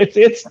way. So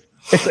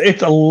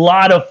it's a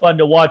lot of fun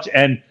to watch,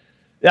 and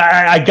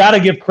I got to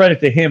give credit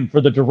to him for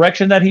the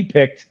direction that he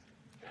picked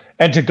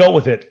and to go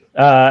with it,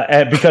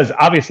 because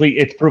obviously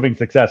it's proving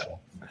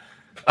successful.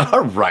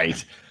 All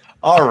right.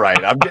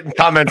 I'm getting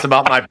comments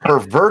about my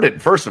perverted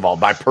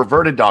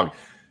dog.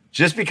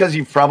 Just because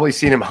you've probably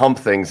seen him hump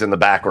things in the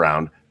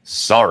background.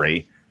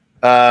 Sorry.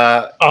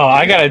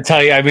 I got to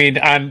tell you, I mean,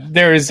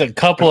 there's a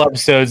couple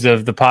episodes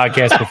of the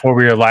podcast before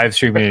we were live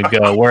streaming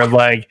ago where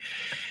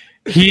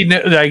he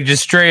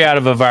just straight out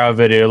of a viral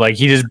video, like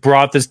he just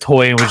brought this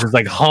toy and was just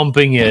like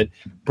humping it,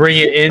 bring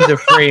it into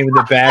frame in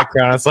the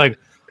background. It's like,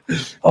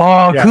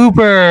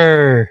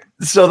 Cooper.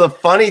 So the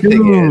funny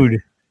thing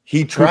is,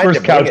 he tried Cooper's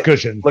to couch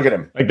cushion. Look at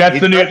him. Like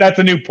that's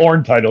a new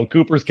porn title.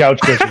 Cooper's couch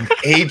cushion.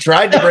 He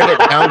tried to bring it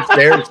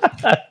downstairs.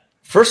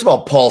 First of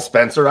all, Paul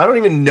Spencer, I don't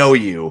even know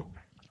you,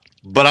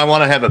 but I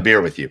want to have a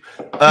beer with you.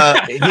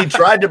 He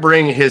tried to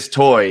bring his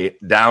toy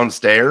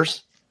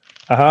downstairs.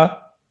 Uh-huh.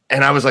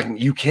 And I was like,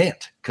 you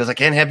can't, because I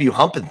can't have you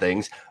humping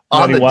things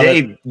on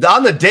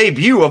the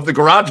debut of the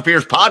Garage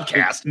Beers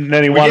podcast. And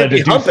then he wanted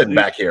to do humping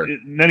back here.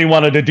 And then he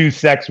wanted to do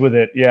sex with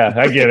it. Yeah,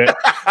 I get it.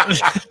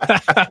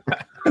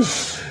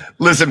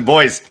 Listen,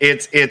 boys,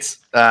 it's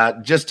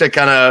just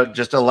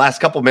a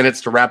last couple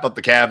minutes to wrap up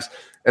the Cavs,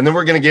 and then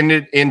we're going to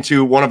get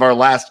into one of our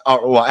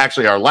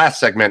our last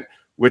segment,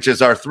 which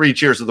is our 3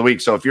 cheers of the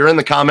week. So if you're in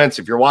the comments,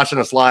 if you're watching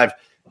us live,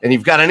 and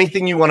you've got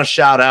anything you want to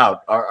shout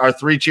out, our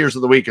 3 cheers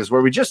of the week is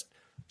where we just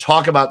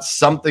talk about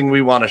something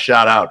we want to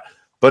shout out.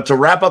 But to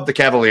wrap up the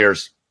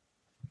Cavaliers,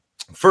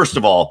 first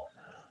of all,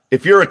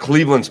 if you're a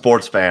Cleveland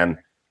sports fan,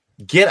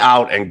 get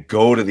out and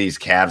go to these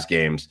Cavs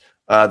games.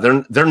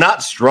 They're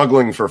not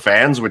struggling for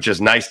fans, which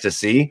is nice to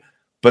see,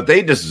 but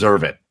they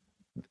deserve it.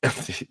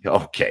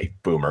 Okay,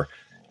 Boomer.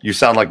 You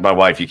sound like my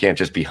wife. You can't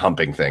just be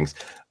humping things.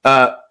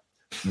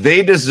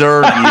 They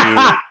deserve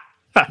you.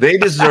 They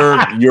deserve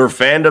your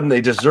fandom.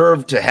 They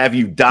deserve to have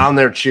you down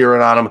there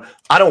cheering on them.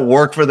 I don't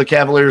work for the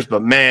Cavaliers,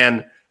 but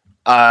man,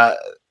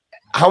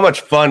 how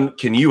much fun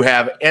can you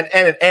have?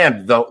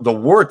 And the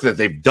work that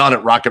they've done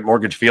at Rocket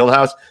Mortgage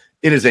Fieldhouse,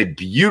 it is a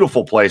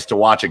beautiful place to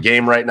watch a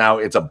game right now.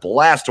 It's a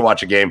blast to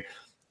watch a game.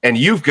 And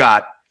you've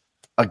got,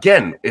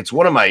 again, it's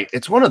one of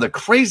the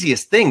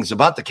craziest things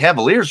about the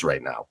Cavaliers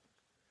right now.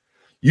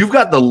 You've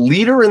got the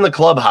leader in the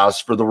clubhouse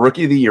for the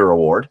Rookie of the Year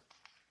award.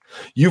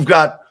 You've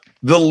got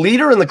the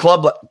leader in the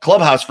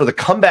clubhouse for the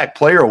Comeback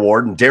Player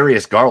Award in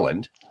Darius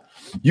Garland.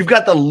 You've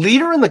got the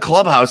leader in the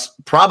clubhouse,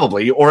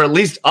 probably, or at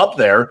least up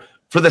there,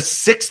 for the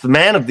 6th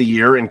Man of the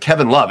Year in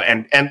Kevin Love.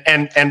 And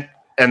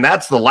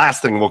that's the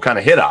last thing we'll kind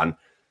of hit on.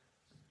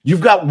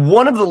 You've got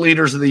one of the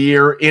leaders of the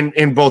year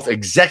in both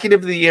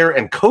Executive of the Year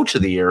and Coach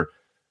of the Year.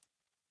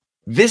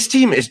 This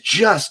team is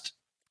just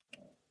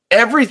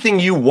everything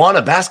you want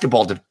a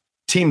basketball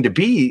team to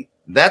be.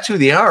 That's who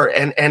they are.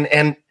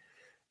 And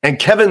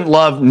Kevin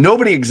Love,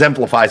 nobody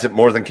exemplifies it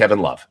more than Kevin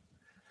Love.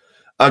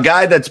 A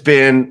guy that's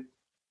been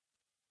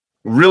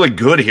really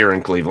good here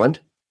in Cleveland,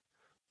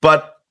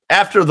 but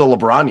after the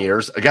LeBron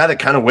years, a guy that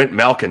kind of went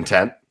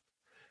malcontent,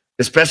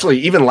 especially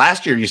even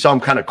last year, you saw him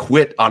kind of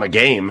quit on a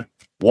game,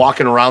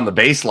 walking around the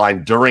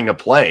baseline during a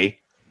play,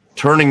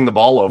 turning the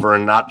ball over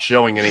and not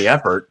showing any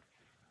effort.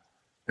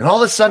 And all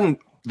of a sudden,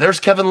 there's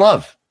Kevin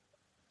Love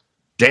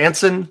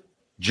dancing,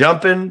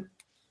 jumping,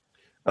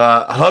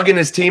 hugging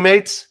his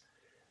teammates,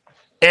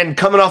 and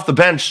coming off the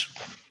bench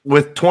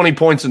with 20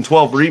 points and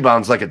 12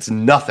 rebounds like it's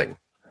nothing.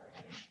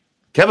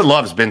 Kevin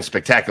Love's been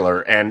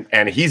spectacular,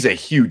 and he's a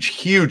huge,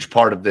 huge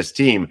part of this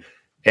team.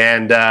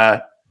 And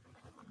I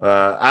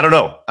don't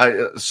know.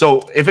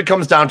 So if it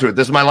comes down to it,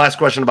 this is my last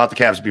question about the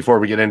Cavs before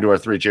we get into our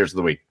 3 cheers of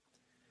the week.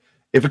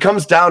 If it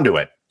comes down to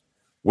it,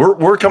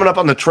 we're coming up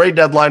on the trade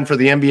deadline for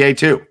the NBA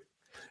too.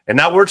 And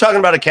now we're talking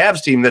about a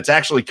Cavs team that's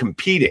actually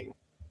competing.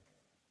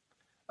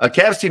 A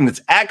Cavs team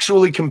that's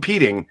actually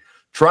competing,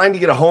 trying to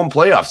get a home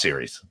playoff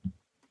series.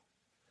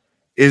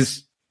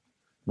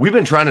 We've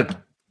been trying to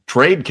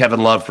trade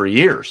Kevin Love for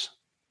years.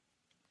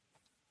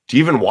 Do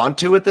you even want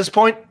to at this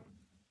point?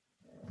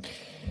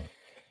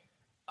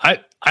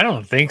 I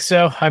don't think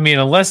so. I mean,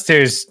 unless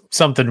there's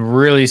something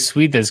really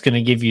sweet that's going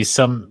to give you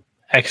some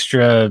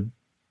extra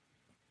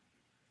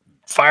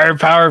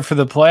firepower for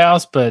the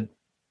playoffs, but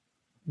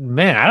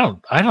man,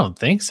 I don't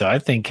think so. I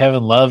think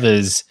Kevin Love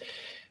is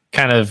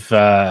kind of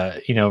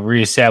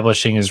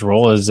reestablishing his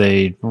role as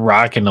a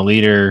rock and a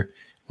leader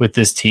with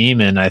this team,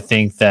 and I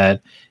think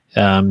that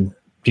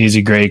he's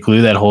a great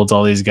glue that holds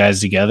all these guys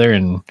together.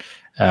 And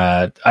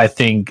I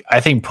think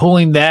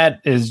pulling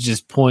that is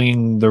just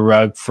pulling the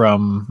rug out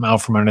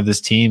from under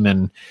this team,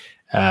 and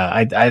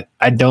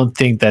I don't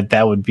think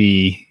that would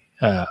be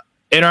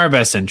in our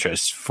best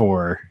interest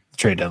for the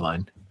trade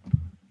deadline.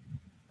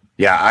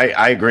 Yeah,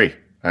 I agree,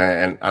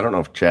 and I don't know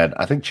if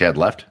I think Chad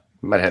left.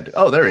 We might have to.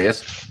 Oh, there he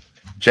is.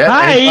 Chad,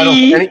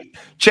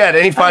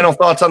 any final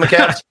thoughts on the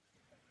Cavs?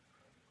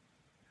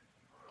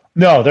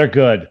 No, they're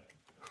good.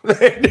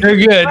 They're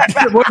good.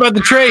 What about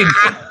the trade?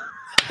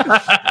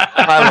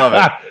 I love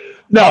it.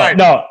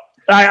 No,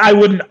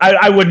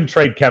 I wouldn't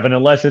trade Kevin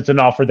unless it's an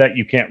offer that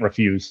you can't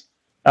refuse.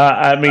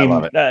 I mean,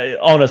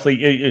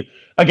 honestly,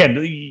 again,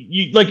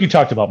 like you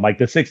talked about, Mike,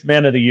 the 6th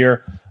Man of the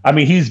Year. I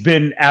mean, he's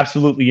been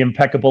absolutely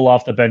impeccable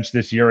off the bench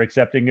this year,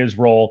 accepting his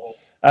role.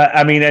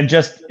 I mean, and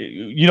just,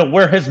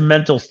 where his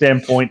mental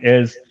standpoint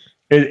is,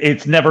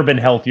 it's never been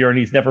healthier and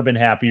he's never been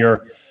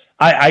happier.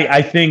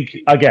 I think,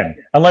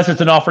 again, unless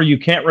it's an offer you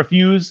can't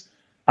refuse,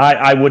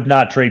 I would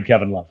not trade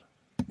Kevin Love.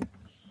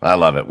 I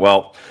love it.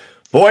 Well,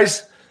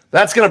 boys,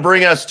 that's going to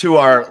bring us to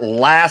our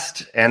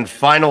last and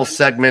final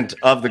segment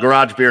of the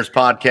Garage Beers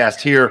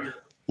podcast here,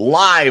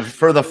 live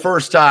for the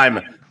first time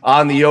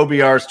on the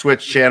OBR's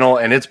Twitch channel,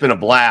 and it's been a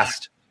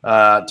blast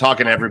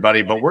talking to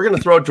everybody, but we're going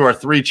to throw it to our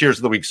 3 cheers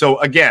of the week. So,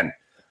 again,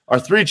 our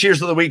 3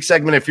 cheers of the week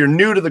segment, if you're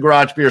new to the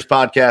Garage Beers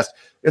podcast,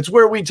 it's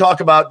where we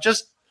talk about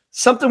just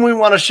something we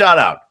want to shout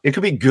out. It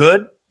could be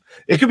good.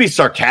 It could be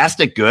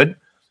sarcastic good,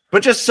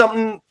 but just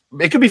something,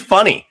 it could be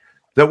funny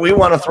that we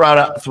want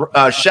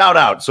to shout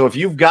out. So if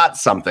you've got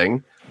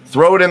something,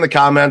 throw it in the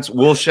comments.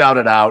 We'll shout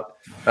it out.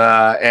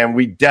 and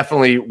we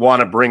definitely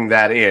want to bring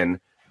that in.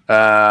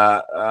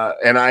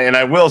 And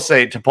I will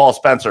say to Paul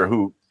Spencer,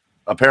 who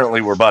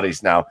apparently we're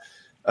buddies now,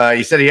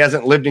 he said he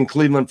hasn't lived in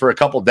Cleveland for a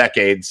couple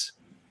decades,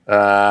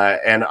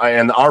 and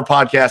our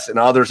podcast and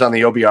others on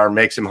the OBR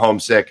makes him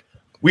homesick.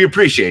 We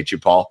appreciate you,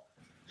 Paul.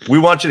 We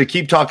want you to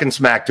keep talking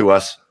smack to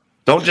us.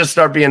 Don't just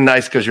start being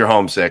nice because you're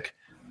homesick.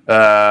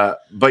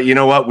 But you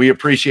know what? We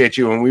appreciate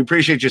you, and we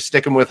appreciate you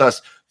sticking with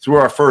us through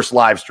our first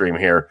live stream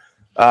here.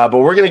 But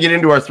we're going to get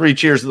into our 3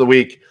 cheers of the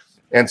week.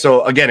 And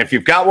so, again, if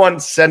you've got one,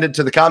 send it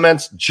to the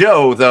comments.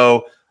 Joe,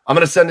 though, I'm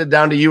going to send it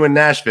down to you in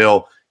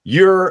Nashville.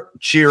 Your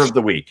cheer of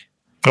the week.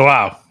 Oh,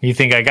 wow. You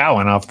think I got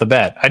one off the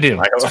bat? I do.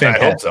 I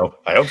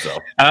hope so.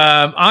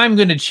 I'm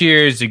going to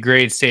cheers the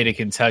great state of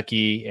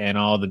Kentucky and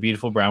all the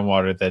beautiful brown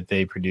water that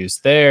they produce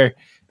there.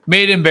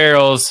 Made in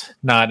barrels,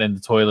 not in the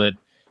toilet.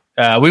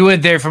 We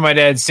went there for my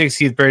dad's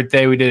 60th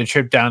birthday. We did a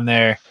trip down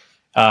there.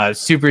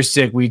 Super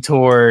sick. We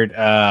toured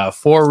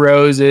Four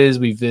Roses.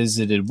 We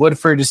visited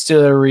Woodford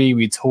Distillery.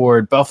 We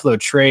toured Buffalo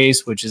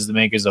Trace, which is the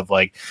makers of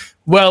like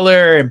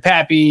Weller and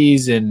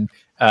Pappy's and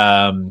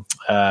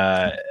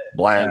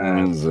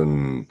Blanton's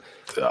and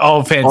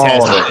all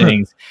fantastic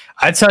things.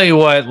 I tell you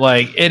what,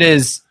 like it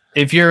is.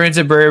 If you're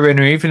into bourbon,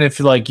 or even if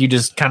like you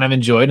just kind of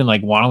enjoyed and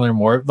like want to learn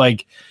more,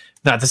 like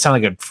not to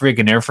sound like a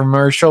freaking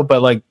infomercial,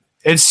 but like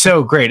it's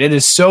so great. It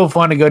is so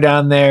fun to go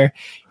down there.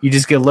 You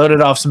just get loaded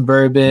off some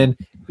bourbon.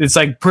 It's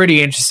like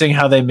pretty interesting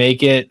how they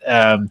make it.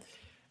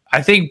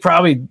 I think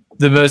probably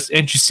the most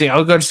interesting.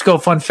 I'll go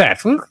fun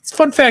fact. It's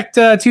Fun Fact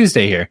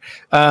Tuesday here.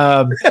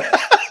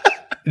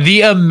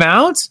 The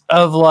amount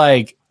of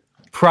like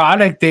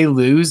product they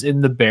lose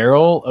in the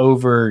barrel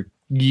over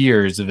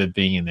years of it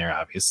being in there,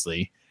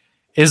 obviously,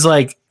 is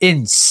like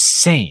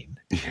insane.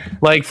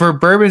 Like for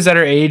bourbons that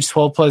are aged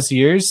 12 plus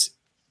years,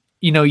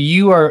 you know,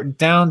 you are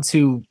down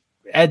to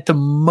at the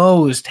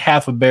most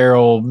half a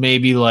barrel,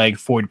 maybe like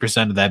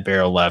 40% of that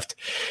barrel left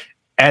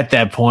at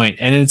that point.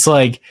 And it's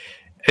like,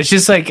 it's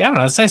just like, I don't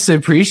know, it's nice to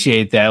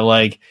appreciate that.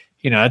 Like,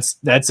 you know,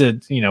 that's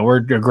we're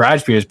a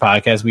Garage Beers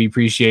podcast. We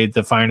appreciate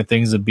the finer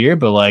things of beer,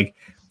 but like,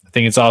 I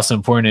think it's also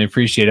important to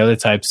appreciate other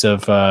types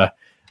of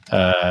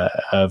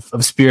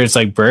spirits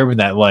like bourbon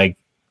that like,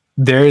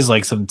 there's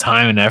like some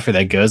time and effort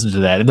that goes into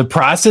that. And the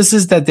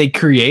processes that they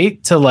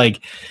create to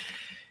like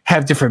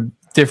have different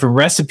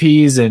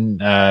recipes and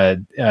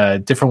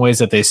different ways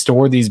that they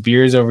store these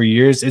beers over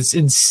years. It's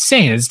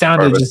insane. It's down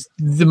to just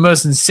the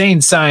most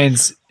insane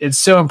science. It's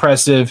so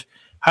impressive.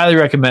 Highly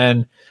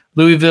recommend.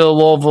 Louisville,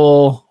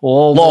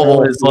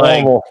 Louisville is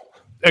like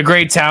a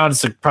great town.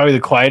 It's like probably the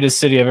quietest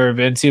city I've ever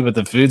been to, but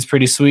the food's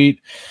pretty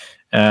sweet.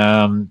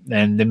 And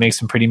they make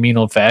some pretty mean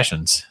old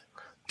fashions.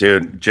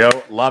 Dude,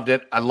 Joe, loved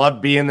it. I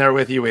loved being there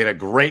with you. We had a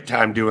great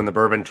time doing the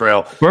Bourbon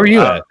Trail. Where were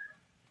you at?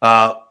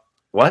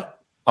 What?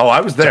 Oh,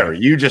 I was there.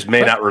 You just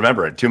may not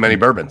remember it. Too many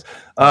bourbons.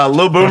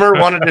 Lou Boomer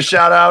wanted to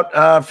shout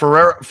out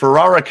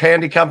Ferrara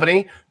Candy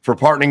Company for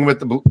partnering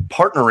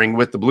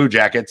with the Blue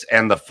Jackets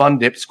and the Fun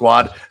Dip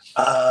Squad.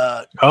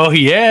 Oh,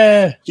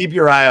 yeah. Keep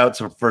your eye out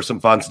for some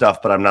fun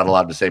stuff, but I'm not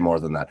allowed to say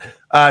more than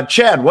that.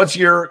 Chad, what's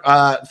your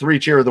 3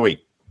 cheer of the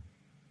week?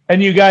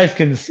 And you guys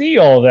can see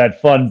all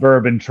that fun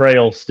Bourbon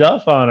Trail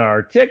stuff on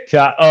our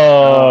TikTok.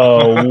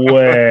 Oh,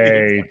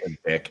 wait.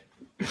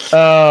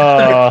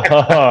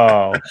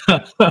 Oh,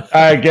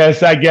 I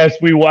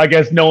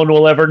guess no one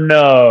will ever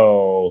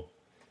know.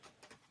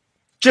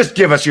 Just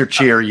give us your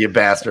cheer, you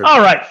bastard.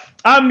 All right.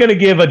 I'm going to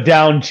give a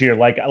down cheer.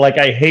 Like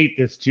I hate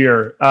this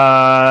cheer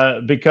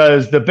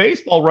because the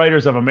Baseball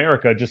Writers of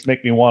America just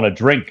make me want to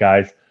drink,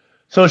 guys.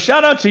 So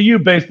shout out to you,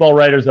 Baseball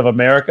Writers of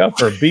America,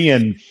 for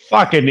being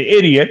fucking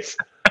idiots.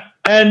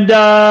 And,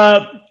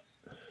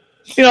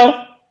 you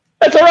know,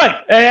 that's all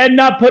right. And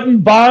not putting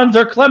Bonds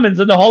or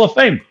Clemens in the Hall of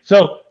Fame.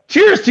 So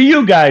cheers to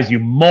you guys, you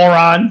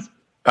morons.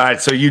 All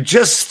right, so you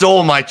just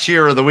stole my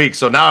cheer of the week.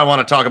 So now I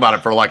want to talk about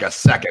it for like a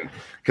second.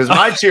 Because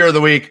my cheer of the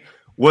week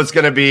was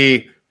going to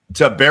be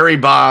to Barry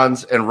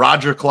Bonds and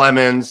Roger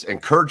Clemens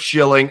and Curt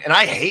Schilling. And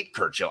I hate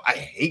Curt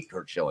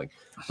Schilling.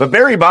 But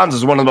Barry Bonds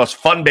is one of the most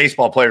fun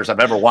baseball players I've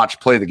ever watched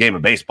play the game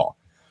of baseball.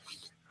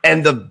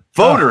 And the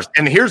voters,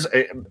 and here's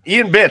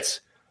Ian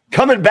Bitts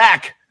coming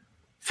back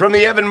from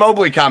the Evan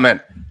Mobley comment.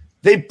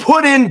 They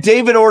put in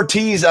David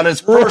Ortiz on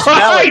his first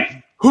ballot,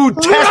 who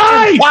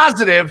tested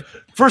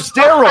positive for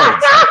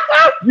steroids.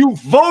 You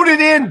voted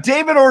in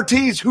David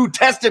Ortiz, who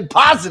tested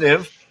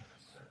positive,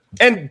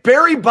 and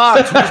Barry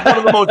Bonds, who's one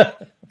of the most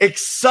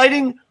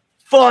exciting,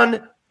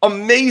 fun,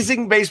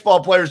 amazing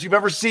baseball players you've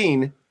ever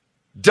seen,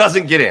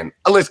 doesn't get in.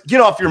 Listen,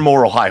 get off your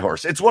moral high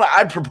horse. It's what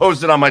I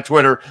proposed it on my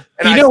Twitter,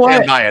 and I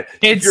stand by it.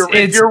 If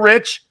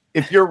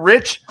you're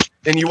rich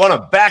and you want to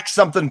back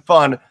something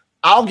fun,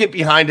 I'll get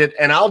behind it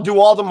and I'll do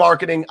all the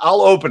marketing. I'll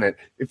open it.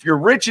 If you're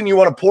rich and you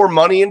want to pour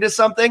money into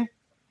something,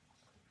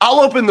 I'll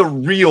open the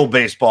real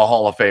Baseball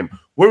Hall of Fame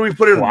where we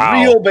put in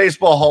real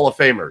Baseball Hall of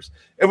Famers.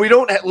 And we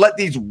don't let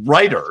these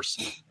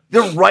writers,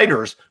 they're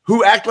writers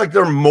who act like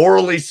they're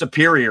morally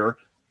superior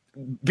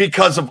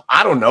because of,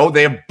 I don't know,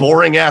 they have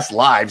boring ass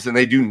lives and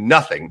they do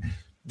nothing.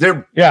 They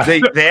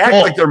act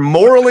like they're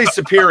morally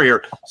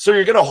superior. So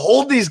you're going to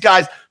hold these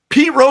guys.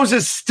 Pete Rose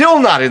is still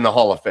not in the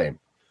Hall of Fame.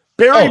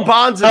 Barry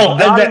Bonds is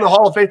not in the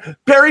Hall of Fame.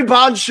 Barry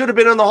Bonds should have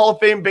been in the Hall of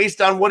Fame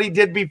based on what he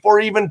did before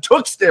he even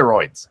took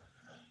steroids.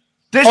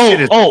 This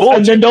shit is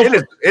bullshit. And then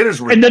it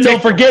is ridiculous. And then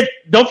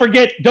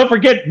don't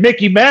forget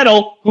Mickey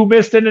Mantle, who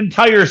missed an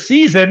entire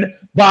season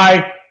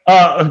by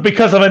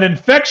because of an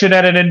infection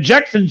at an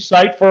injection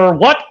site for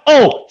what?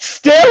 Oh,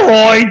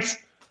 steroids.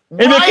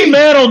 And Mickey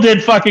Mantle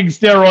did fucking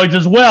steroids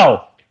as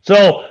well.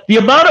 So the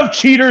amount of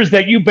cheaters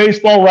that you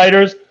baseball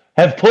writers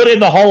have put in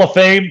the Hall of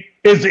Fame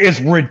is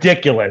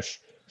ridiculous.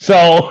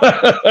 So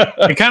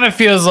it kind of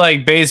feels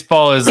like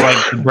baseball is like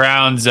the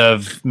Browns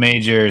of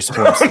major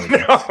sports.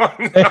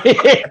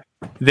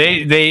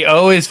 They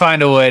always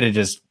find a way to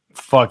just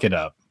fuck it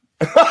up.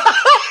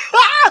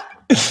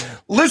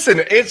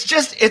 Listen,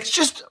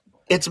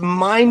 it's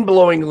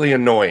mind-blowingly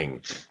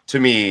annoying to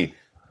me.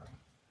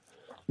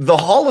 The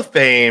Hall of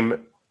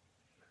Fame,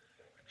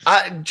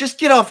 just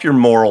get off your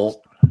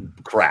moral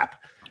crap.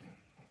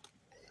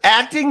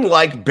 Acting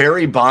like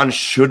Barry Bonds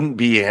shouldn't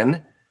be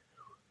in.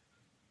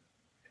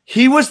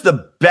 He was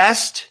the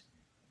best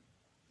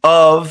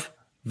of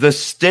the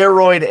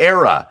steroid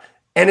era.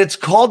 And it's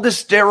called the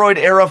steroid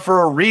era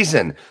for a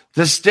reason.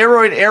 The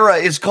steroid era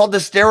is called the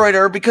steroid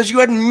era because you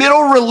had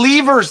middle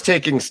relievers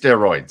taking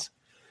steroids.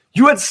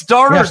 You had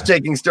starters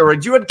taking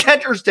steroids. You had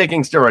catchers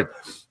taking steroids.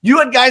 You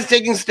had guys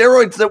taking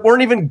steroids that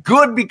weren't even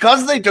good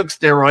because they took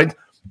steroids,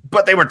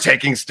 but they were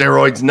taking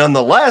steroids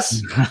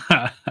nonetheless.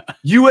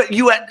 You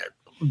had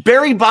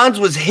Barry Bonds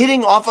was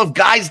hitting off of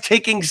guys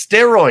taking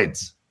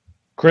steroids.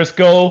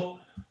 Crisco,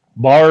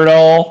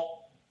 Bardol,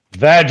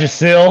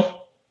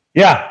 Vagisil.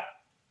 Yeah.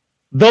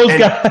 Those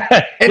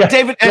guys. And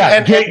David,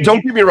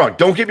 don't get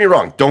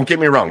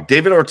me wrong.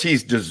 David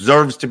Ortiz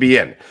deserves to be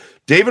in.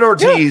 David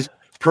Ortiz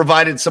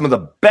provided some of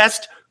the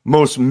best,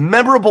 most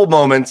memorable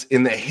moments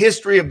in the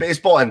history of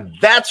baseball, and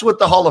that's what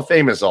the Hall of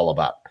Fame is all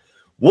about.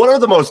 What are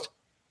the most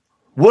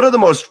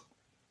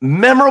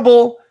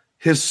memorable,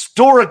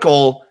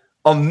 historical,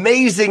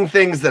 amazing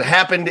things that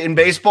happened in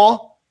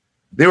baseball?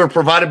 They were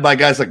provided by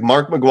guys like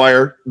Mark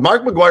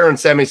McGwire and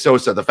Sammy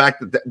Sosa. The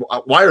fact that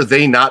why are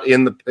they not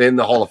in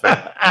the Hall of Fame?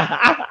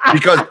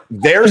 Because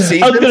their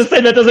season. I was going to say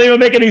that doesn't even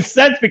make any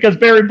sense because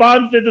Barry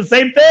Bonds did the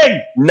same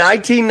thing.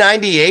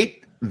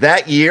 1998,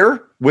 that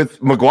year with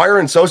McGwire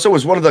and Sosa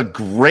was one of the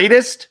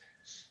greatest.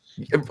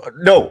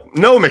 No,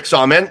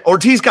 McSaw, man.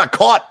 Ortiz got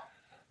caught.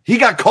 He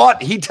got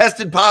caught. He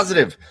tested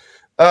positive.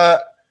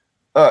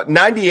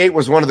 98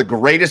 was one of the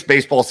greatest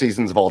baseball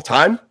seasons of all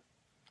time.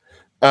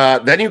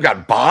 Then you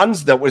got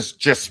Bonds that was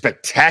just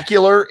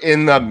spectacular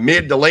in the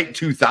mid to late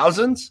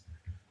 2000s.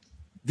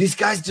 These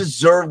guys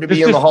deserve to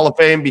be in the Hall of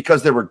Fame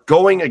because they were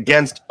going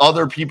against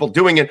other people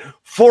doing it.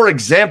 For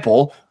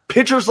example,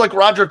 pitchers like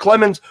Roger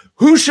Clemens,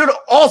 who should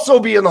also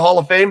be in the Hall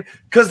of Fame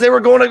because they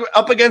were going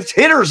up against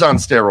hitters on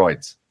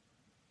steroids.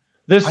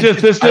 This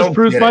just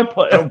proves my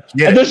point.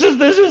 This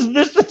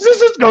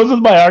just goes with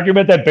my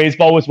argument that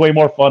baseball was way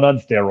more fun on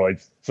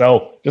steroids.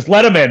 So just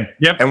let them in.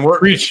 Yep, and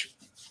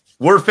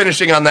we're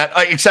finishing on that,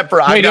 except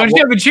for Wait, don't you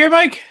have a cheer,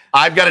 Mike?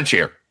 I've got a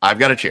cheer.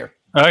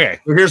 Okay.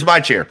 So here's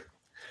my cheer.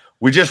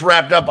 We just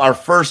wrapped up our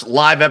first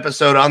live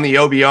episode on the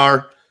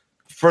OBR.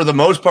 For the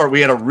most part, we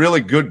had a really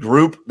good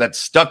group that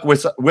stuck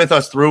with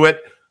us through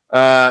it.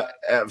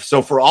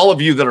 So for all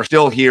of you that are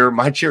still here,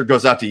 my cheer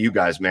goes out to you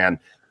guys, man.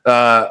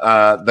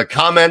 The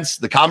comments,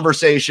 the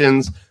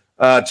conversations,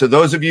 to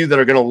those of you that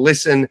are going to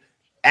listen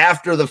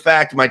after the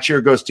fact, my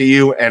cheer goes to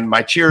you, and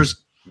my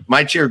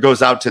cheer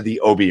goes out to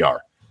the OBR.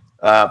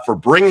 For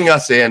bringing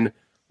us in.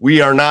 We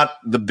are not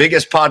the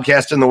biggest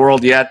podcast in the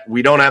world yet.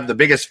 We don't have the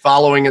biggest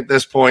following at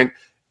this point.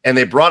 And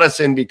they brought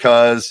us in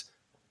because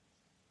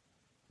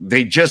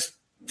they just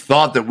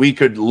thought that we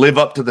could live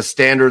up to the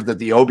standard that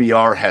the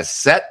OBR has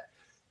set.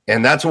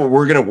 And that's what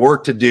we're going to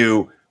work to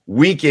do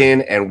week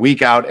in and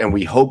week out. And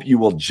we hope you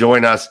will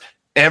join us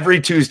every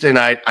Tuesday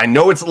night. I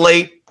know it's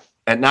late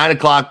at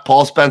 9:00.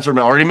 Paul Spencer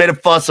already made a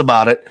fuss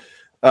about it.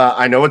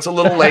 I know it's a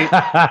little late.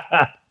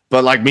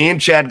 But like me and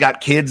Chad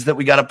got kids that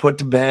we got to put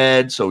to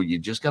bed. So you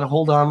just got to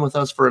hold on with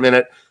us for a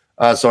minute.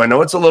 So I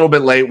know it's a little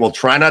bit late. We'll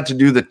try not to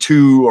do the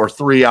 2 or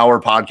 3 hour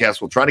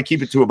podcast. We'll try to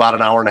keep it to about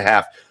an hour and a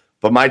half.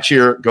 But my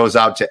cheer goes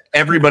out to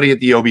everybody at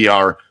the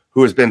OBR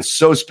who has been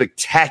so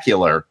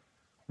spectacular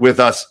with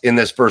us in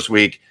this first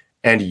week.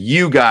 And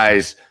you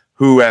guys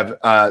who have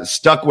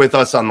stuck with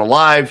us on the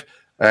live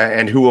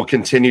and who will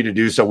continue to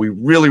do so. We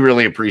really,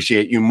 really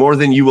appreciate you more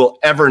than you will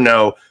ever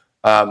know.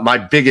 My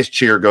biggest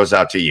cheer goes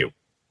out to you.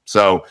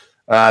 So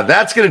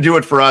that's going to do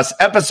it for us.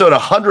 Episode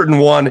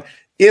 101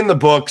 in the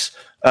books.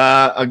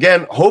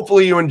 Again,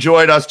 hopefully you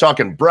enjoyed us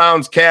talking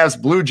Browns,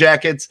 Cavs, Blue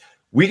Jackets.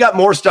 We got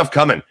more stuff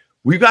coming.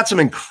 We've got some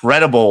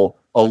incredible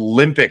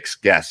Olympics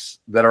guests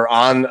that are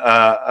on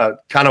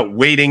kind of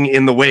waiting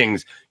in the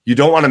wings. You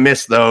don't want to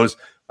miss those.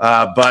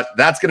 But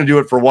that's going to do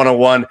it for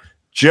 101.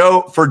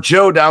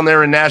 Joe down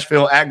there in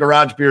Nashville at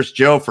Garage Beers.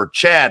 Joe, for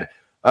Chad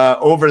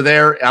over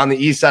there on the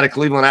east side of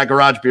Cleveland at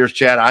Garage Beers.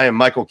 Chad, I am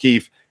Michael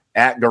Keefe.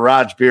 at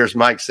Garage Beers.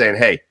 Mike saying,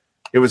 hey,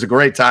 it was a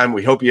great time.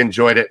 We hope you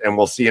enjoyed it, and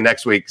we'll see you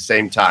next week,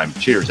 same time.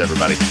 Cheers,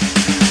 everybody.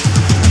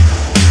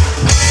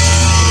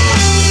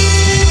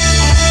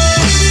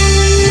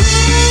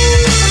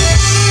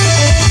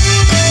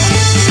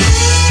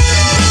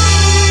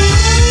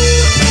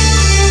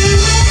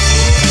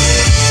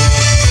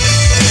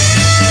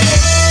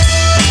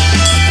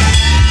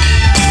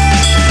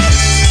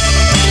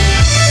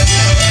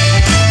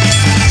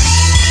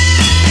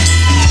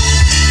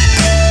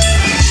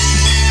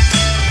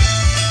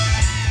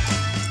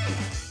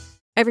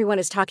 Everyone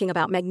is talking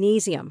about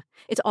magnesium.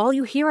 It's all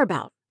you hear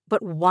about.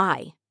 But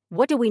why?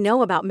 What do we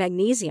know about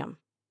magnesium?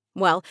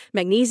 Well,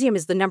 magnesium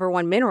is the number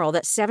one mineral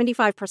that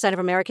 75% of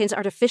Americans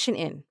are deficient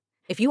in.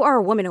 If you are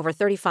a woman over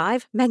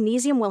 35,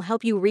 magnesium will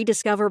help you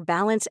rediscover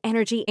balance,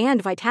 energy,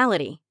 and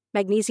vitality.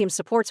 Magnesium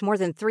supports more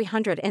than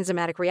 300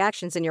 enzymatic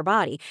reactions in your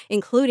body,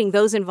 including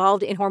those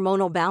involved in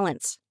hormonal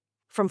balance.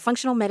 From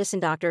functional medicine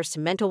doctors to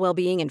mental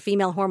well-being and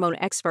female hormone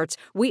experts,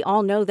 we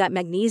all know that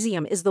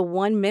magnesium is the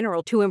one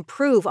mineral to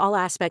improve all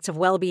aspects of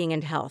well-being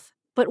and health.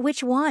 But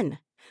which one?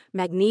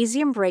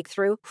 Magnesium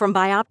Breakthrough from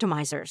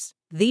Bioptimizers,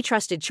 the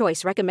trusted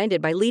choice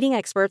recommended by leading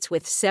experts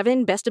with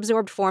 7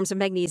 best-absorbed forms of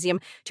magnesium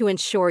to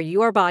ensure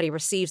your body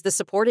receives the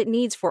support it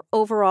needs for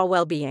overall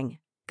well-being.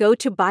 Go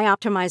to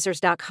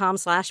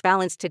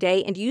bioptimizers.com/balance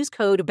today and use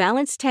code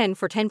BALANCE10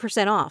 for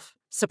 10% off.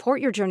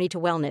 Support your journey to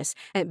wellness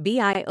at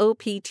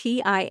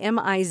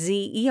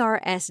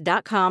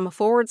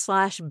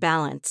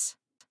bioptimizers.com/balance.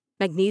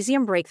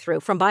 Magnesium Breakthrough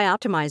from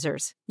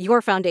Bioptimizers,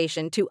 your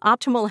foundation to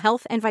optimal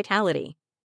health and vitality.